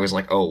 and I was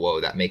like, oh,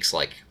 whoa, that makes,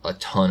 like, a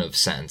ton of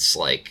sense,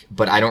 like,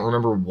 but I don't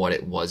remember what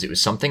it was. It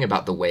was something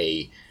about the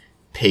way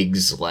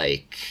pigs,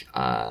 like,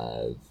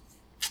 yeah,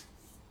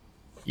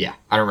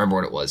 I don't remember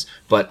what it was,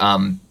 but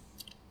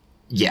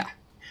yeah,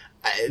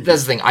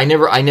 that's the thing. I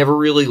never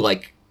really,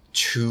 like,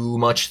 too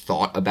much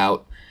thought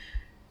about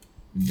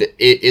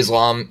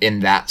Islam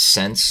in that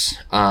sense.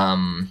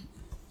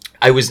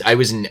 I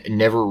was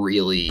never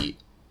really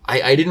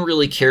I didn't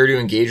really care to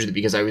engage with it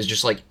because I was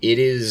just like, it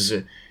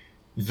is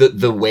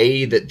the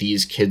way that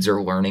these kids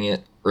are learning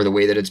it, or the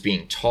way that it's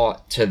being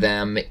taught to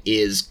them,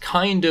 is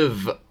kind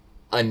of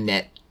a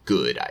net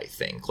good, I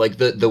think. Like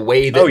the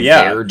way that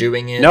they're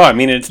doing it. No, I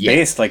mean, it's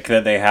based like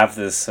that. They have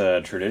this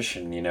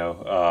tradition, you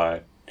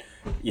know.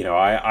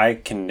 I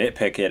can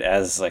nitpick it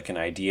as like an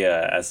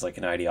idea, as like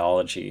an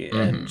ideology,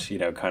 and you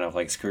know, kind of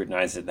like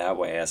scrutinize it that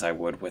way as I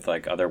would with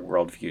like other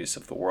worldviews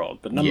of the world.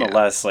 But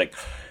nonetheless, like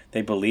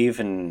they believe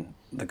in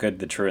the good,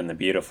 the true, and the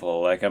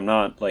beautiful. Like I'm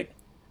not like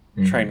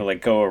trying to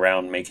like go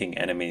around making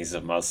enemies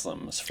of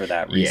Muslims for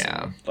that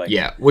reason.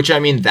 Which, I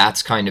mean,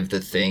 that's kind of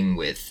the thing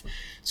with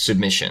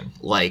submission.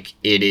 Like,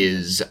 it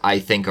is, I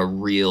think, a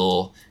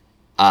real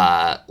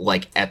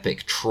like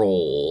epic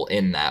troll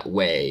in that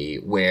way,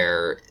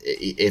 where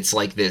it's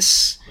like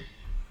this,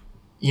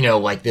 you know,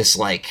 like this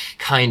like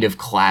kind of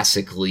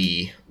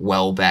classically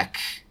Welbeck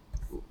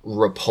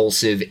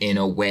repulsive in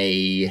a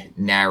way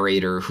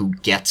narrator who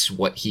gets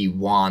what he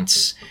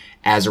wants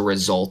as a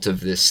result of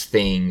this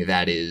thing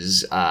that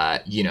is,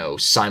 you know,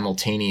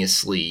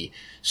 simultaneously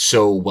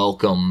so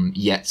welcome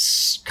yet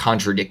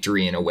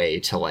contradictory in a way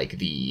to like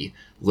the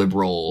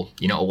liberal,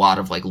 you know, a lot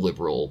of like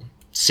liberal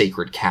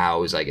sacred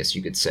cows, I guess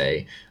you could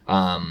say.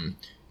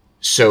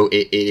 So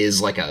it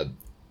is like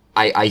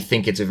I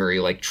think it's a very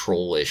like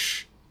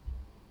trollish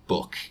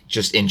book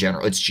just in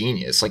general. It's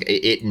genius. Like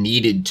it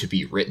needed to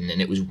be written,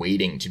 and it was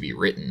waiting to be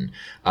written.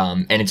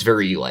 And it's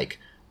very like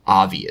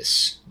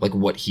obvious like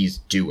what he's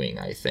doing.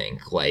 I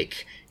think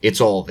like it's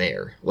all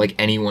there. Like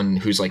anyone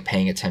who's like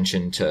paying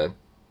attention to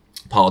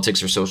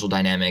politics or social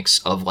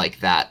dynamics of like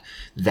that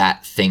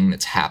thing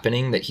that's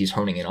happening that he's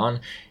honing in on,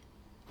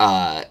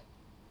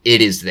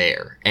 it is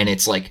there, and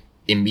it's like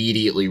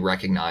immediately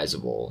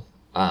recognizable.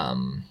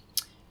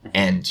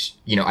 And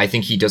you know, I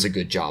think he does a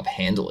good job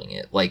handling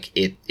it. Like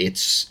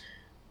it's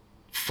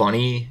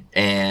funny,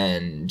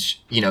 and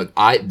you know,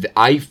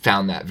 I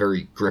found that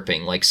very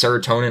gripping. Like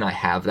Serotonin, I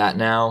have that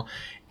now,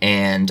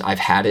 and I've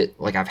had it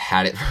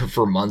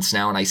for months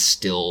now, and I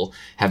still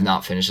have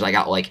not finished it. I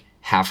got like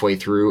halfway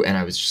through, and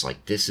I was just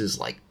like, this is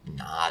like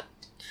not.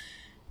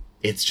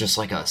 It's just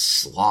like a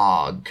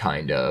slog,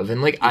 kind of,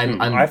 and like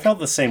I felt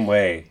the same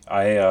way.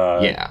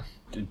 I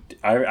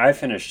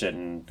finished it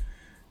in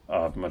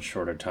a much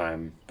shorter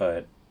time,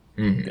 but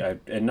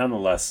and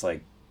nonetheless,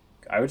 like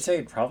I would say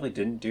it probably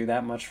didn't do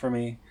that much for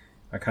me.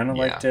 I kind of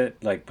liked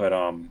it, like, but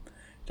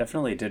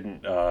definitely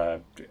didn't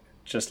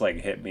just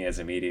like hit me as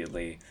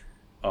immediately.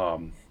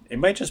 It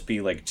might just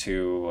be like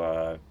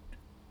too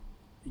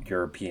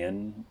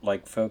European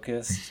like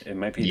focused. It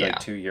might be like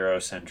too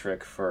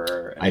Eurocentric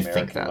for an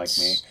American like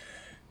me.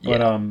 But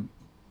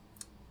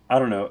I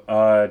don't know.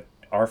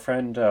 Our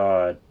friend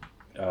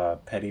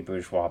Petty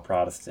Bourgeois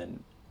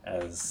Protestant,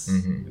 as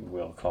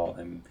we'll call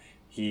him,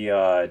 he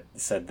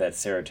said that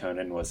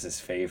Serotonin was his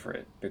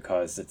favorite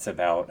because it's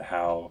about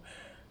how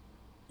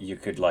you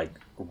could like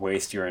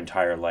waste your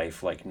entire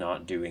life like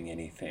not doing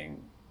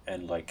anything,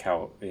 and like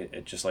how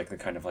it just like the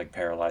kind of like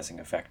paralyzing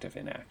effect of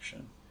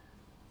inaction.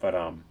 But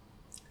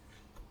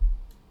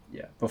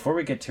yeah, before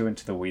we get too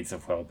into the weeds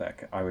of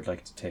Welbeck, I would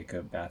like to take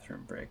a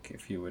bathroom break,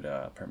 if you would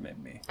permit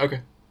me.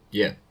 Okay.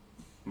 Yeah.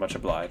 Much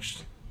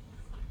obliged.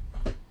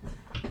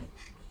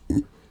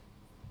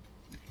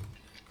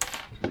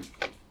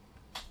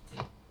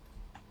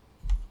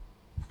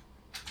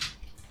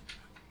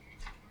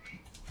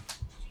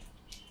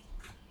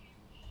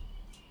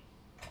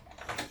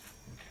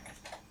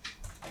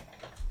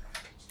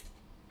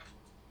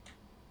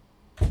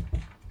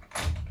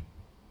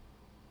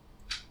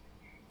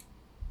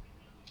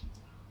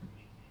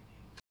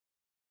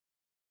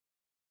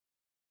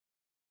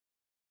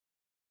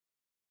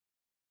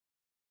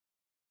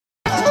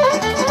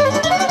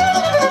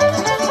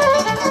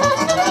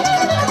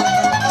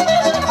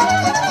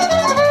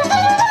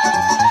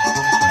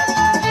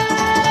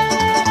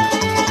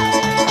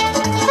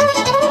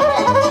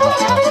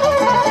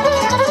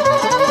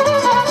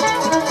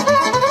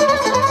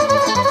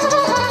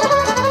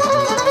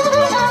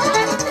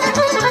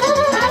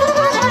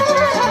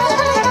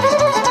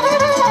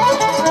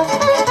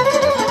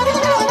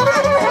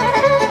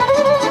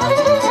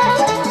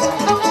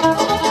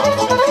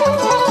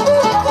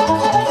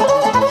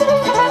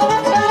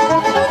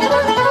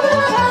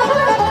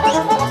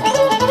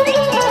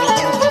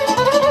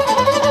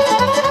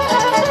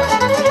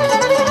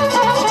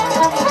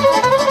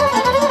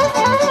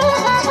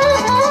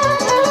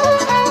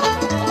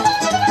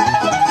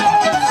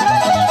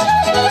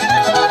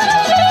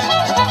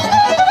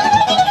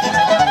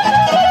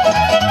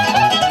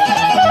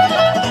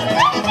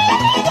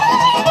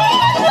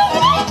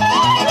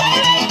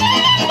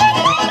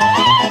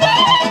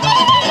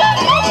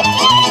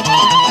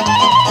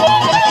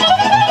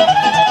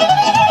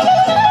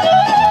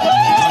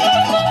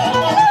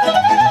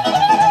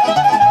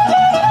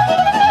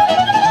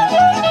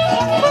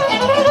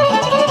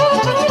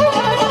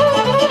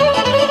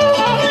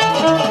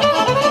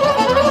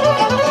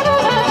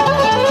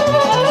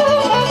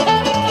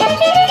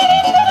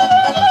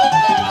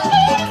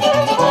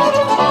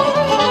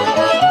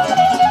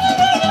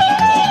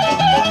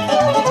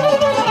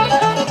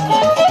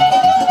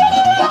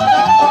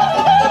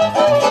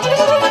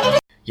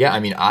 Yeah, I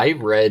mean,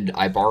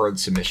 I borrowed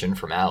Submission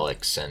from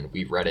Alex, and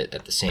we read it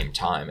at the same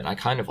time, and I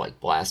kind of like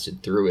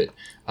blasted through it,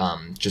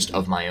 just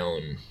of my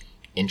own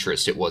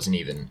interest. It wasn't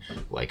even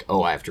like,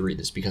 oh, I have to read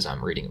this because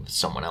I'm reading it with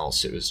someone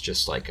else. It was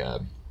just like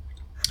a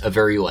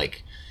very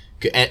like,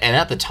 and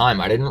at the time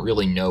I didn't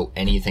really know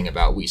anything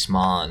about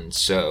Huisman,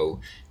 so,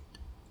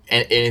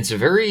 and it's a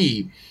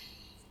very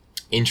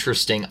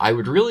interesting. I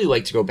would really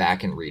like to go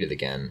back and read it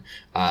again,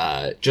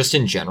 just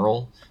in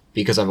general,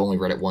 because I've only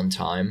read it one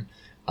time.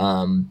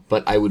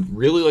 But I would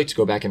really like to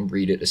go back and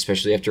read it,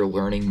 especially after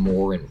learning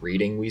more and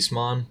reading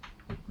Huisman,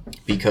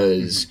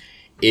 because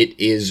it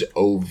is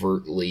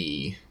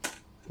overtly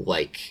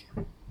like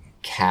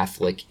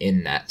Catholic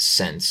in that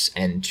sense,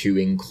 and to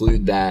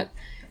include that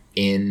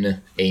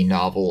in a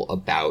novel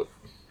about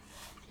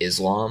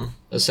Islam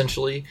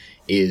essentially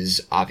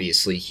is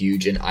obviously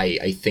huge. And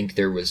I think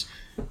there was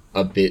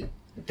a bit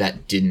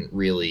that didn't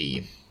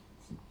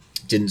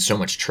so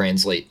much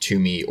translate to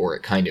me, or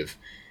it kind of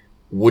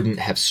wouldn't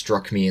have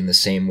struck me in the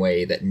same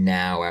way that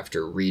now,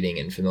 after reading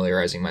and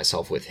familiarizing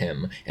myself with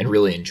him and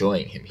really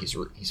enjoying him,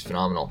 he's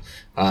phenomenal.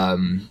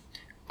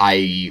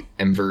 I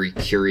am very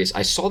curious.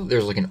 I saw that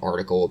there's like an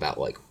article about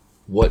like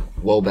what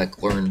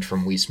Welbeck learned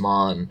from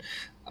Huisman.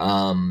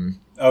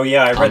 Oh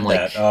yeah, I read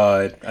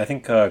that. I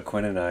think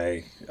Quinn and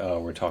I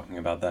were talking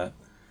about that.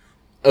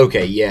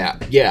 Okay,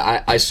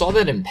 yeah. I saw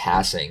that in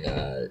passing,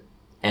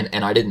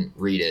 and I didn't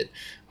read it,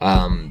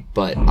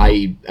 but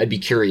I'd be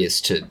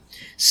curious to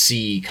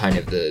see kind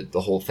of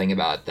the whole thing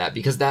about that,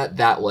 because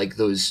that like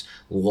those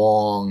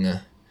long,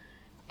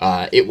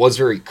 it was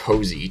very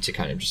cozy to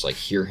kind of just like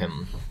hear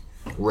him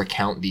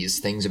recount these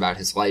things about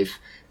his life,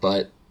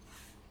 but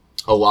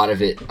a lot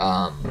of it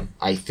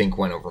I think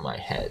went over my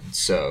head.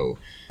 So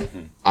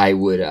I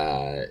would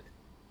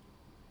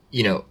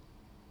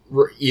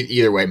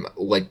either way,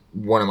 like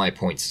one of my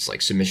points is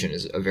like Submission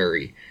is a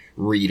very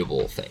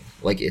readable thing.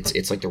 Like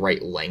it's like the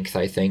right length,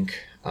 I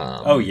think.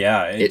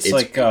 It's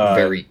like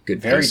very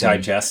good, very pacing.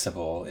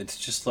 digestible. It's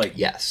just like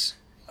yes,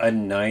 a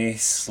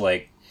nice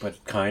like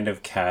but kind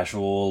of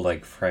casual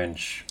like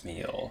French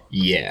meal.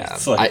 Yeah,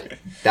 like...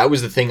 that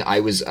was the thing.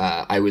 I was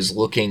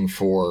looking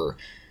for.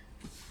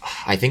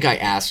 I think I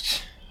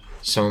asked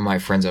some of my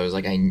friends. I was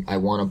like, I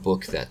want a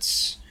book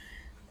that's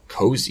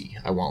cozy.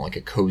 I want like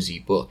a cozy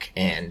book,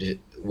 and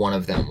one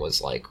of them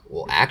was like,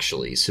 well,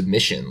 actually,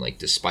 Submission. Like,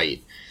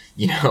 despite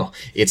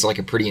it's like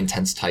a pretty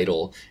intense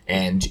title,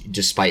 and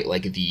despite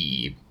like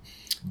the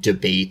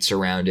debates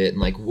around it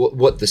and like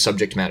what the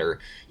subject matter,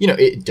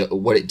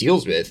 what it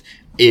deals with,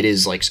 it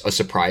is like a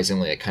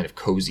surprisingly a kind of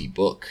cozy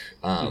book.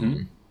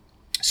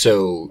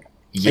 So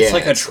yeah, it's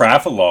like a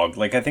travelogue.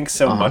 Like I think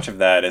so much of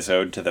that is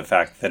owed to the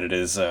fact that it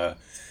is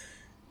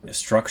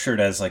structured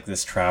as like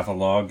this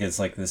travelogue, is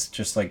like this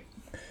just like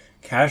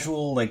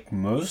casual, like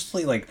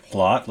mostly like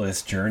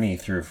plotless journey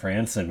through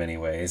France in many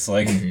ways.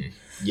 Like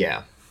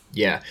yeah.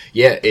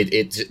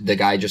 It's the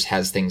guy just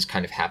has things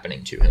kind of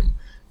happening to him,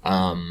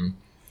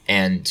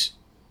 and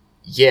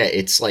yeah,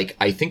 it's like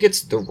I think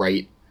it's the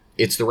right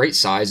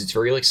size. It's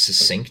very like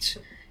succinct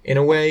in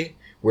a way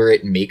where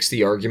it makes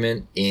the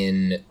argument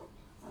in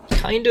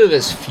kind of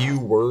as few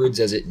words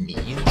as it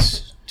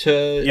needs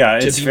to. Yeah,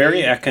 it's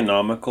very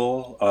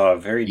economical,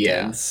 very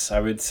dense.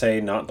 I would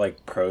say, not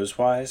like prose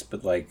wise,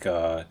 but like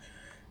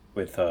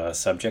with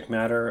subject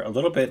matter, a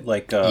little bit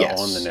like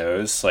on the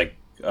nose, like.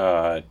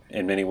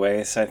 In many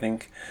ways, I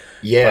think.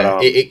 Yeah,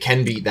 but, it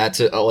can be. That's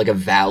like a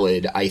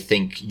valid. I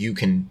think you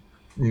can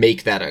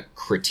make that a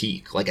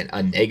critique, like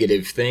a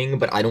negative thing,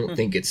 but I don't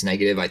think it's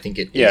negative. I think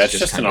it's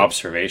just an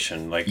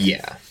observation. Like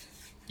yeah.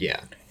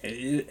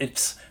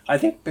 It's I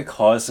think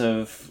because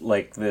of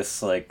like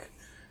this like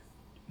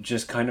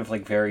just kind of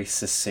like very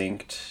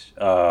succinct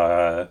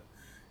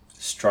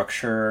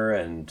structure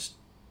and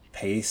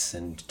pace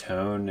and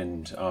tone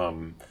and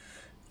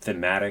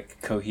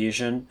thematic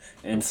cohesion.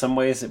 In some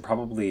ways it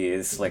probably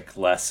is like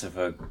less of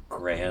a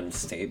grand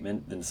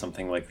statement than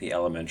something like The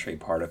Elementary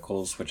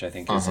Particles, which I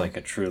think is like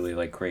a truly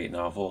like great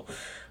novel.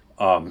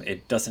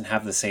 It doesn't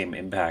have the same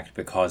impact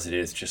because it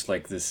is just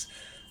like this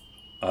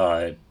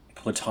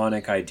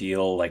platonic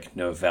ideal like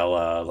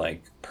novella,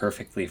 like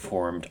perfectly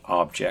formed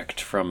object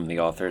from the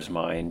author's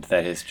mind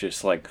that is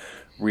just like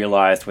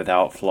realized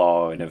without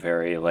flaw in a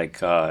very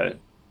like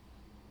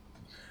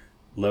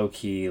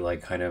low-key,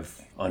 like kind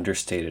of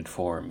understated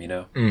form,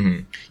 Yeah,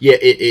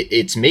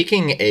 it's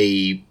making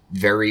a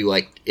very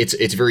like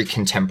it's very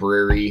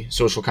contemporary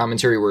social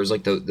commentary, whereas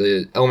like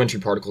the Elementary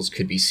Particles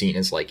could be seen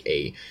as like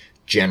a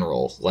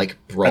general, like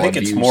broad. I think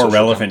it's more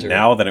relevant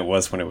now than it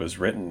was when it was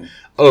written.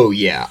 Oh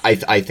yeah,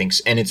 I think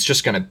so. And it's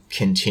just going to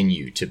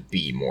continue to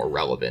be more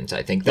relevant.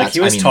 I think that's like he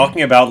was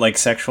talking about like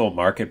sexual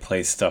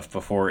marketplace stuff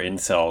before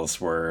incels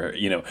were,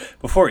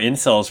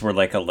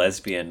 like a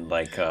lesbian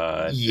like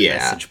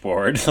message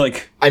board.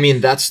 Like I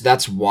mean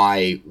that's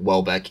why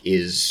Welbeck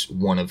is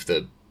one of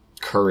the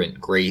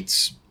current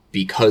greats,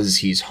 because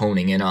he's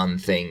honing in on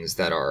things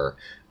that are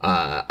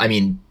I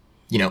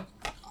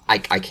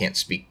can't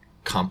speak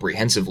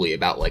comprehensively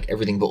about like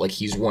everything, but like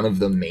he's one of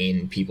the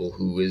main people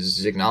who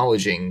is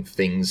acknowledging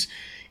things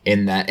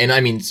in that. And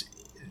I mean,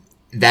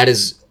 that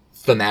is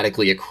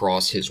thematically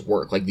across his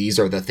work. Like, these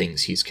are the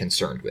things he's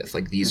concerned with.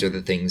 Like, these are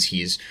the things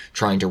he's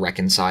trying to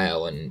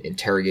reconcile and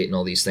interrogate and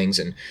all these things.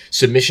 And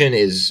Submission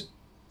is,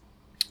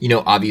 you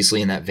know,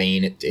 obviously in that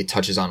vein, it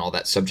touches on all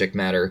that subject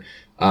matter.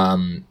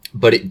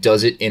 But it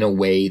does it in a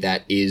way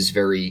that is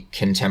very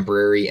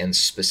contemporary and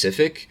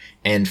specific.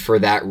 And for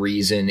that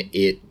reason,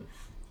 it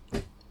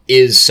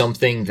is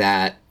something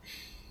that,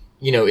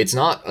 you know, it's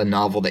not a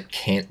novel that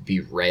can't be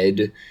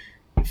read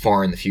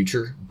far in the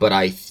future, but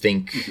I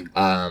think,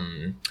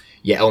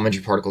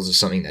 Elementary Particles is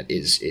something that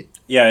it's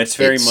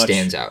very much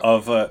stands out.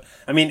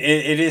 I mean,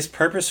 it is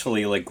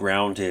purposefully like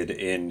grounded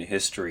in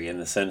history in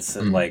the sense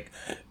that like,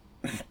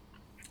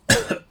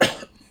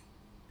 at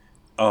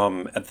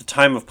the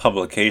time of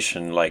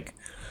publication, like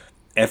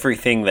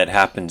everything that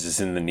happens is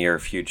in the near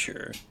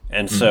future,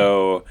 and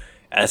so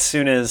as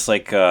soon as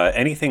like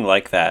anything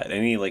like that,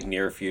 any like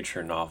near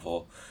future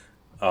novel,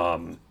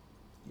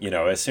 you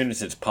know, as soon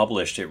as it's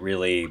published, it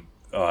really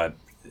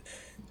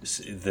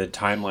the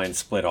timeline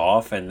split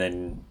off, and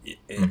then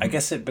I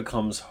guess it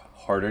becomes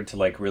harder to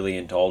like really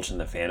indulge in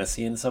the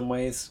fantasy in some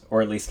ways,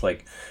 or at least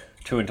like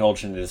to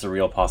indulge in it as a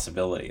real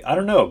possibility. I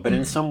don't know, but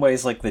in some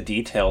ways, like the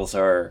details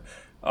are,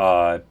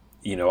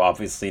 you know,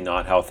 obviously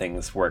not how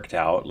things worked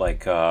out.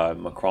 Like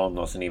Macron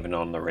wasn't even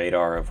on the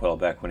radar of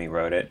Houellebecq when he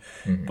wrote it,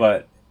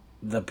 but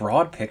the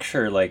broad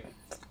picture, like,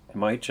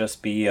 might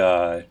just be,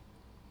 you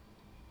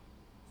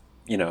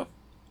know.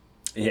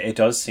 It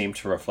does seem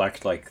to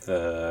reflect like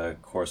the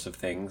course of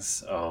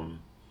things,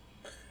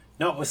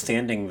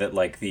 notwithstanding that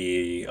like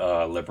the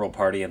Liberal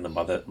Party and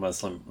the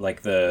Muslim,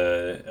 like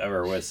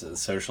the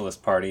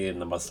Socialist Party and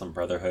the Muslim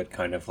Brotherhood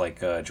kind of like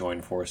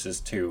joined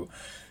forces to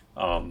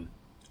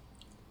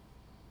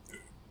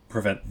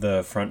prevent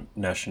the Front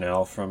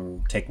National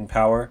from taking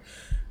power.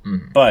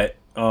 But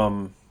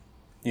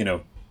you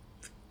know,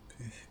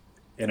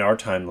 in our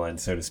timeline,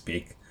 so to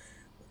speak,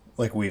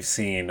 like we've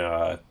seen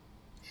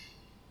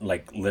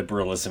like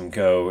liberalism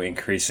go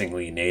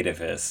increasingly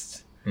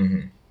nativist.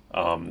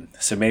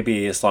 So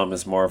maybe Islam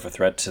is more of a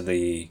threat to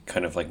the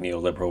kind of like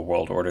neoliberal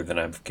world order than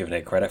I've given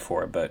it credit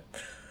for. But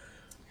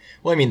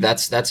well, I mean,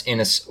 that's in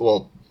a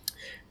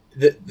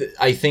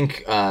I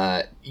think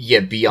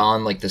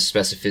beyond like the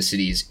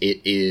specificities, it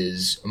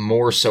is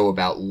more so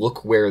about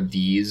look what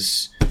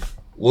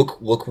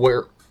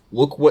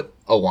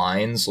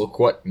aligns, look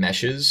what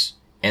meshes,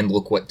 and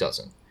look what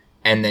doesn't.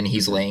 And then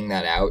he's laying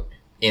that out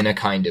in a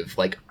kind of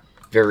like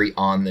very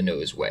on the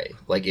nose way.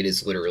 Like, it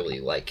is literally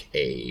like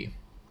a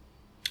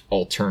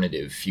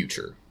alternative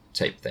future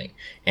type thing.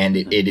 And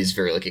it is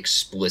very like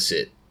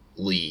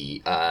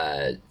explicitly,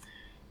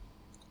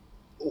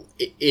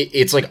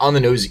 it's like on the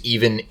nose,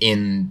 even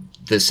in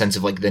the sense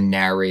of like the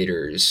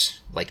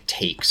narrator's like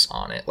takes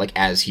on it, like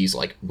as he's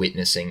like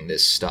witnessing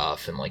this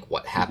stuff and like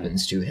what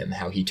happens to him,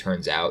 how he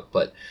turns out.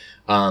 But,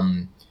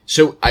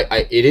 so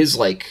it is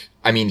like,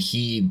 I mean,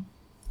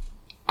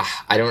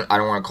 I don't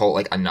want to call it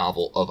like a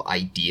novel of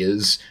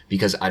ideas,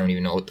 because I don't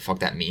even know what the fuck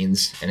that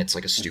means, and it's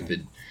like a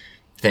stupid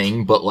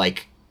thing, but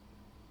like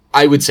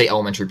I would say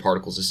Elementary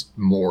Particles is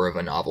more of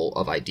a novel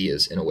of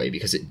ideas in a way,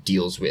 because it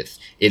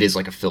is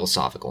like a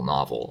philosophical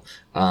novel.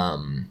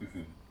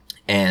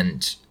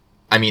 And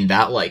I mean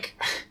that, like,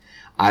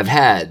 I've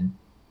had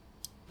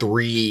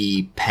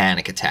 3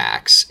 panic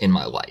attacks in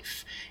my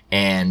life,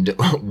 and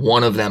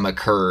one of them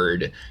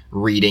occurred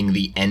reading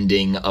the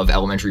ending of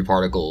Elementary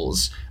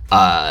Particles,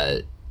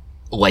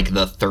 like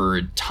the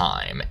 3rd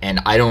time,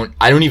 and I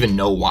don't even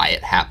know why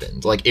it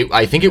happened. Like,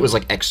 I think it was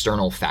like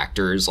external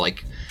factors,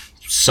 like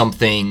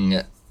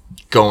something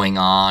going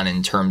on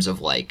in terms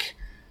of like,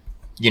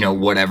 you know,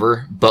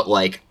 whatever. But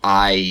like,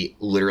 I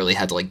literally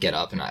had to like get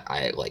up, and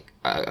I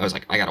was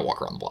like, I gotta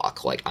walk around the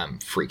block. Like, I'm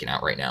freaking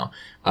out right now.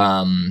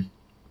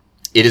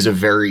 It is a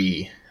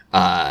very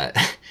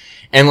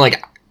and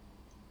like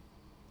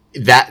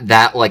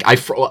that like I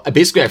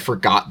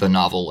forgot the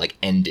novel like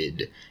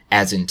ended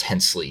as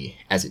intensely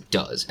as it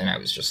does, and I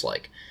was just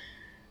like,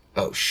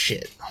 oh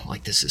shit,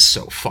 like this is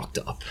so fucked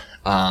up.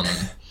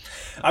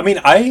 I mean,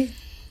 I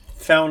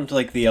found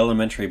like the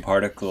Elementary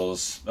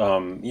Particles,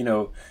 you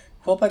know,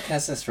 Houellebecq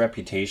has this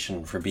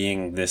reputation for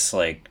being this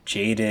like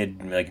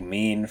jaded, like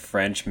mean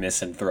French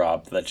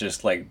misanthrope that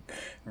just like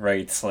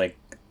writes like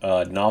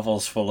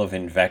novels full of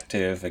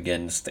invective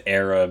against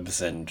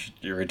Arabs and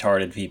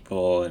retarded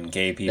people and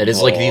gay people. That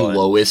is like the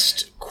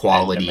lowest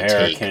quality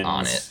take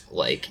on it.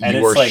 Like,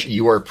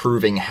 you are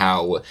proving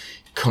how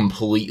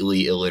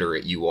completely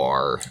illiterate you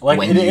are. Like,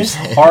 when it is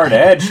hard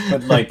edged,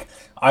 but like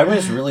I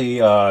was really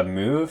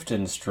moved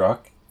and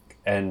struck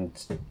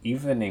and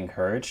even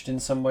encouraged in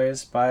some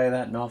ways by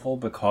that novel,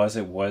 because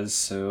it was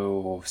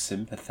so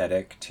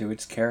sympathetic to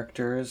its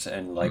characters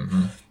and like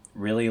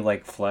really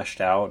like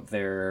fleshed out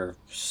their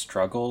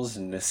struggles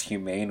in this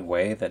humane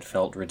way that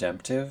felt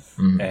redemptive.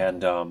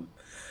 And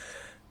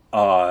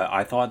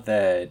I thought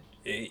that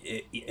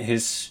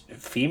his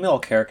female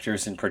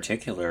characters in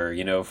particular,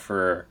 you know,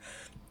 for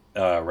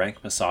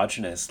rank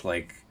misogynist,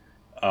 like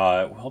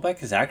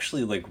Houellebecq is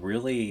actually like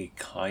really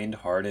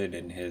kind-hearted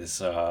in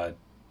his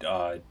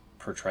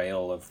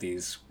portrayal of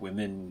these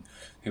women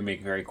who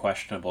make very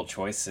questionable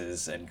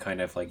choices and kind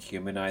of like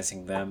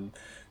humanizing them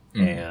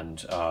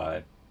and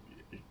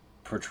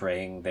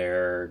portraying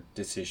their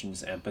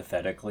decisions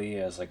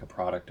empathetically as like a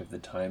product of the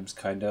times,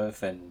 kind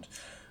of, and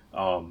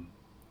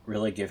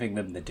really giving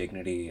them the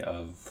dignity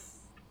of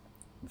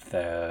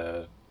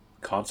the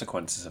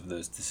consequences of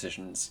those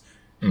decisions.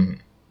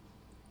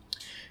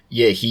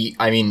 Yeah,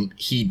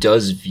 he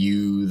does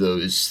view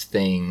those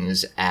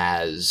things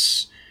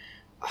as,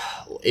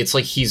 it's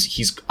like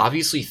he's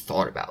obviously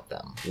thought about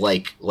them.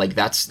 Like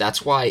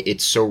that's why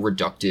it's so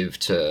reductive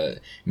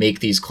to make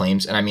these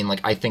claims. And I mean,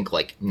 like, I think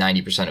like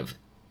 90% of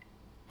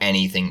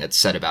anything that's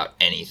said about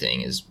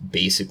anything is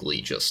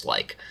basically just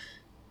like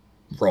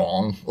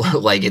wrong.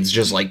 Like, it's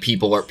just like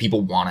people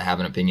want to have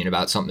an opinion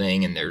about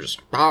something, and they're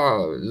just,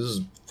 this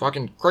is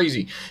fucking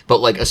crazy. But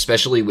like,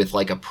 especially with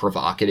like a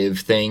provocative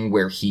thing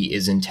where he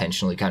is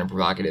intentionally kind of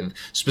provocative,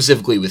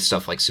 specifically with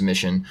stuff like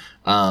submission.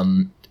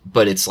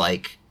 But it's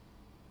like,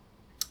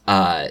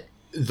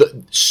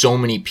 so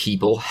many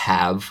people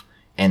have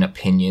an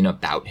opinion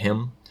about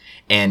him,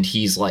 and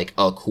he's like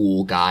a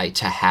cool guy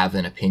to have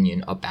an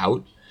opinion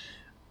about,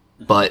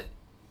 but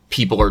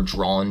people are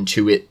drawn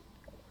to it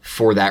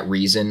for that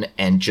reason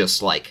and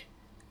just like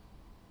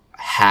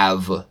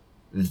have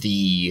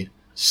the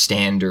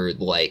standard,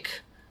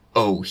 like,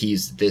 oh,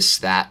 he's this,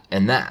 that,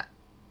 and that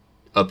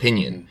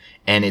opinion.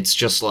 And it's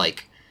just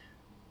like,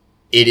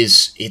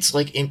 it's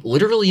like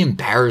literally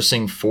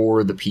embarrassing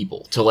for the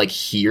people to like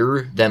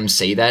hear them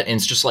say that. And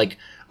it's just like,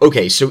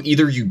 okay, so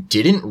either you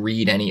didn't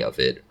read any of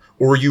it,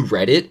 or you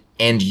read it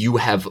and you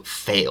have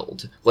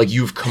failed. Like,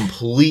 you've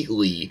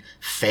completely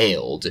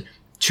failed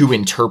to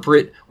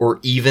interpret or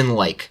even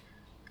like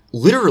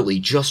literally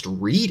just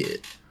read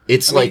it.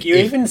 It's like, you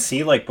even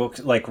see like books,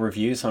 like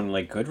reviews on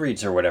like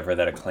Goodreads or whatever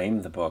that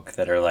acclaim the book,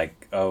 that are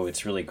like, oh,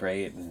 it's really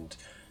great, and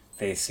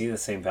they see the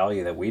same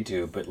value that we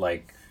do, but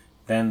like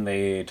then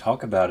they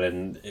talk about it,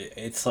 and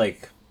it's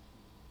like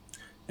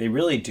they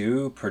really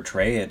do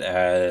portray it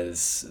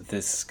as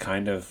this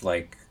kind of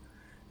like,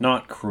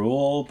 not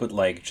cruel, but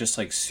like just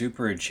like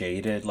super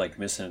jaded, like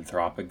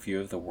misanthropic view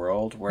of the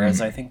world.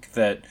 Whereas I think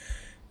that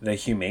the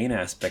humane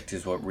aspect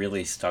is what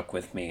really stuck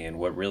with me and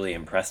what really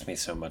impressed me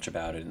so much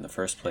about it in the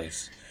first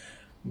place.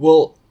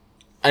 Well,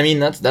 I mean,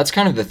 that's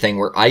kind of the thing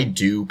where I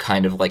do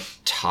kind of like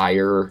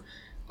tire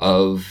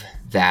of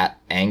that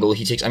angle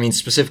he takes. I mean,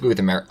 specifically with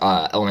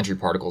Elementary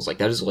Particles, like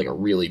that is like a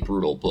really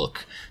brutal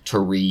book to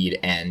read.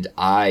 And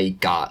I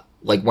got,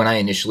 like, when I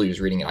initially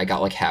was reading it, I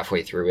got like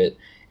halfway through it,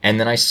 and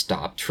then I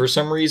stopped for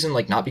some reason,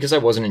 like not because I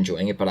wasn't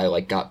enjoying it, but I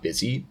like got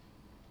busy,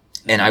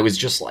 and I was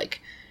just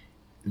like,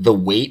 the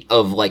weight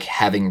of like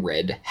having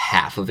read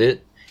half of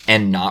it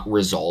and not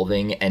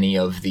resolving any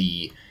of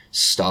the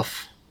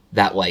stuff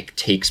that like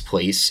takes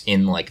place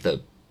in like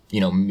the, you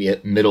know,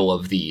 middle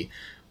of the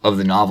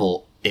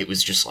novel, it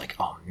was just like,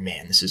 oh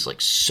man, this is like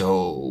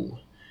so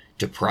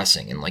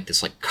depressing in like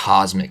this like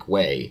cosmic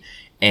way.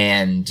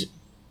 And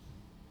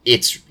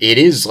it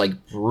is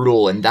like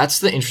brutal. And that's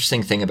the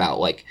interesting thing about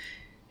like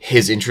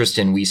his interest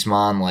in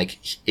Huysman. Like,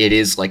 it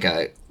is like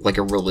a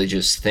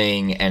religious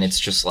thing, and it's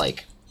just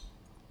like,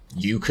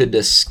 you could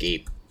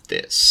escape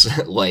this.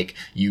 Like,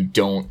 you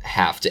don't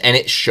have to. And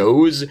it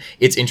shows,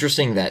 it's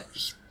interesting that,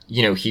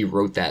 you know, he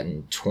wrote that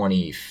in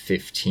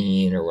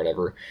 2015 or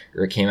whatever,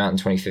 or it came out in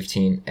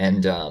 2015.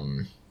 And,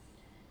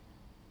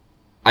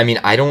 I mean,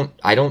 I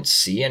don't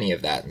see any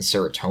of that in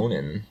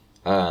Serotonin.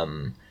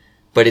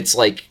 But it's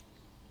like,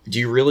 do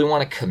you really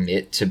want to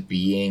commit to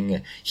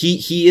being,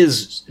 he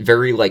is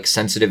very like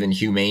sensitive and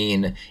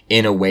humane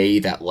in a way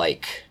that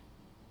like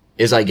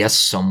is, I guess,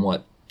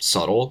 somewhat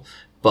subtle,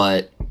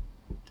 but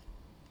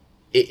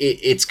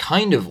it's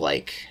kind of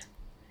like,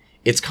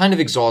 it's kind of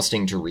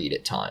exhausting to read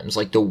at times.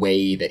 Like, the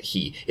way that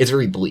it's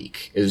very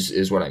bleak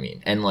is what I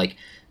mean. And like,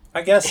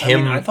 I guess,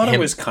 I thought it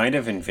was kind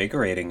of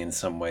invigorating in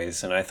some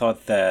ways, and I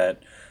thought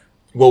that,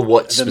 well,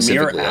 what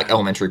specifically, like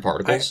Elementary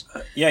Particles?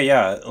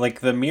 Yeah, like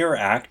the mere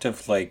act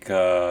of like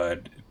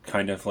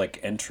kind of like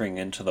entering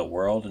into the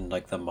world and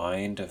like the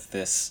mind of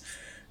this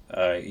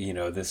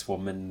this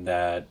woman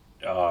that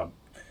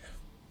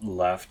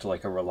left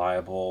like a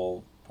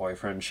reliable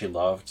boyfriend she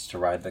loved to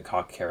ride the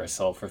cock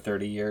carousel for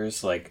 30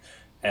 years, like,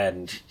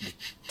 and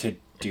to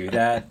do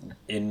that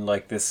in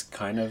like this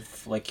kind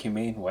of like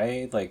humane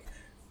way, like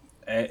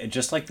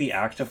just like the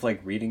act of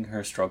like reading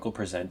her struggle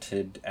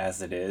presented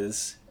as it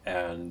is,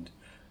 and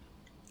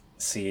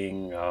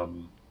seeing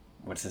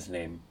what's his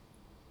name,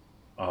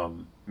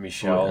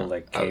 Michel,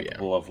 like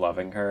capable of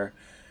loving her,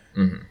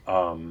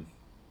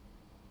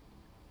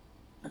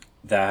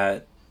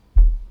 that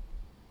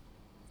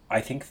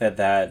I think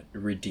that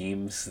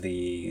redeems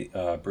the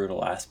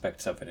brutal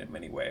aspects of it in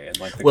many ways, and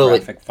like the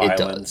graphic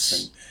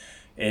violence,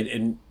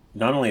 and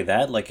not only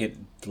that, like, it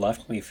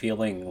left me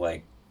feeling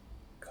like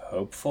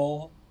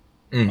hopeful.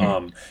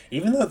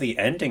 Even though the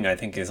ending, I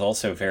think, is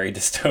also very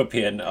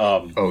dystopian.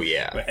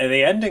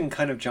 The ending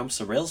kind of jumps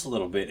the rails a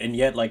little bit, and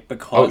yet, like,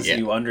 because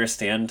you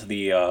understand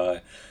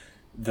the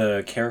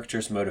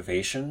character's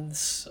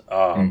motivations,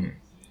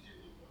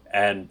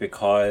 and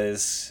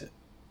because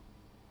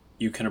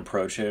you can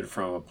approach it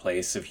from a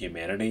place of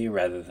humanity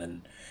rather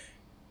than,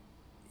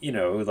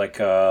 like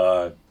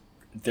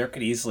there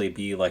could easily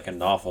be like a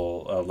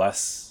novel, a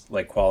less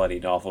like quality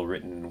novel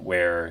written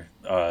where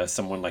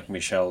someone like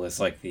Michel is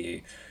like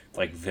the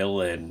like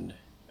villain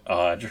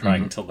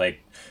trying to like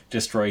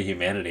destroy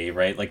humanity,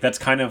 right? Like that's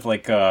kind of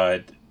like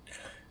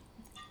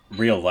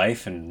real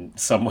life in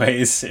some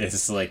ways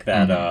is like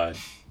that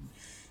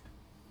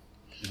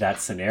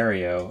that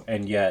scenario,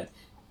 and yet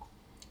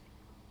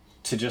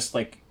to just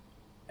like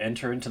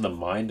enter into the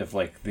mind of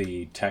like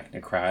the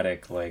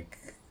technocratic, like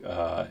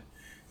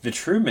the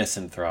true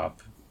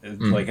misanthrope.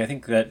 Like I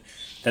think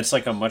that's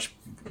like a much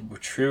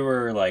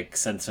truer like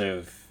sense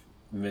of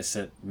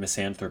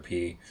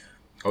misanthropy.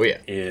 Oh yeah,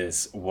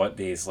 is what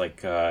these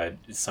like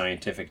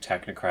scientific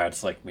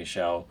technocrats like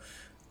Michel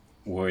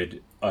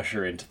would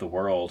usher into the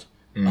world.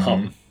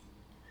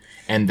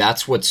 And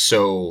that's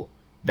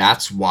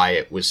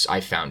why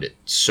I found it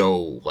so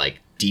like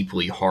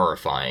deeply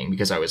horrifying,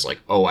 because I was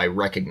like, oh, I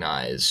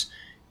recognize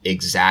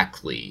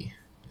exactly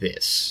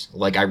this.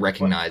 Like I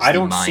recognize I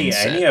don't the mindset. see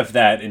any of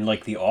that in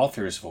like the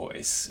author's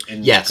voice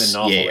in Yes, like, the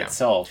novel yeah.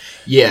 itself.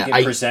 Yeah,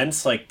 like, it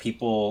presents like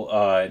people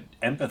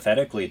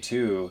empathetically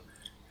too,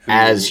 who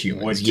as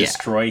humans would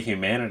destroy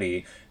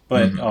humanity,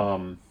 but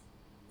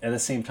at the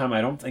same time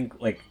I don't think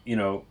like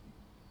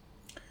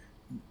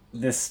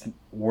this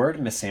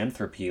word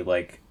misanthropy,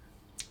 like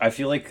I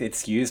feel like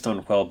it's used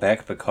on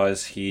Houellebecq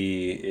because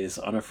he is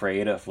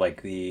unafraid of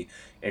like the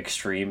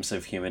extremes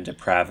of human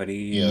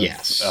depravity,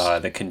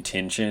 of the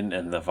contingent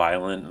and the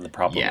violent and the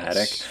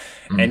problematic.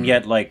 And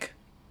yet like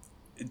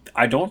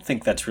I don't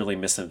think that's really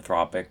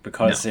misanthropic,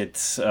 because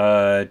it's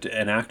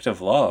an act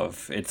of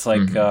love. It's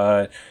like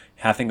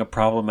having a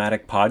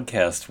problematic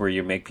podcast where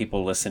you make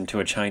people listen to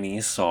a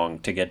Chinese song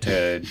to get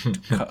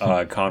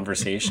to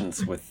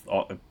conversations with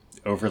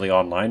overly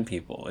online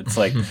people. It's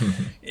like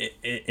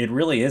it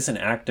really is an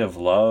act of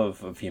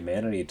love of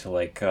humanity to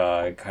like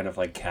kind of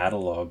like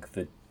catalog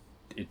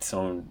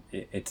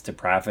its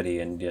depravity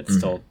and yet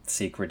still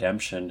seek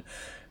redemption.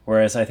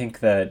 Whereas I think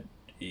that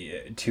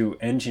to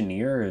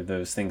engineer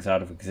those things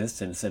out of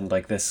existence and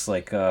like this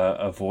like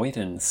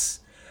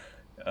avoidance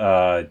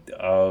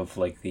of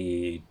like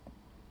the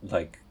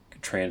like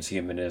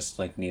transhumanist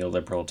like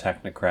neoliberal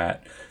technocrat,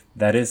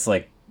 that is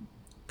like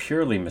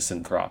purely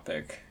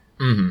misanthropic.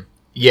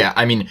 Yeah,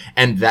 I mean,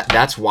 and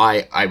that's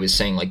why I was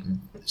saying like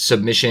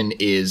Submission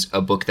is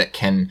a book that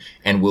can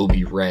and will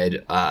be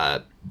read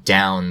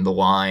down the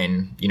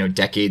line,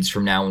 decades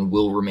from now, and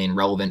will remain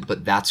relevant.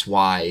 But that's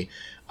why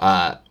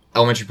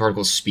Elementary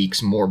Particles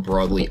speaks more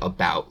broadly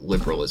about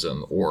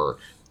liberalism, or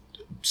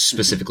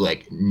specifically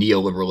like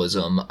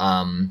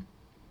neoliberalism,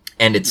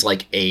 and it's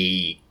like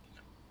a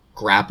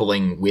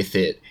grappling with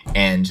it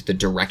and the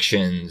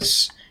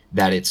directions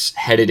that it's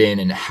headed in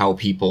and how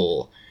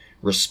people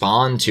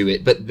respond to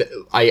it. But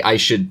I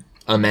should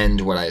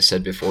amend what I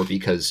said before,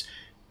 because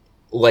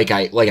like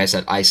I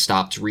said, I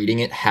stopped reading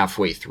it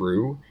halfway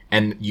through,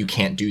 and you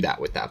can't do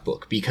that with that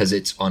book because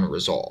it's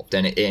unresolved,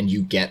 and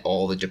you get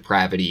all the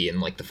depravity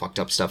and like the fucked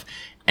up stuff,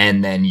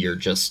 and then you're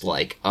just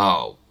like,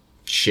 oh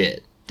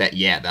shit,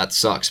 that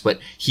sucks. But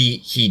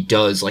he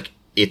does, like,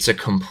 it's a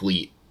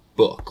complete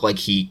book. Like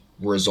he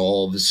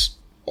resolves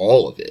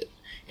all of it,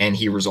 and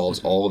he resolves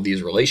all of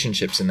these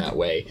relationships in that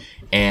way.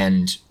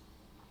 And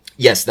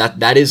yes,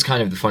 that is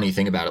kind of the funny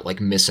thing about it,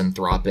 like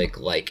misanthropic,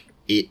 like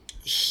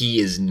he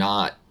is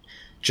not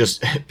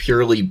just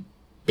purely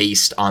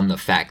based on the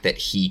fact that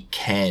he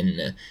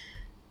can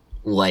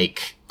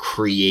like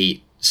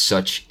create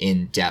such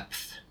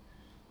in-depth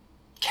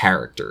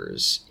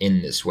characters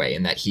in this way,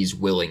 and that he's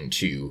willing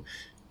to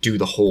do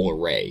the whole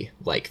array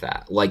like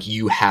that. Like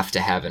you have to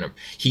have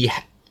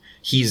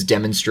he's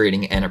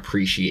demonstrating an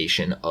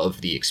appreciation of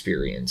the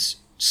experience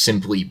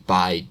simply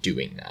by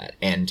doing that,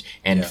 and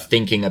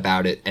thinking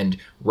about it and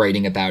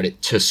writing about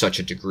it to such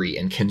a degree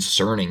and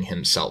concerning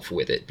himself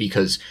with it,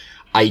 because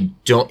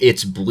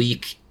it's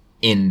bleak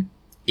in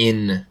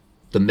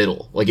the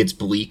middle. Like it's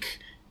bleak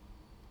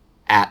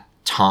at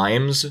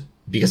times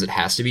because it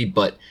has to be,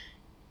 but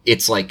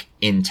it's like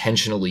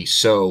intentionally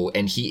so.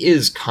 And he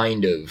is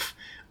kind of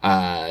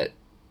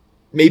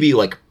maybe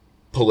like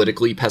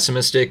politically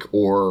pessimistic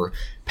or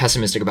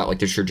pessimistic about like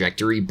the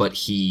trajectory, but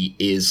he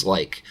is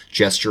like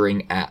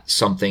gesturing at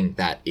something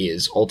that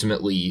is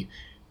ultimately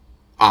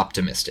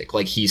optimistic.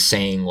 Like he's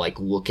saying, like,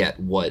 look at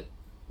what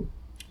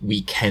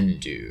we can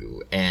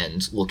do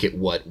and look at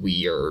what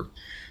we are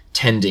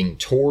tending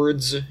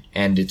towards,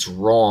 and it's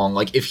wrong.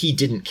 Like if he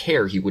didn't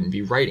care, he wouldn't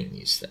be writing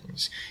these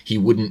things. He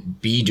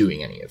wouldn't be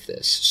doing any of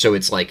this. So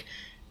it's like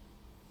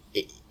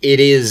it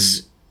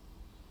is,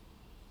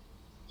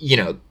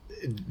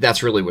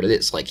 that's really what it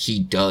is. Like he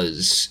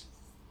does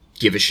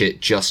give a shit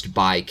just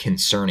by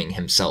concerning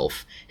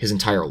himself his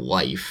entire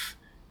life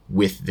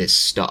with this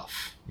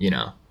stuff,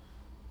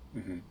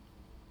 Mm-hmm.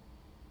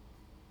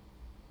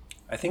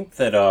 I think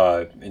that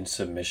in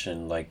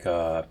Submission, like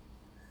the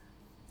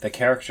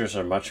characters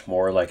are much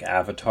more like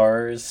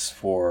avatars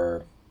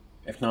for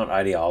if not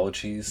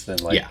ideologies, then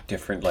like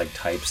different like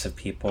types of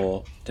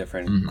people,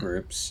 different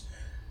groups,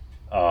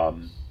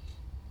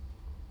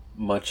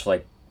 much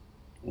like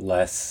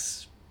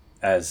less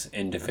as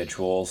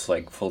individuals,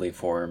 like fully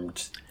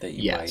formed, that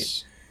you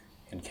might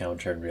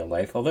encounter in real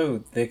life,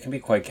 although they can be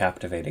quite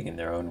captivating in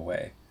their own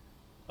way.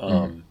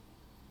 But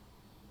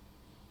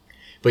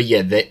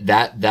yeah,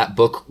 that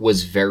book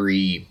was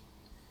very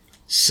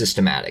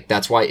systematic.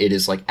 That's why it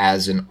is like,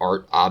 as an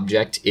art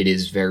object, it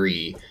is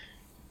very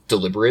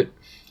deliberate.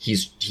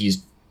 He's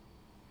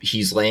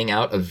laying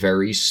out a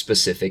very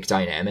specific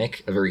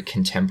dynamic, a very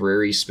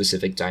contemporary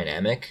specific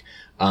dynamic,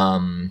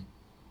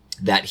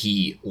 that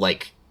he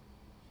like,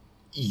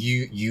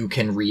 you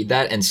can read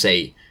that and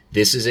say,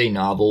 this is a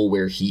novel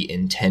where he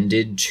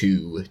intended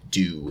to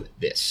do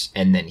this,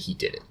 and then he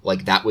did it.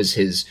 Like, that was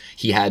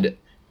he had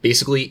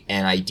basically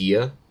an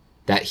idea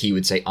that he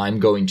would say, I'm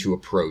going to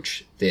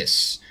approach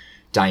this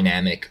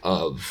dynamic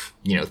of,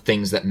 you know,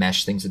 things that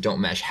mesh, things that don't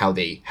mesh, how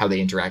they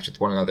interact with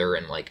one another,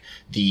 and like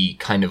the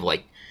kind of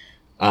like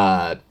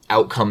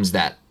outcomes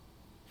that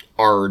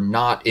are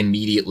not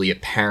immediately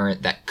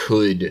apparent that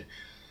could,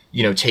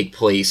 you know, take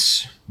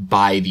place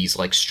by these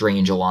like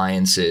strange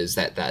alliances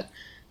that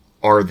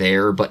are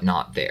there but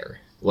not there.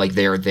 Like,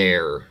 they're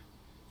there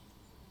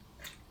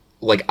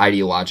like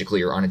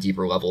ideologically or on a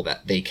deeper level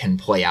that they can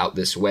play out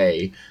this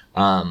way.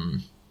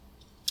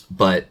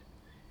 But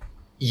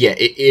yeah,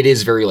 it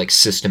is very like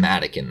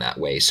systematic in that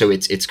way. So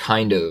it's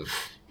kind of,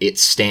 it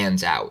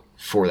stands out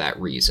for that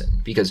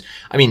reason, because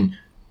I mean,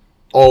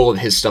 all of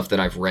his stuff that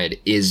I've read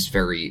is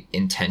very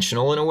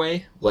intentional in a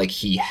way. Like,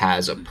 he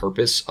has a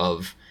purpose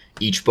of,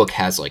 each book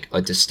has like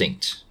a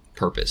distinct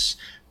purpose,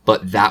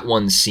 but that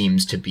one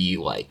seems to be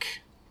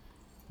like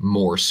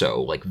more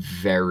so like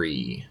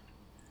very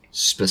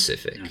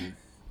specific.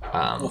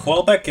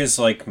 Houellebecq is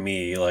like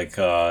me, like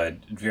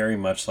very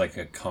much like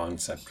a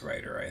concept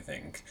writer, I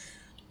think.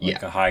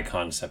 Like a high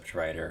concept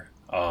writer.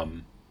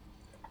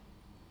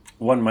 One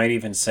might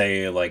even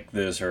say like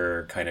those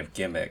are kind of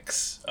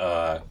gimmicks.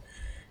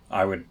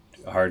 I would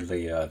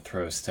hardly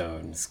throw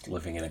stones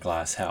living in a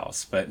glass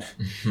house, but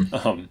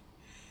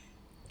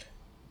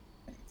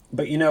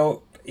but you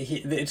know,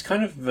 it's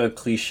kind of a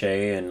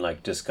cliche in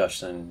like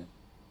discussion,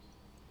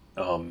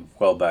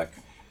 Houellebecq,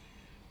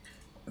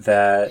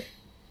 that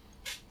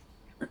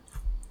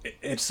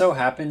it so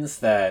happens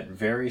that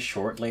very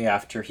shortly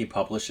after he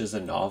publishes a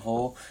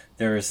novel,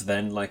 there is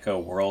then like a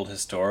world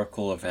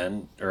historical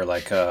event, or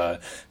like a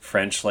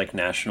French like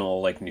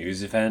national like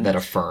news event that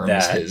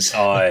affirms his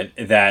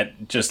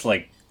that just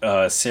like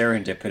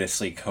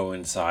serendipitously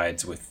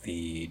coincides with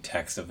the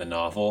text of the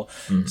novel.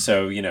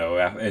 So, you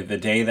know, the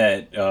day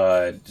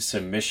that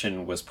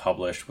Submission was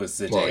published was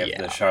the day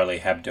of the Charlie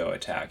Hebdo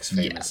attacks,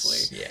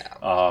 famously.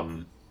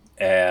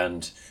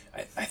 And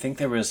I think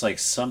there was like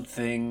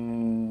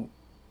something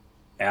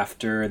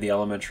after the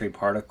elementary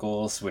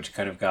particles, which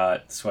kind of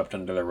got swept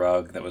under the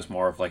rug, that was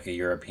more of like a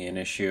European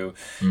issue.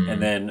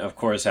 And then, of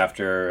course,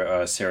 after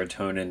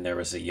Serotonin, there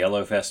was a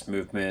Yellow Vest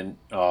movement,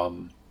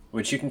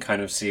 which you can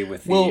kind of see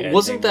with the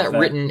wasn't that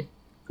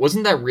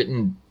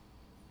written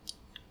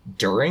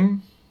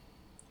during?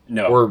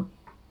 No. Or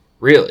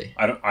really?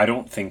 I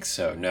don't think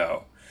so,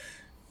 no.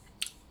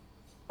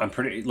 I'm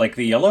pretty, like,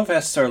 the Yellow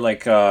Vests are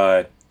like,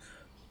 to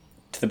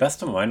the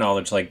best of my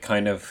knowledge, like,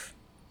 kind of,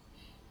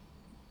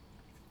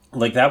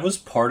 like, that was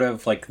part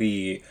of, like,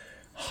 the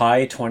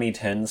high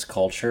 2010s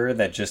culture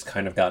that just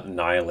kind of got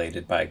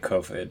annihilated by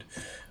COVID.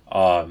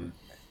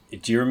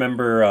 Do you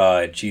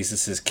remember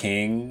Jesus is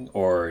King,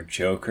 or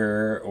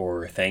Joker,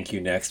 or Thank You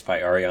Next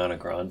by Ariana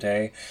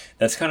Grande?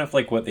 That's kind of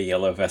like what the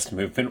Yellow Vest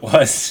movement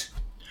was.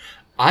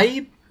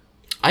 I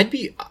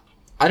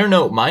don't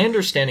know. My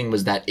understanding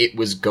was that it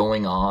was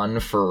going on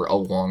for a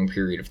long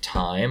period of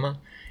time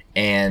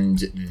and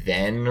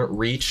then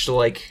reached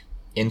like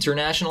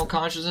international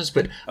consciousness,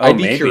 but I'd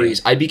be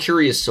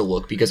curious to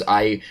look, because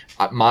my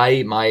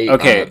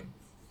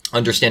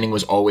understanding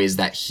was always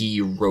that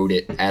he wrote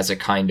it as a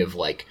kind of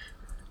like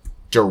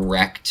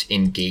direct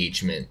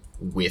engagement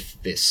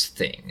with this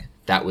thing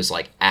that was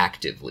like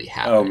actively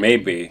happening. Oh,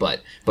 maybe.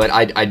 But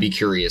I'd be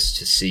curious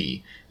to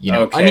see, you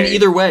know. I mean,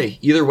 either way,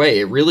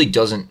 it really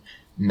doesn't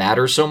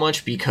matter so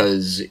much,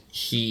 because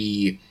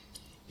he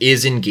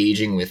is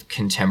engaging with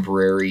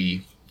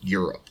contemporary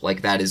Europe.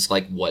 Like, that is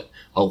like what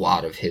a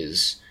lot of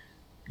his,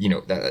 you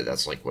know,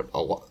 that's like what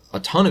a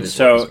ton of his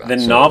work is about. The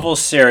novel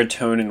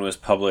Serotonin was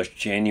published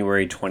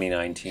January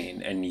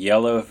 2019, and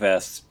Yellow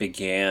Vests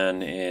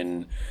began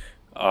in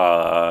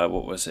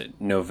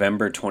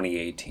November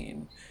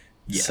 2018.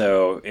 Yeah.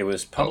 So it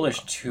was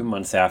published 2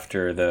 months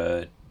after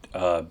the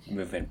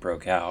movement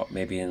broke out.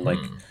 Maybe in like,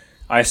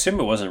 I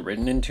assume it wasn't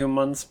written in 2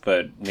 months,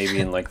 but maybe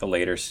in like the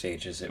later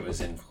stages it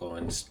was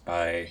influenced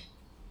by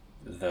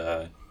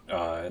the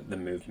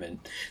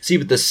movement. See,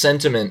 but the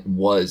sentiment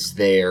was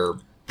there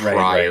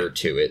prior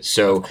to it.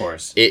 So of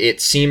course.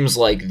 It seems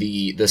like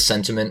the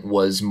sentiment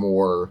was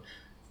more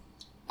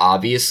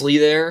obviously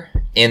there,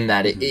 in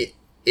that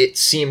it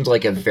seemed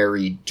like a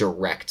very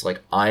direct,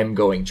 like, I'm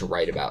going to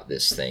write about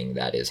this thing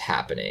that is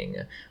happening.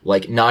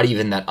 Like, not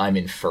even that I'm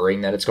inferring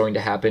that it's going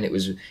to happen.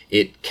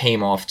 It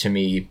came off to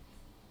me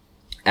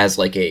as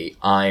like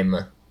I'm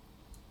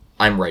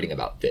writing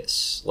about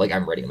this. Like,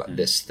 I'm writing about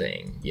this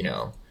thing, you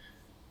know?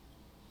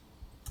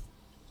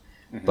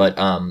 Mm-hmm. But,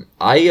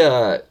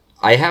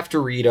 I have to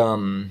read,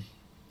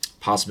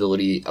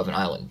 Possibility of an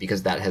Island,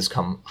 because that has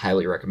come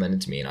highly recommended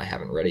to me and I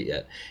haven't read it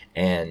yet.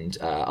 And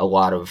a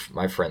lot of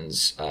my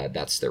friends,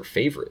 that's their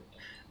favorite.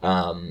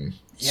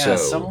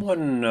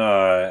 Someone,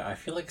 I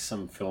feel like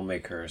some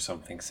filmmaker or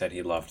something said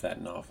he loved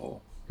that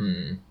novel.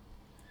 I'm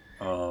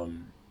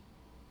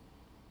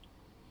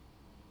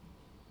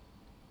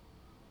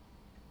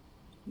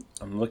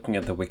looking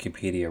at the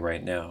Wikipedia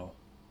right now.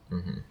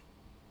 Mm-hmm.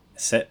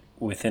 Set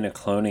within a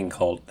cloning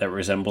cult that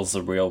resembles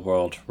the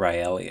real-world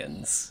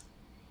Raelians.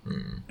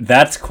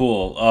 That's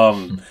cool.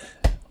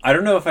 I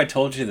don't know if I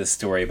told you this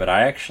story, but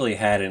I actually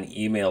had an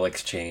email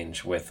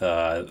exchange with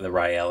the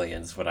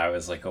Raelians when I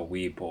was like a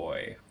wee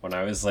boy. When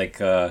I was like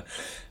I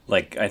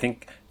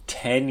think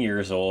 10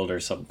 years old or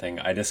something,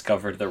 I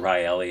discovered the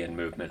Raelian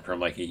movement from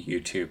like a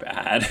YouTube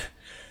ad.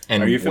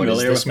 And are you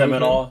familiar with them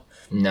at all?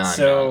 No.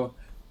 So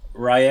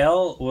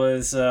Rael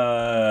was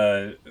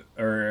or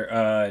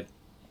I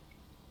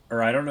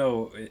don't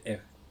know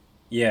if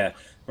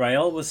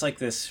Rael was like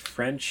this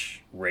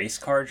French race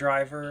car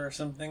driver or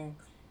something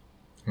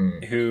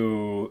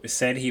who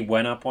said he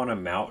went up on a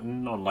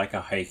mountain on like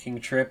a hiking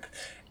trip,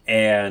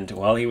 and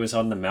while he was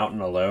on the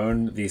mountain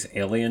alone, these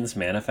aliens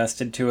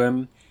manifested to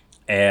him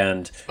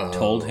and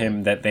told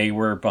him that they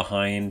were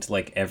behind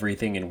like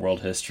everything in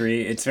world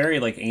history. It's very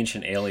like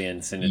Ancient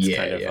Aliens in its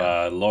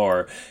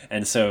lore,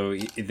 and so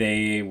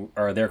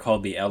they're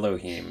called the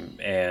Elohim,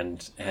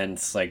 and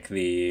hence like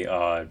the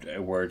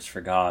words for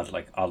God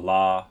like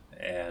Allah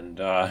and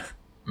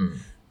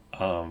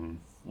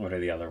what are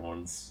the other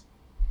ones?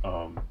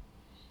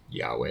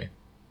 Yahweh.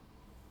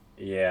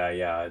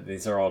 Yeah.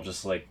 These are all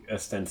just like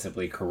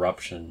ostensibly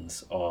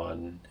corruptions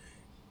on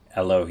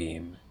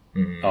Elohim.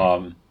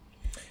 Mm.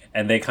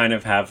 And they kind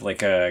of have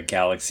like a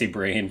galaxy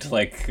brained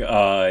like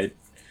kind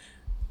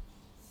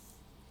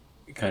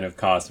of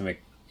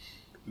cosmic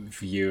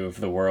view of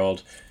the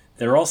world.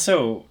 They're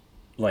also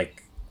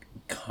like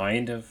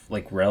kind of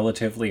like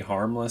relatively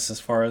harmless as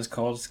far as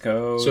cults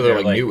go. So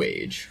they're like New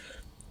Age.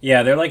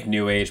 Yeah, they're like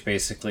New Age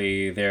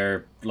basically.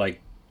 They're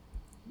like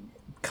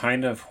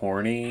kind of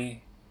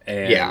horny.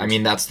 And yeah, I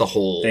mean that's the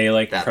whole. They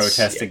like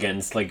protest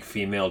against like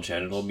female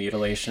genital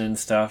mutilation and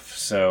stuff.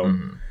 So,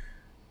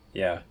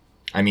 yeah.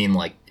 I mean,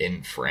 like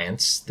in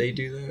France, they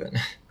do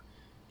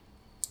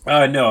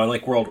that. No,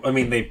 like I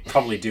mean, they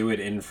probably do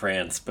it in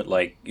France, but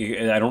like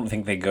I don't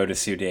think they go to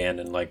Sudan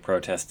and like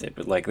protest it.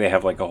 But like they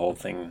have like a whole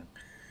thing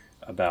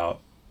about.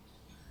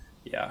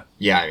 Yeah.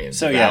 Yeah, I mean,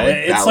 so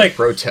it's like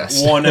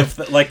protest. one of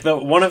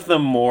the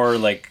more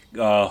like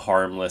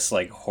harmless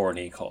like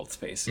horny cults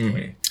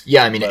basically. Mm-hmm.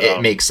 Yeah, I mean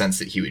it makes sense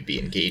that he would be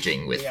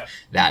engaging with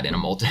that in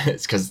a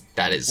because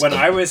that is when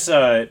I was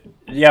a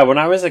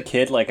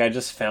kid, like I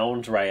just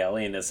found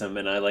Raelianism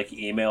and I like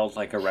emailed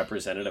like a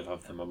representative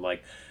of them. I'm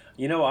like,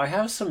 I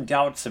have some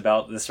doubts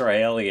about this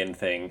Raelian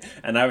thing,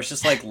 and I was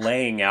just like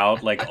laying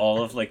out like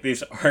all of like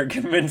these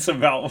arguments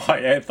about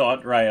why I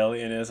thought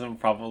Raelianism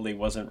probably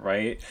wasn't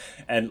right,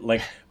 and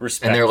like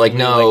respectfully. And they're like,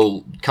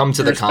 no, come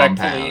to the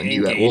compound.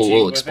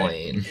 We'll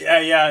explain.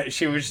 Yeah.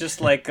 She was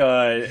just like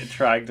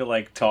trying to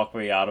like talk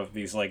me out of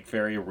these like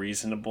very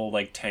reasonable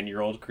like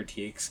 10-year-old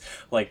critiques,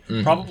 like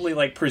probably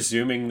like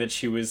presuming that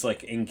she was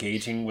like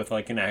engaging with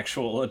like an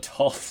actual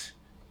adult.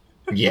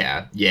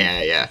 Yeah.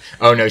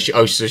 Oh no,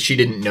 so she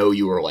didn't know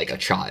you were like a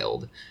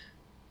child.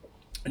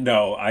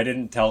 No, I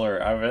didn't tell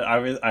her.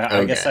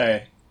 I guess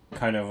I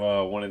kind of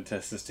wanted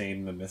to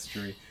sustain the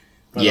mystery.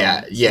 But,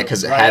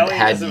 because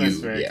had you is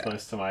very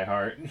close to my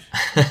heart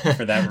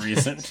for that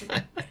reason.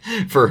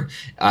 For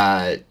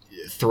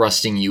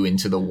thrusting you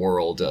into the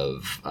world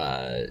of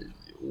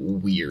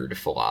weird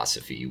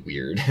philosophy,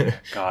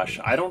 Gosh,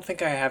 I don't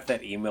think I have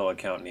that email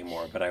account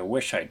anymore, but I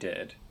wish I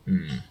did.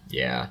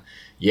 Yeah,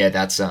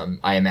 that's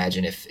I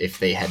imagine if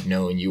they had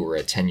known you were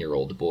a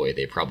 10-year-old boy,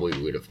 they probably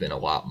would have been a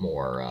lot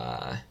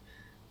more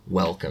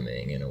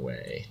welcoming in a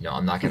way. No,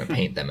 I'm not going to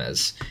paint them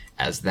as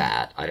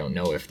that. I don't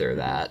know if they're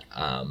that.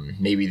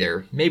 Maybe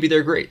they're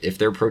great. If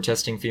they're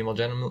protesting female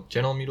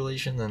genital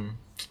mutilation, then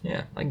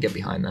yeah, I can get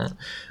behind that.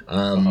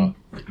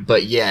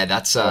 But yeah,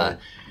 that's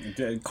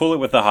cool it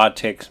with the hot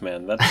takes,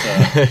 man.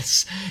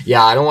 That's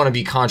yeah, I don't want to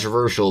be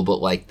controversial,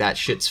 but like that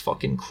shit's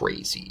fucking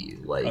crazy.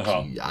 Like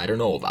I don't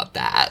know about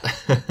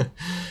that.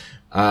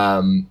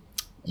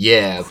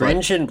 Yeah,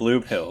 cringe and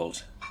blue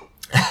pilled.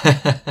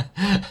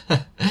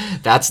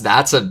 That's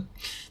a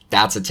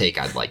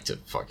take I'd like to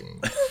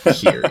fucking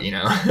hear.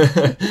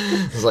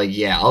 It's like,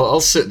 yeah, I'll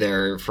sit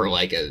there for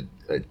like a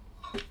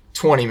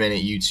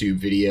 20-minute YouTube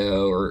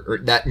video or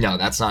that. No,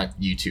 that's not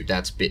YouTube.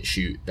 That's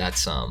BitChute.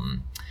 That's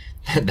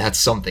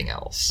something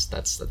else.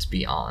 That's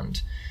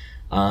beyond.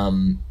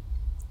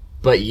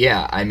 But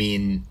yeah, I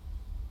mean,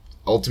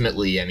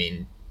 ultimately,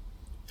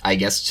 I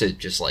guess to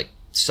just like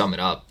sum it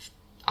up,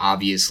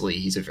 obviously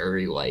he's a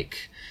very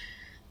like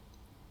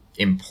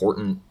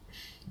important,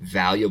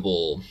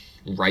 valuable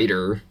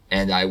writer,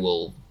 and I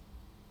will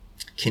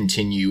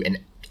continue, and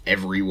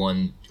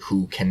everyone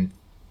who can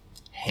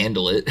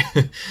handle it,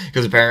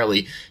 because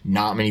apparently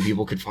not many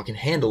people could fucking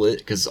handle it,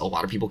 because a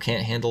lot of people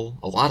can't handle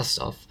a lot of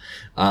stuff.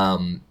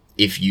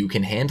 If you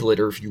can handle it,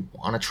 or if you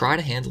want to try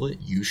to handle it,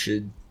 you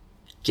should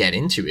get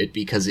into it,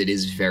 because it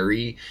is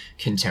very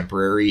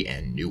contemporary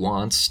and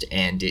nuanced,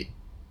 and it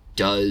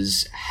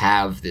does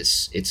have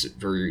this, it's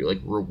very like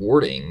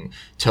rewarding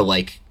to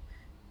like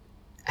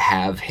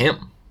have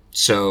him.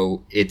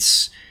 So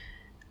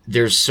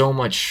there's so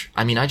much,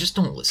 I mean, I just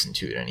don't listen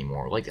to it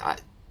anymore. Like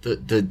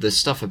the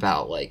stuff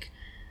about like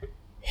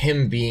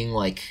him being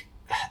like,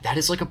 that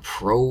is like a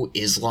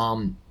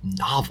pro-Islam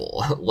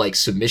novel, like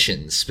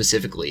Submission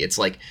specifically. It's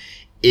like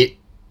it,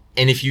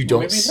 and if you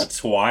don't, maybe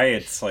that's why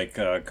it's like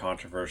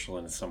controversial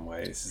in some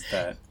ways, is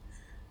that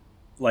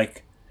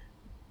like,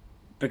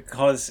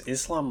 because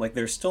Islam, like,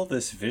 there's still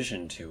this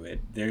vision to it.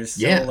 There's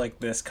still like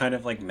this kind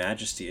of like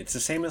majesty. It's the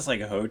same as like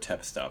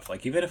Hotep stuff.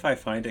 Like, even if I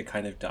find it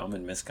kind of dumb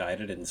and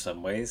misguided in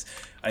some ways,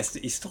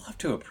 you still have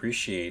to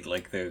appreciate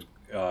like the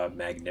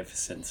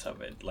magnificence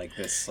of it. Like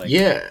this, like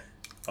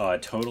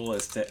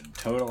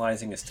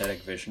totalizing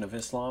aesthetic vision of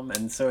Islam.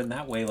 And so in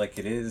that way, like,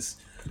 it is,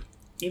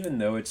 even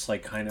though it's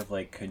like kind of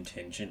like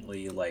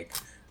contingently like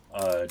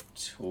a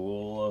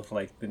tool of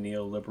like the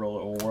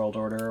neoliberal world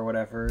order or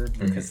whatever,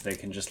 because they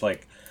can just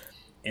like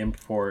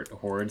import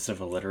hordes of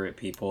illiterate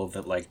people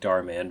that like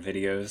Darman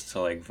videos to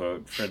like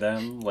vote for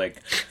them.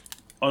 Like,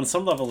 on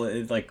some level,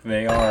 like,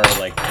 they are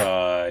like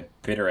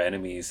bitter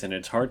enemies, and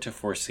it's hard to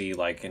foresee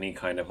like any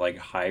kind of like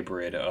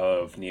hybrid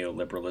of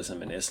neoliberalism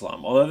and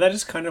Islam, although that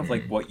is kind of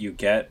like what you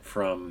get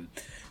from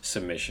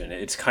Submission.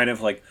 It's kind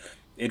of like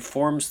it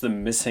forms the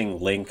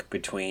missing link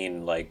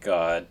between like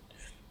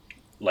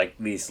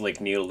these like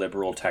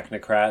neoliberal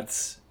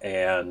technocrats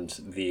and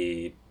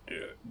the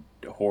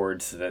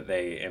hordes that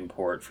they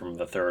import from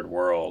the third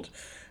world,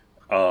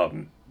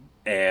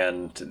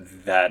 and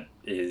that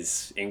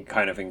is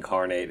kind of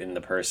incarnate in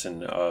the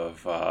person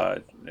of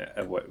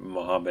what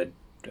Mohammed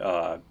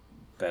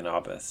Ben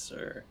Abbas,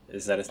 or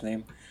is that his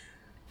name?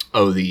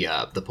 Oh,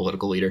 the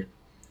political leader.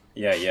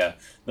 Yeah,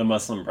 the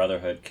Muslim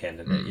Brotherhood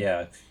candidate.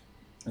 Yeah,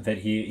 that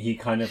he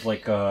kind of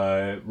like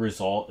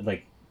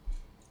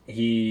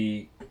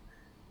he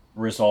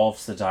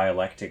resolves the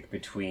dialectic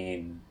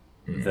between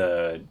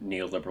the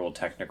neoliberal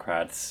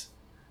technocrats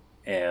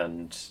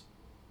and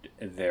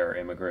their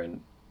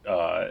immigrant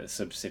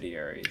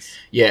subsidiaries.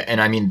 Yeah,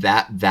 and I mean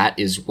that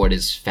is what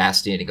is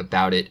fascinating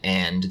about it,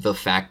 and the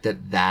fact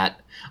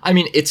that I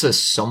mean, it's a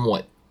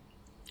somewhat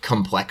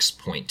complex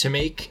point to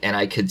make, and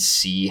I could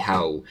see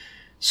how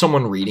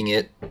someone reading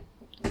it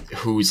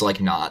who's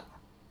like not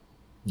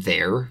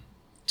there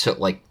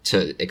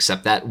to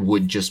accept that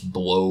would just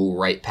blow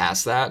right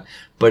past that.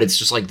 But it's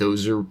just like,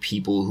 those are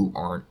people who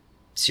aren't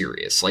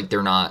serious. Like,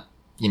 they're not,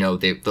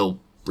 they'll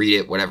read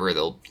it, whatever,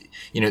 they'll,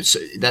 so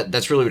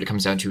that's really what it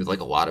comes down to with like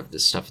a lot of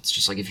this stuff. It's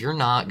just like, if you're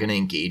not going to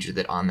engage with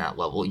it on that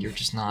level, you're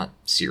just not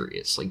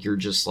serious. Like, you're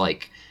just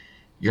like,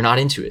 you're not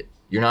into it.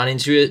 You're not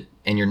into it,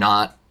 and you're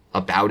not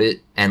about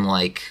it. And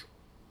like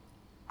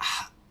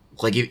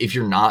if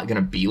you're not going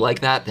to be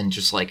like that, then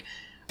just like,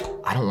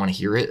 I don't want to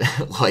hear it.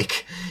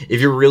 Like, if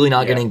you're really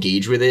not going to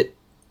engage with it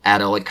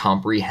at a like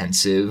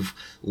comprehensive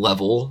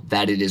level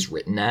that it is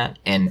written at,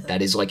 and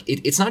that is like,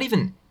 it's not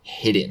even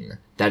hidden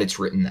that it's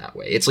written that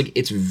way. It's like,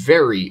 it's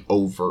very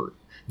overt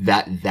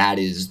that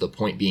is the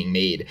point being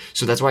made.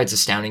 So that's why it's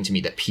astounding to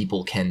me that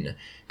people can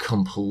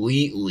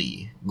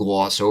completely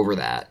gloss over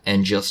that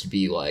and just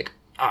be like,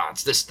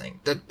 it's this thing,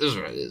 this is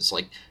what it is,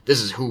 like,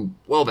 this is who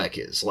Welbeck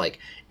is, like,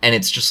 and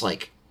it's just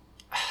like,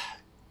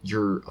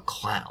 you're a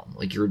clown,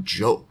 like, you're a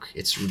joke,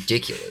 it's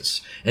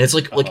ridiculous. And it's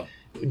like now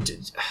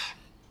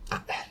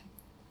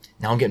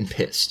I'm getting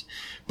pissed,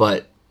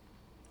 but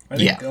I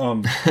think,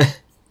 well,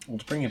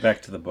 to bring it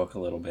back to the book a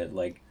little bit,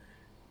 like,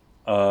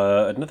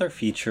 another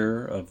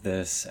feature of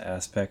this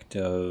aspect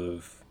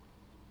of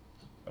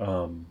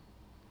Ben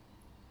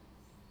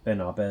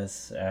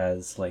Abbas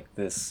as like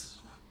this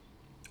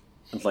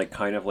like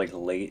kind of like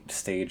late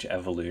stage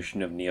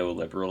evolution of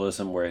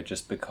neoliberalism where it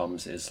just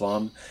becomes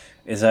Islam,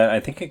 is that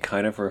I think it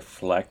kind of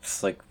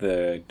reflects like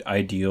the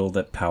ideal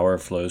that power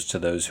flows to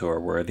those who are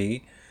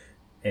worthy.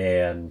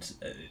 And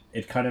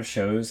it kind of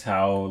shows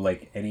how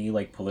like any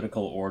like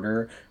political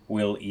order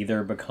will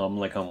either become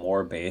like a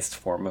more based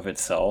form of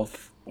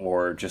itself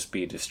or just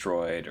be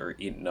destroyed or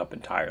eaten up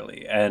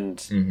entirely.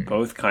 And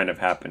both kind of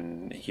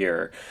happen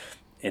here,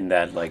 in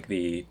that like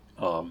the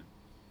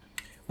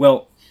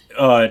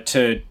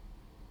to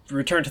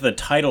return to the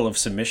title of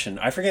Submission,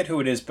 I forget who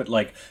it is, but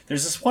like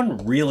there's this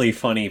one really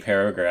funny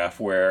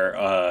paragraph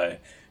where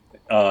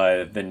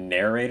the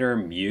narrator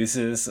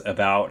muses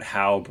about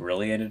how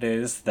brilliant it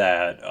is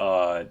that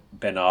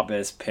Ben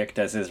Abbas picked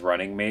as his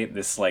running mate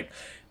this like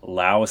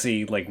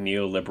lousy like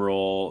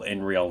neoliberal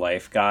in real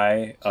life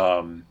guy.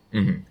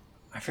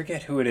 I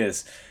forget who it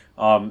is.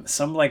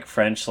 Some like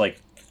French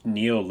like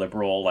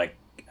neoliberal like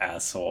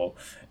asshole,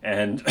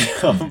 and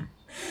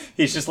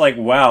he's just like,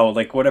 wow,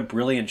 like what a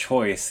brilliant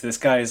choice. This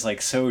guy is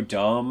like so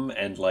dumb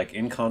and like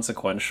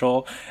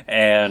inconsequential,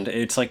 and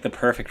it's like the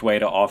perfect way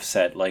to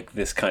offset like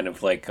this kind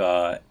of like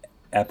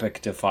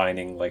epic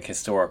defining like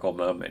historical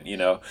moment, you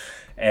know.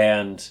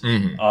 And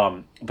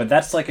but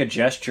that's like a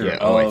gesture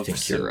of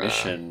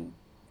submission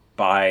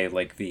by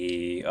like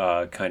the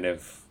kind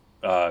of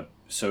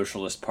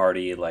socialist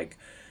party, like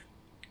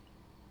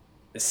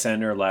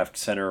center left,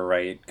 center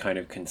right kind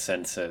of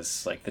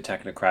consensus, like the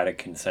technocratic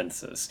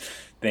consensus.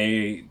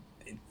 They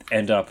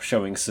end up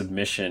showing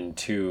submission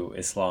to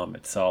Islam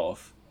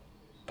itself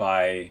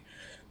by,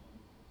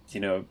 you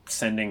know,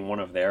 sending one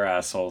of their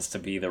assholes to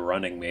be the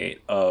running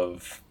mate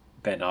of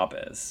Ben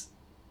Abbas.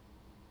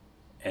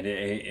 And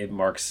it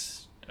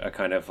marks a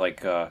kind of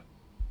like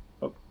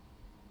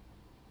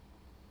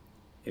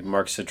it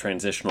marks a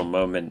transitional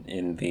moment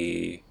in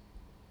the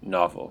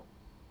novel.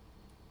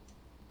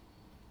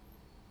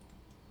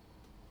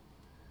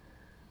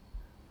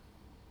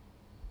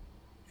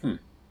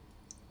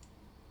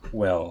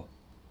 Well,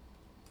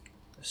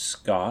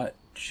 Scott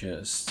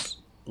just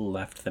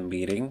left the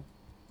meeting.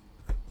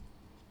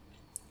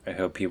 I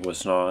hope he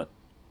was not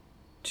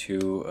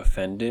too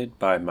offended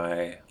by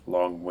my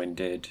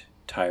long-winded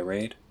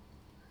tirade.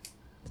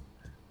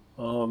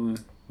 I'll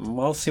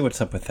see what's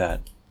up with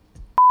that.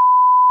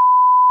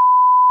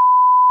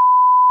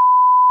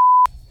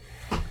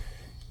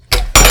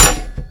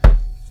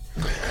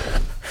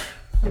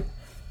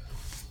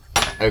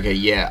 Okay,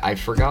 yeah, I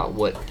forgot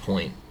what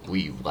point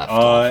we left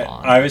off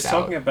on. I was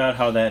talking about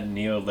how that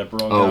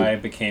neoliberal guy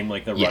became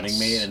like the running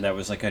mate, and that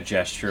was like a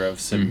gesture of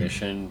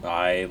submission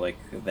by like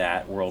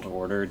that world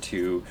order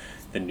to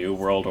the new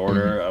world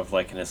order of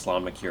like an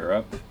Islamic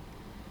Europe.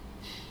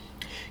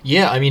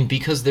 Yeah, I mean,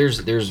 because there's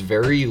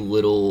very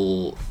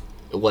little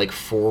like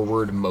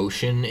forward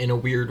motion in a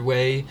weird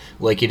way.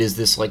 Like it is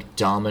this like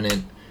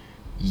dominant,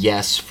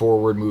 yes,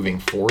 forward moving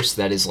force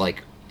that is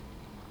like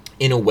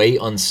in a way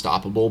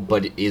unstoppable,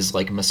 but it is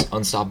like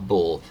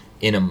unstoppable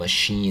in a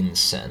machine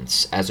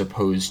sense as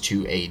opposed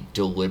to a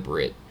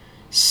deliberate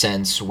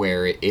sense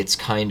where it's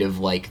kind of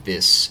like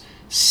this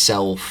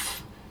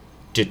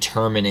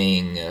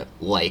self-determining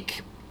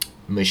like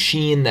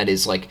machine that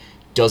is like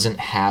doesn't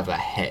have a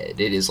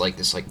head. It is like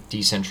this like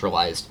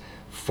decentralized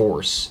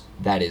force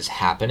that is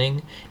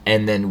happening,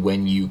 and then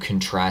when you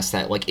contrast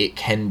that, like it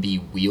can be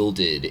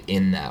wielded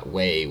in that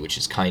way, which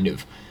is kind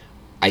of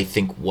I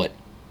think what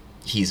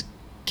he's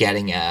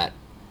getting at,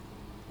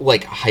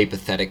 like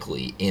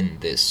hypothetically in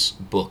this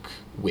book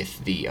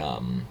with the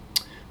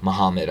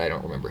Muhammad, I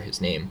don't remember his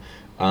name,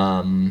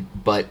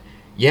 but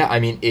yeah, I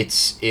mean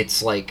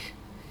it's like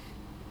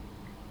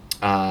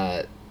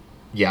yeah,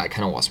 I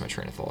kind of lost my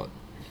train of thought.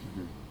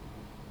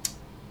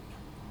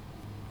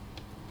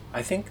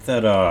 I think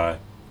that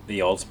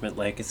the ultimate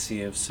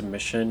legacy of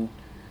submission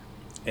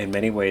in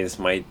many ways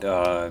might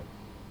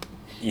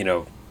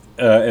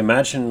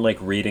imagine like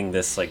reading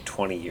this like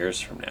 20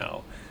 years from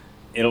now.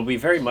 It'll be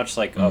very much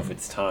like of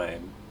its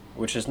time,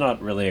 which is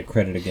not really a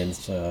credit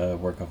against a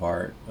work of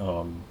art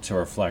to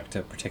reflect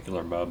a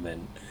particular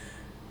moment,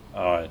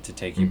 to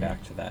take you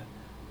back to that.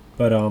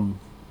 But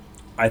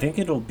I think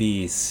it'll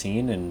be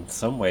seen in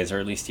some ways, or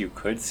at least you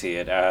could see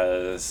it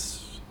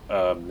as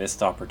a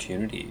missed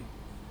opportunity.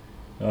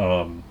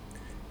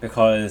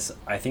 Because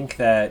I think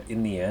that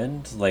in the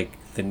end, like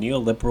the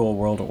neoliberal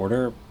world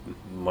order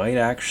might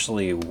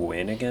actually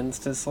win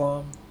against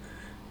Islam.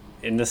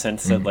 In the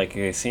sense that like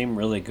they seem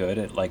really good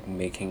at like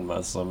making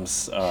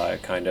Muslims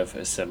kind of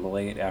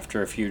assimilate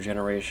after a few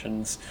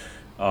generations,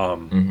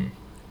 and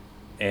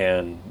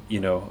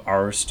you know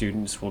our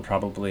students will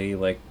probably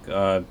like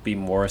be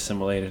more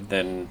assimilated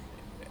than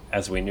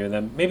as we knew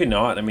them. Maybe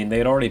not. I mean, they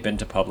had already been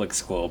to public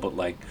school, but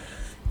like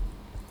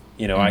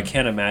you know, I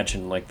can't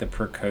imagine like the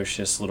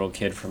precocious little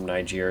kid from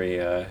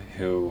Nigeria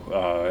who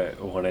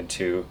wanted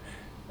to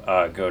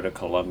go to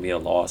Columbia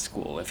Law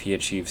School, if he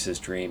achieves his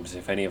dreams,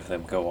 if any of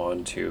them go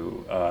on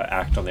to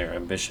act on their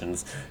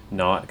ambitions,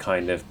 not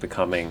kind of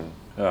becoming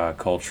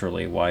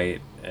culturally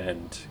white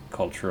and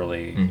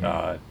culturally,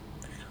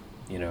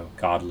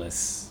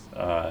 godless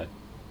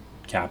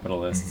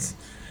capitalists.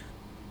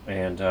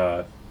 And,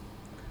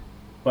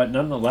 but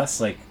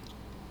nonetheless, like,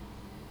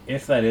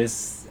 if that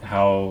is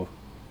how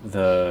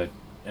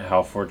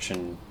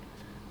fortune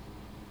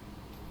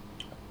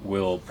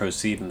will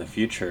proceed in the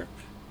future,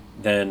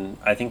 then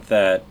I think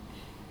that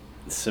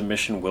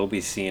submission will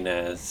be seen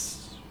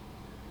as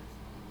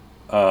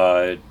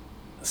a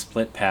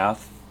split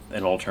path,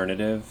 an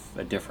alternative,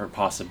 a different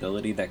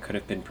possibility that could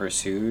have been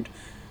pursued,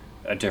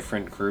 a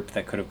different group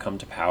that could have come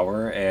to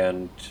power,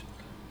 and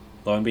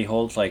lo and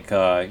behold, like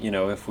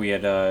if we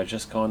had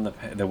just gone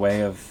the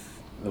way of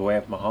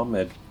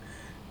Muhammad,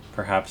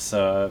 perhaps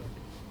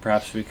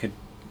we could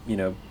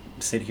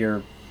sit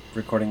here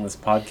recording this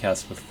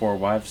podcast with 4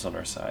 wives on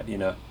our side,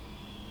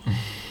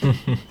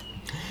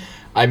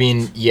 I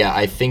mean, yeah,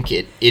 I think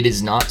it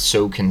is not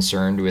so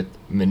concerned with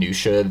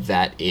minutia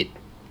that it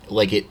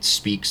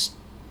speaks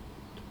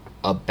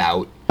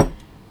about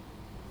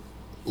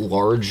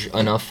large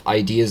enough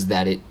ideas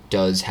that it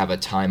does have a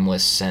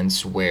timeless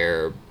sense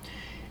where,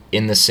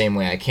 in the same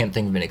way, I can't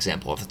think of an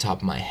example off the top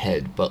of my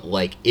head, but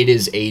like it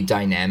is a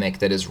dynamic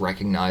that is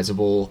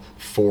recognizable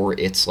for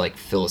its like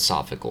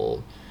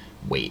philosophical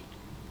weight.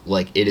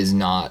 Like it is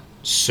not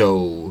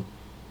so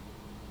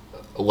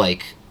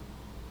like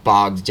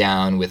bogged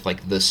down with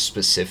like the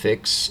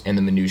specifics and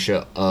the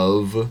minutia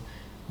of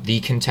the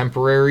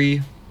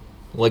contemporary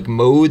like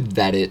mode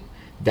that it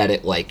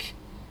like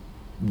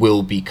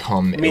will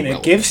become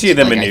it gives you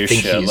the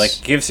minutia,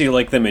 like gives you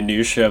like the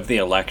minutia of the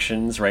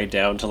elections, right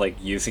down to like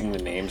using the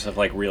names of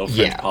like real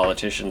French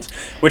politicians,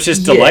 which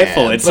is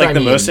delightful. It's like the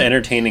most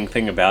entertaining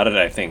thing about it,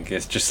 I think,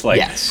 is just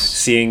like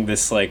seeing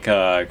this like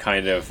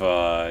kind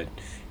of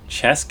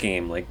chess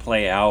game like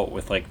play out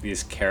with like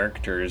these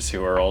characters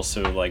who are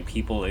also like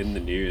people in the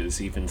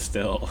news even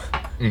still.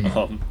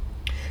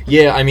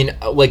 Yeah, I mean,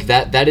 like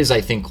that is,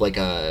 I think, like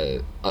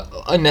a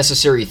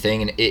necessary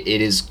thing, and it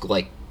is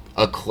like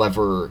a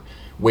clever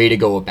way to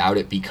go about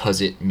it because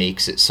it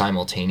makes it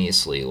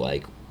simultaneously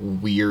like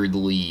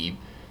weirdly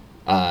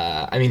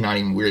I mean, not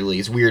even weirdly,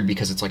 it's weird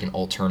because it's like an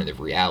alternative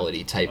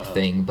reality type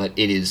thing, but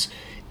it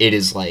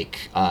is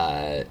like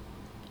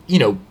you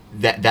know,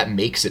 that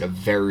makes it a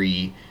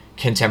very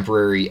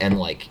contemporary, and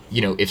like,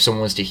 you know, if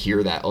someone was to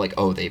hear that, like,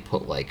 oh, they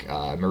put like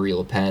Marie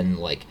Le Pen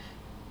like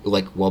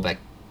Welbeck,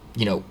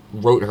 you know,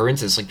 wrote her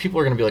into this, like, people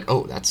are going to be like,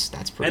 oh, that's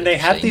pretty. And they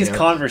have these you know?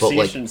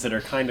 conversations that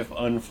are kind of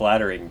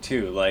unflattering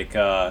too. Like,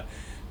 I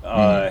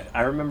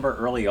remember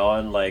early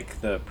on,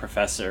 like, the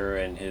professor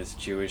and his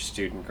Jewish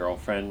student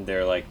girlfriend,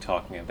 they're like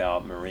talking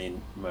about Marie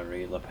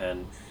Le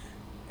Pen,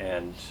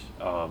 and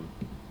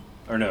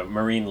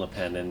Marine Le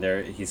Pen,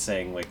 and he's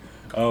saying like,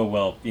 oh,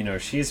 well, you know,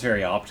 she's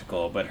very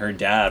optical, but her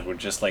dad would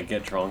just like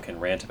get drunk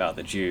and rant about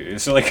the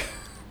Jews, like.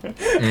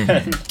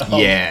 And,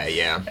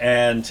 yeah.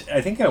 And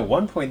I think at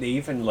one point they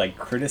even like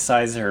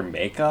criticize her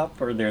makeup,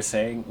 or they're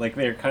saying like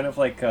they're kind of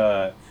like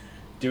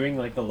doing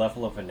like the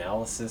level of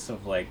analysis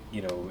of like,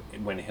 you know,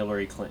 when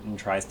Hillary Clinton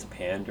tries to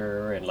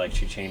pander and like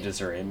she changes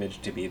her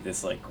image to be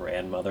this like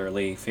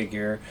grandmotherly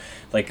figure,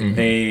 like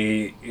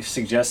they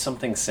suggest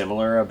something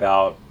similar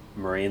about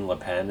Marine Le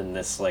Pen in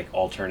this like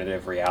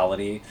alternative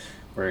reality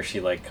where she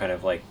like kind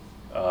of like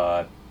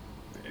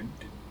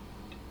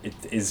it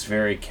is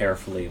very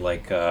carefully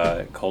like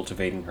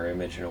cultivating her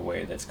image in a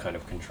way that's kind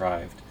of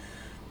contrived,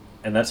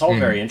 and that's all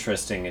very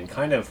interesting and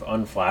kind of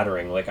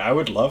unflattering. Like, I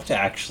would love to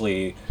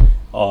actually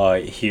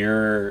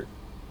hear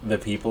the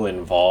people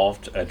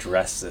involved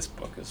address this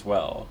book as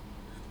well,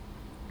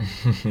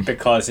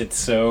 because it's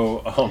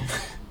so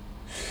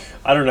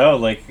I don't know,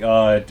 like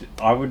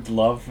I would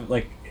love,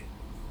 like,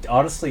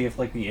 honestly, if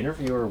like the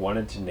interviewer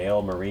wanted to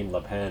nail Marine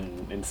Le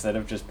Pen, instead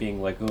of just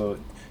being like, oh,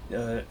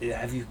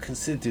 have you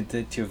considered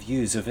that your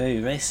views are very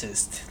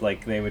racist?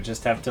 Like, they would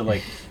just have to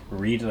like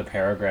read the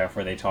paragraph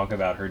where they talk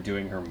about her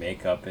doing her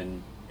makeup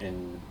in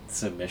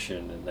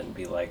submission, and then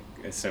be like,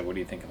 so what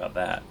do you think about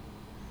that?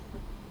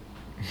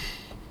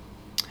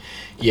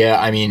 Yeah,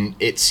 I mean,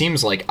 it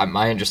seems like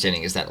my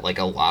understanding is that like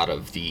a lot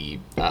of the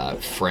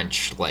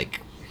French like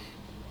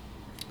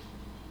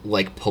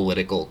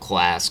political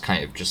class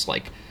kind of just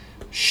like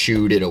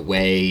shooed it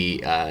away,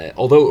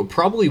 although it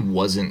probably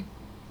wasn't,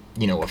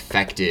 you know,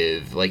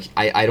 effective. Like,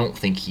 I don't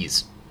think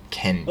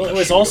can. Well, it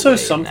was also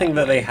something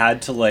that they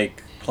had to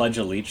like pledge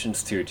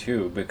allegiance to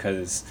too,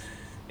 because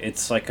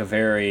it's like a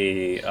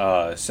very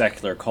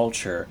secular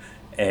culture,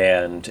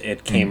 and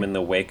it came in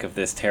the wake of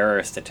this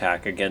terrorist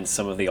attack against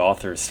some of the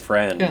author's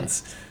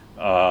friends,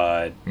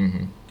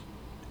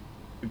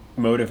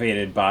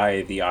 motivated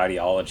by the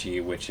ideology,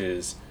 which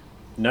is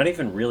not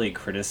even really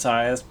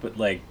criticized, but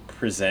like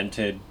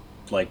presented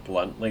like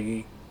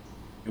bluntly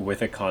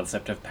with a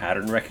concept of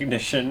pattern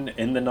recognition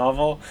in the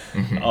novel.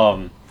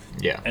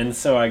 And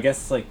so I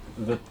guess like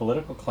the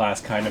political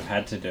class kind of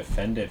had to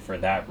defend it for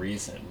that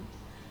reason.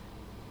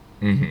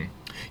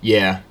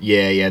 Yeah,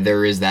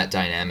 there is that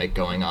dynamic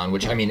going on,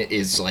 which, I mean,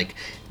 is like,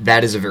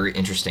 that is a very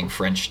interesting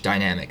French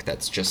dynamic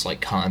that's just like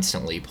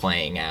constantly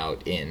playing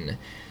out in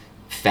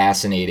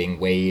fascinating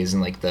ways,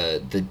 and like the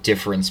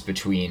difference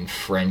between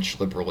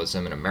French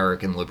liberalism and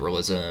American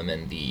liberalism,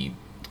 and the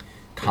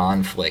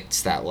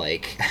conflicts that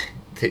like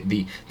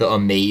the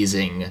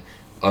amazing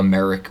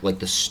like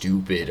the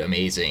stupid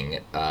amazing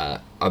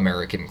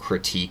American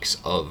critiques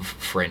of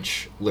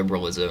French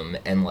liberalism,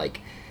 and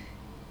like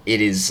it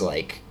is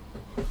like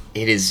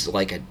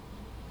a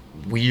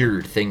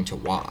weird thing to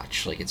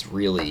watch. Like, it's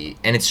really,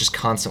 and it's just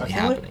constantly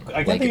happening.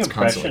 I get the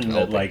impression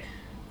that like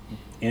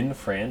in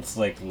France,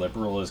 like,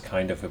 liberal is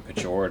kind of a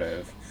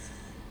pejorative,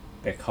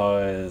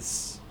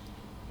 because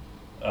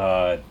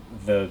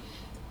the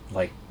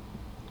like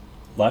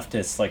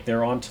leftists, like,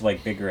 they're on to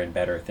like bigger and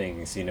better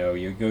things. You know,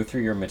 you go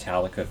through your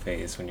Metallica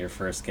phase when you're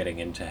first getting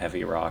into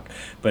heavy rock,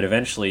 but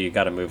eventually you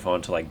got to move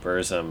on to like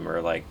Burzum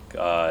or like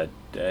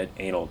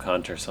Anal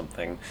Cunt or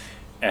something.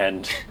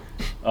 And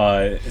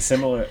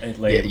similar,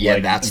 like,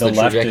 that's the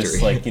leftists,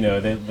 trajectory. like, you know,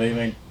 they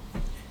might,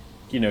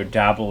 you know,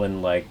 dabble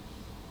in like,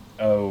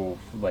 oh,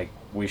 like,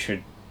 we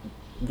should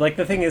like,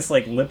 the thing is,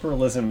 like,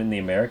 liberalism in the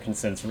American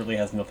sense really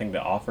has nothing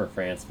to offer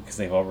France because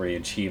they've already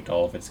achieved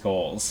all of its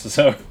goals.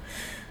 So,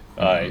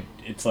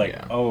 it's like,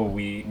 oh,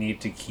 we need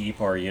to keep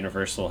our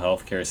universal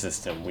healthcare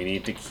system. We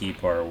need to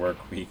keep our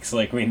work weeks.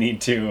 Like, we need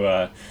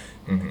to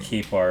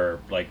keep our,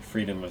 like,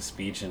 freedom of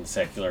speech and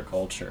secular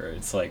culture.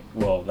 It's like,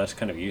 well, that's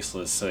kind of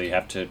useless. So you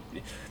have to,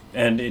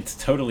 and it's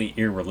totally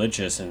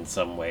irreligious in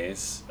some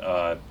ways,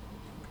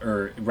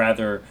 or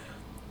rather,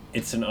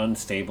 it's an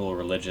unstable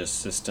religious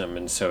system,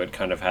 and so it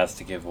kind of has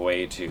to give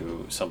way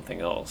to something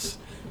else.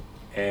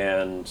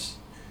 And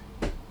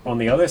on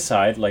the other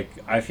side, like,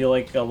 I feel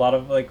like a lot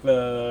of, like,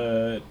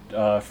 the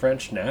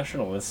French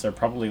nationalists are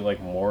probably,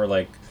 like, more,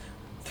 like,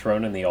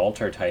 thrown in the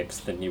altar types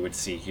than you would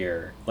see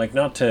here. Like,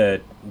 not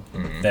to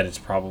that it's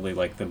probably,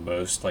 like, the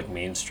most, like,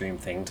 mainstream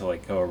thing to,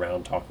 like, go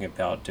around talking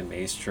about de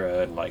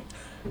Maistre and, like,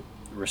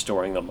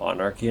 restoring the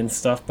monarchy and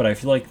stuff, but I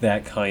feel like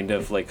that kind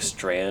of, like,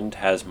 strand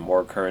has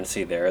more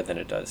currency there than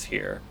it does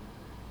here.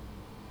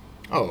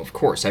 Oh, of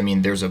course. I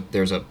mean, there's a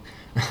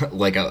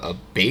like a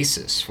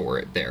basis for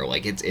it there.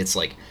 Like, it's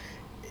like,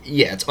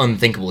 yeah, it's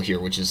unthinkable here,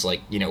 which is, like,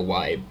 you know,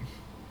 why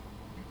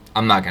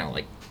I'm not gonna,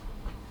 like,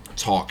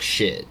 talk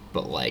shit,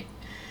 but, like,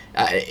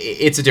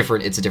 it's a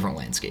different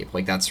landscape.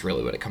 Like, that's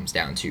really what it comes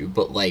down to.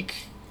 But, like,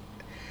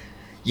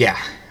 yeah,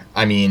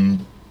 I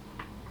mean,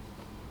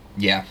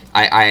 yeah,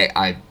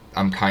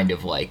 I'm kind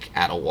of, like,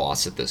 at a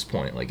loss at this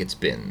point. Like, it's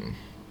been,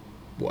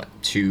 what,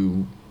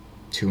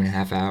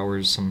 2.5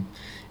 hours, some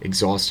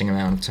exhausting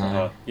amount of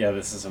time. Yeah,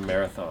 this is a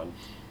marathon.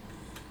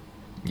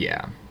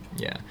 Yeah,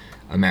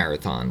 a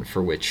marathon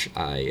for which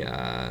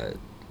I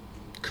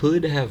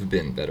could have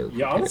been better prepared.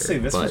 Yeah, honestly,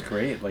 this was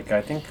great. Like,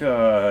 I think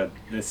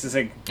this is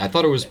I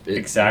thought it was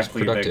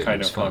exactly it was the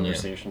kind of fun,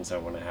 conversations I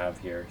want to have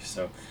here.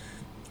 So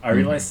I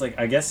realized, like,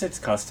 I guess it's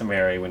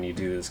customary when you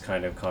do this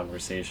kind of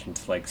conversation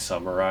to, like,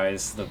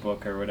 summarize the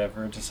book or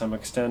whatever to some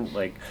extent,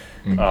 like,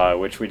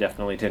 which we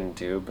definitely didn't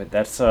do, but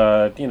that's,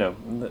 you know,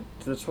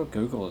 that's what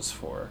Google is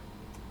for.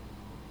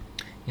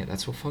 Yeah,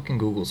 that's what fucking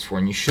Google's for,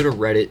 and you should have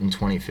read it in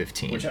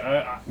 2015. Which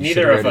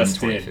neither of us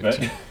did, but...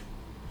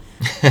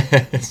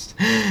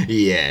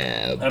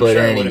 yeah, I'm but sure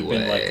anyway. it would have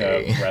been, like,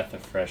 a breath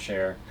of fresh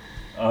air.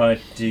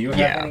 Do you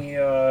have any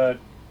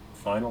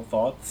final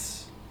thoughts?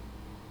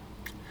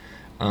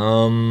 I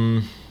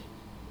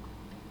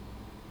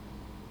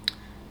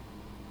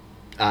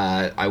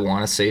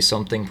want to say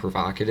something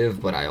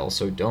provocative, but I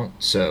also don't.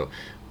 So,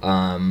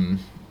 no,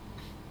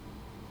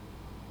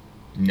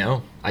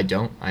 I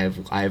don't. I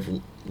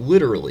have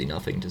literally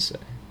nothing to say.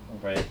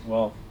 Right.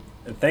 Well,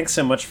 thanks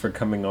so much for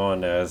coming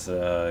on as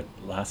a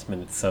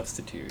last-minute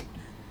substitute.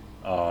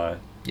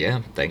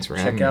 Yeah, thanks for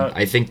having me.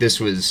 I think this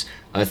was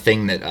a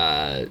thing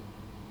that,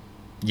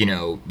 you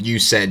know, you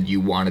said you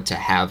wanted to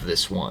have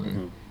this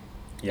one.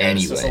 Yeah,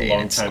 anyway, this was a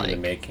long time like, in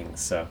the making,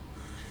 so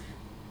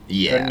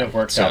yeah, couldn't have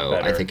worked out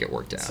better. I think it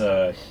worked out. It's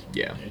a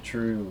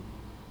true,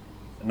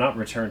 not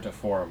return to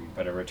form,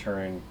 but a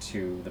return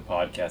to the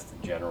podcast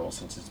in general,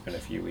 since it's been a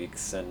few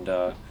weeks, and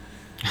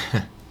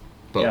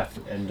yeah,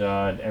 and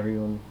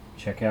everyone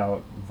check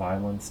out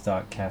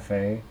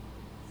violence.cafe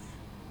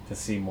to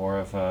see more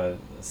of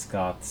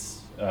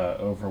Scott's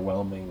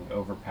overwhelming,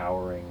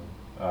 overpowering,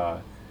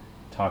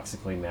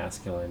 toxically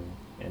masculine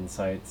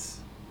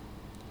insights.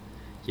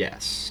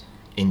 Yes,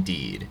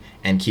 indeed.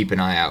 And keep an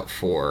eye out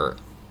for,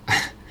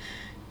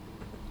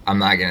 I'm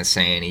not going to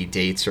say any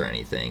dates or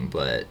anything,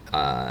 but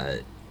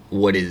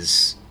what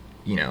is,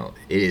 you know,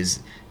 it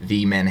is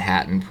the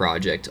Manhattan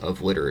Project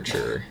of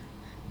Literature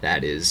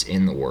that is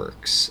in the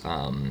works.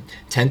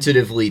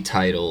 Tentatively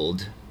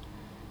titled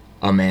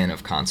A Man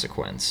of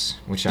Consequence,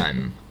 which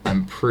I'm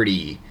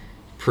pretty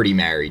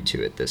married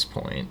to at this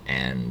point,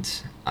 and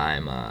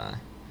I'm,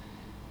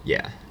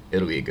 yeah,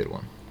 it'll be a good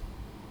one.